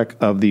shipwreck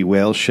of the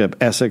whale ship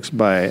Essex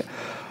by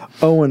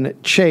Owen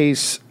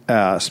Chase,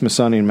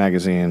 Smithsonian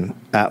Magazine,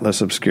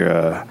 Atlas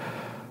Obscura,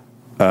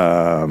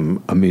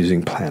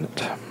 Amusing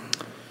Planet.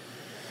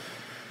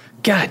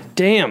 God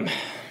damn.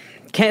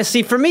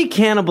 See, for me,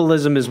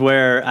 cannibalism is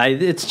where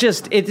it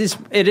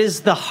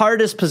is the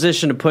hardest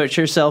position to put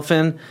yourself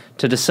in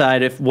to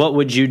decide what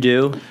would you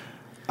do.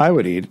 I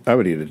would eat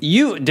it.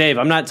 You, Dave,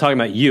 I'm not talking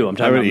about you. I'm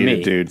talking about me. I would eat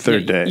it, dude.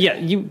 Third day.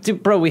 Yeah,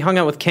 bro, we hung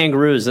out with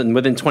kangaroos, and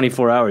within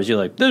 24 hours, you're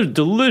like, this is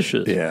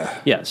delicious. Yeah.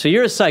 Yeah, so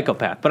you're a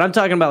psychopath. But I'm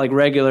talking about, like,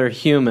 regular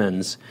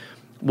humans.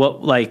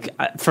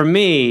 For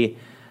me,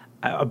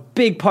 a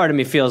big part of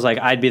me feels like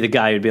I'd be the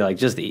guy who'd be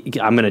like,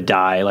 I'm going to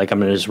die. Like, I'm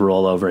going to just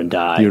roll over and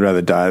die. You'd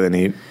rather die than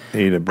eat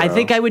it, bro. I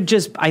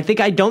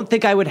don't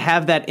think I would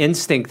have that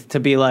instinct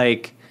to be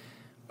like,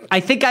 I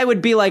think I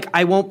would be like,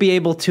 I won't be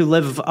able to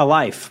live a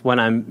life when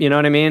I'm, you know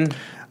what I mean?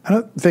 I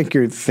don't think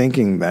you're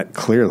thinking that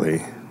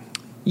clearly.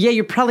 Yeah,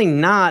 you're probably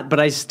not, but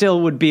I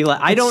still would be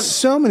like,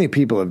 So many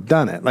people have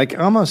done it. Like,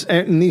 almost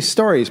in these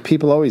stories,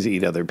 people always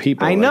eat other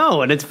people. I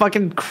know, and it's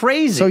fucking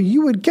crazy. So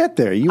you would get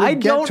there. You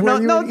would get to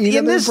where you would eat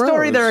in this other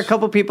story, bros. there are a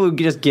couple people who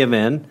just give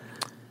in.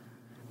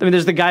 I mean,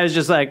 there's the guy who's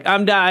just like,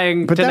 I'm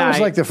dying But tonight. that was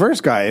like the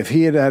first guy. If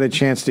he had had a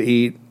chance to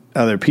eat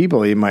other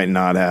people, he might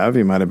not have.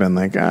 He might have been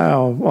like,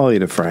 oh, I'll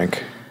eat a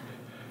Frank.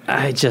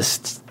 I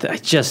just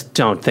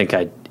don't think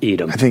I'd eat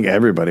him. I think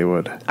everybody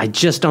would. I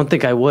just don't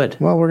think I would.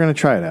 Well, we're going to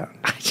try it out.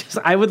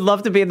 I would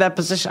love to be in that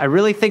position. I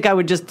really think I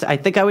would I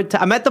think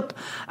I'm at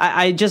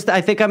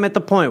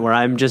the point where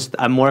I'm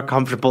more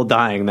comfortable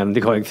dying than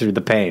going through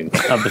the pain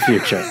of the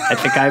future. I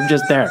think I'm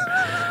just there.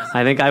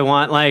 I think I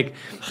want, like,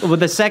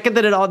 the second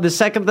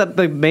that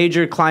the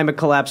major climate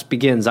collapse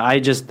begins,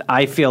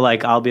 I feel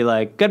like I'll be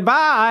like,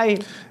 goodbye.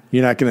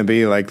 You're not going to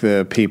be like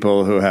the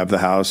people who have the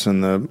house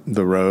and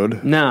the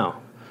road? No,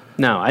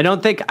 I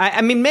don't think.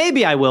 I mean,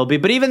 maybe I will be,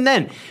 but even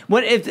then,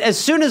 as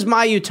soon as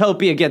my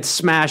utopia gets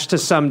smashed to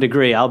some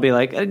degree, I'll be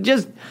like,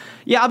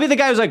 I'll be the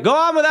guy who's like, go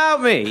on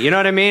without me. You know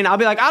what I mean? I'll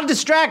be like, I'll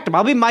distract them.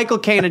 I'll be Michael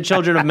Caine in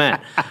Children of Men.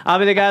 I'll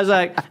be the guy who's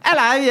like,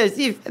 hello,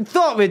 you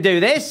thought we'd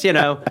do this, you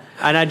know,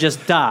 and I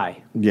just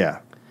die. Yeah.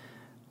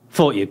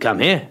 Thought you'd come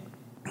here.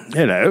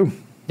 Hello.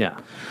 Yeah.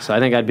 So I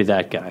think I'd be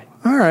that guy.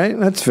 All right,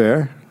 that's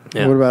fair.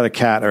 Yeah. What about a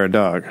cat or a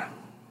dog?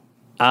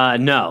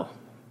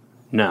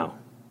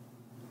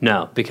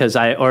 No, because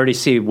I already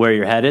see where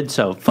you're headed,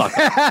 so fuck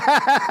it.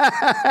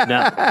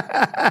 No.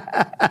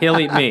 He'll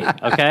eat me,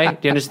 okay? Do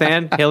you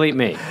understand? He'll eat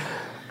me.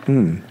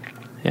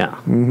 Yeah.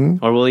 Mm-hmm.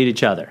 Or we'll eat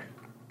each other.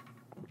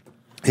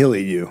 He'll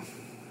eat you.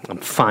 I'm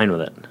fine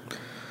with it.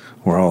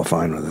 We're all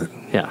fine with it.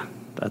 Yeah.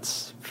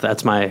 That's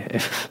my...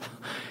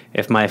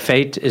 If my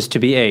fate is to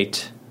be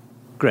ate,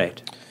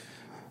 great.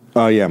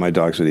 Oh, yeah, my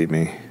dogs would eat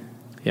me.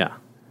 Yeah.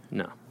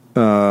 No.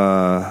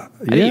 I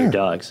eat your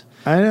dogs.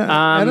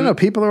 I don't know.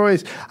 People are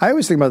always... I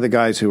always think about the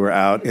guys who were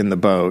out in the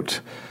boat,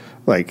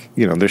 like,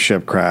 you know, their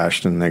ship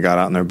crashed and they got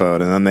out in their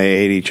boat and then they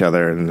ate each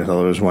other until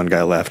there was one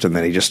guy left and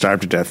then he just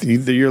starved to death.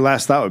 Your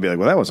last thought would be like,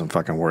 well, that wasn't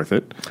fucking worth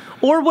it.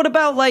 Or what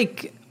about,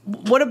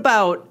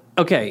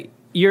 okay,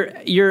 you're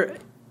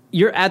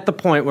at the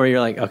point where you're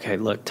like, okay,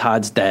 look,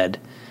 Todd's dead.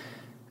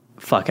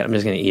 Fuck it, I'm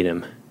just going to eat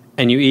him.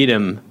 And you eat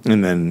him.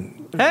 And then...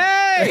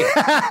 Hey!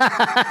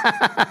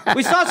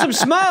 We saw some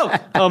smoke!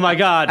 Oh, my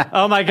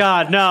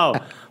God, no.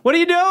 What are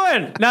you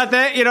doing?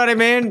 Nothing. You know what I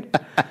mean?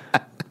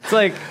 It's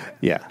like,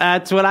 yeah,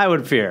 that's what I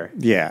would fear.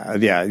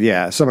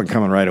 Yeah. Someone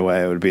coming right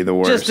away would be the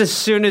worst. Just as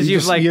soon as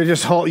you're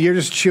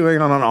just chewing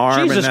on an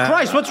arm. Jesus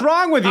Christ, what's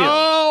wrong with you?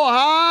 Oh,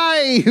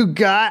 hi, you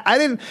guy. I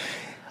didn't.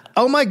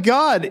 Oh my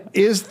God,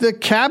 is the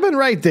cabin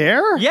right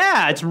there?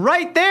 Yeah, it's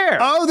right there.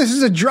 Oh, this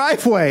is a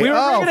driveway. We were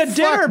ringing a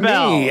dinner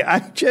bell.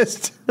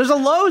 There's a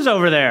Lowe's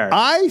over there.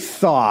 I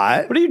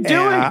thought. What are you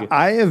doing?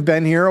 I have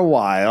been here a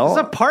while.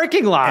 It's a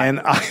parking lot. And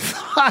I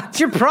thought. What's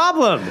your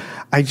problem?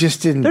 I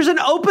just didn't. There's an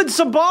open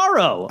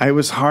Sbarro. It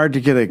was hard to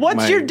get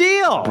What's your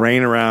deal?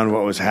 Brain around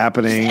what was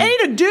happening. Just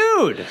ate a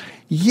dude.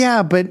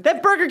 Yeah, but.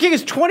 That Burger King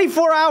is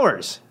 24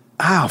 hours.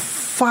 Oh,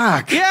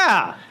 fuck.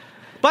 Yeah.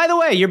 By the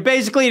way, you're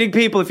basically eating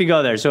people if you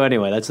go there. So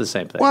anyway, that's the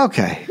same thing. Well,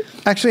 okay.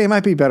 Actually, it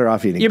might be better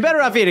off eating. You're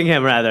better off eating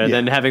him rather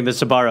than having the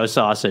Sbarro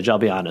sausage, I'll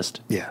be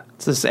honest. Yeah.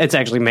 It's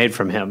actually made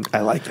from him.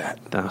 I like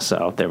that.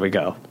 So there we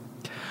go.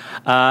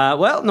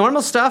 Well,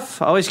 normal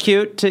stuff. Always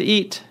cute to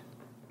eat.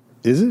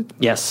 Is it?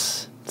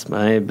 Yes.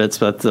 That's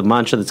the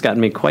mantra that's gotten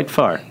me quite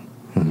far.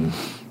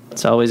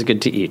 It's always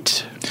good to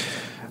eat.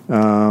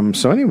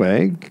 So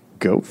anyway,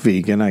 go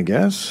vegan, I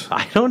guess.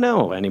 I don't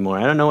know anymore.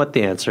 I don't know what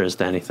the answer is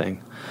to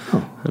anything.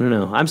 I don't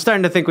know. I'm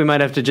starting to think we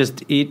might have to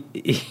just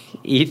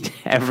eat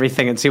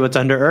everything and see what's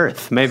under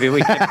Earth. Maybe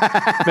we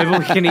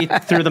can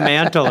eat through the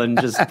mantle and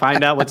just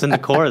find out what's in the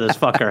core of this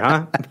fucker,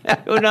 huh?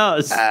 Who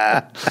knows?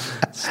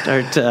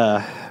 Start.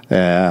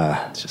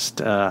 Yeah.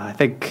 Just I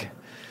think.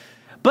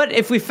 But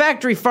if we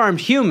factory farmed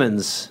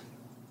humans,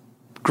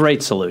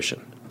 great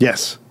solution.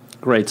 Yes.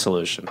 Great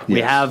solution.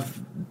 Yes.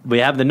 We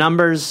have the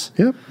numbers.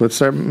 Yep. Let's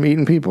start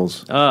eating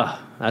peoples.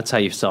 That's how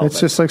you solve It's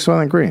it. just like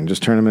Soylent Green.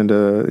 Just turn them into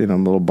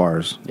little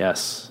bars.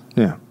 Yes.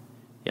 Yeah.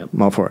 Yep.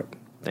 I'm all for it.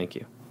 Thank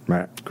you.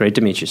 Right. Great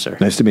to meet you, sir.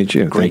 Nice to meet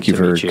you. Great Thank you to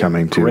for meet you.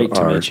 coming to Great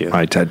to meet you.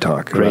 my TED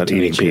Talk Great about to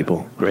eating meet you.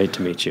 people. Great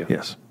to meet you.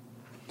 Yes.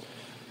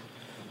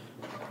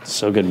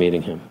 So good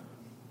meeting him.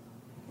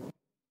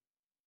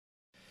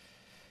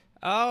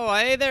 Oh,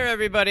 hey there,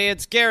 everybody.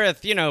 It's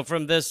Gareth,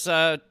 from this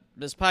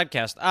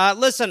podcast.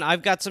 Listen,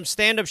 I've got some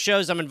stand-up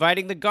shows I'm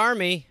inviting the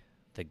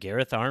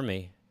Gareth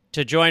Army,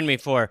 to join me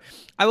for.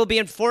 I will be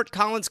in Fort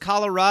Collins,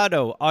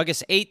 Colorado,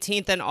 August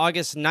 18th and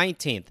August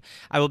 19th.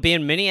 I will be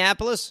in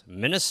Minneapolis,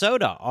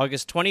 Minnesota,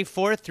 August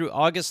 24th through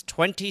August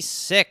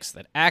 26th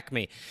at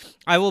Acme.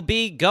 I will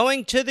be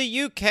going to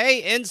the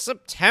UK in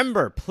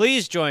September.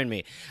 Please join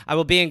me. I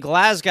will be in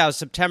Glasgow,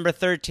 September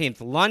 13th,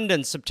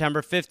 London,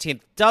 September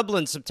 15th,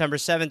 Dublin, September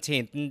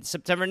 17th, and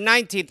September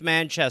 19th,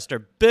 Manchester,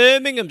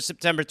 Birmingham,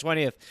 September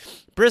 20th,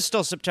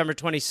 Bristol, September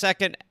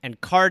 22nd, and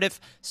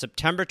Cardiff,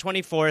 September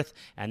 24th.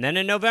 And then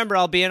in November,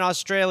 I'll be in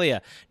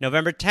Australia.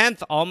 November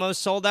 10th,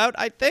 almost sold out,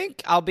 I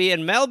think. I'll be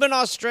in Melbourne,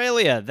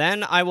 Australia.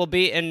 Then I will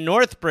be in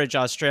Northbridge,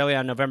 Australia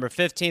on November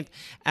 15th.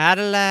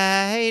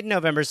 Adelaide,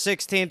 November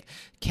 16th.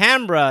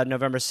 Canberra,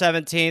 November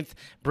 17th.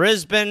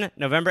 Brisbane,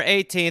 November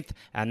 18th.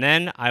 And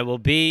then I will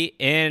be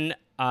in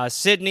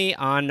Sydney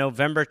on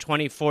November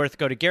 24th.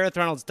 Go to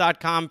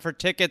GarethReynolds.com for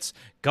tickets.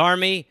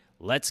 Garmy,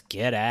 let's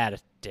get at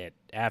it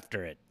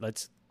after it.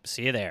 Let's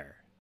see you there.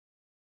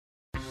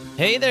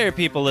 Hey there,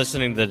 people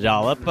listening to The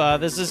Dollop.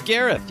 This is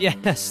Gareth.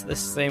 Yes, this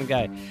same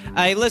guy.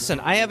 Listen,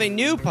 I have a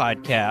new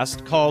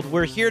podcast called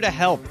We're Here to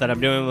Help that I'm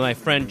doing with my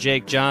friend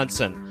Jake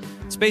Johnson.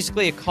 It's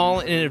basically a call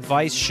and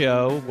advice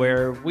show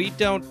where we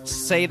don't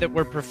say that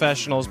we're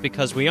professionals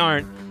because we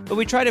aren't, but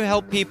we try to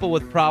help people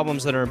with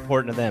problems that are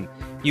important to them.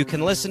 You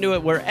can listen to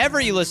it wherever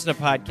you listen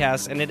to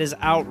podcasts, and it is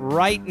out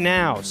right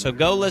now. So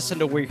go listen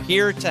to We're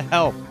Here to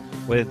Help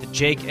with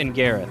Jake and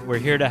Gareth. We're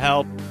Here to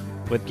Help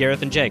with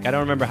Gareth and Jake. I don't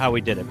remember how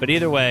we did it, but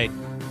either way,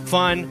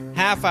 fun,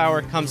 half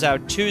hour, comes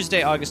out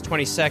Tuesday, August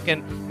 22nd,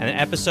 and the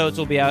episodes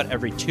will be out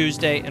every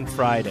Tuesday and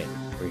Friday.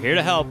 We're Here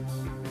to Help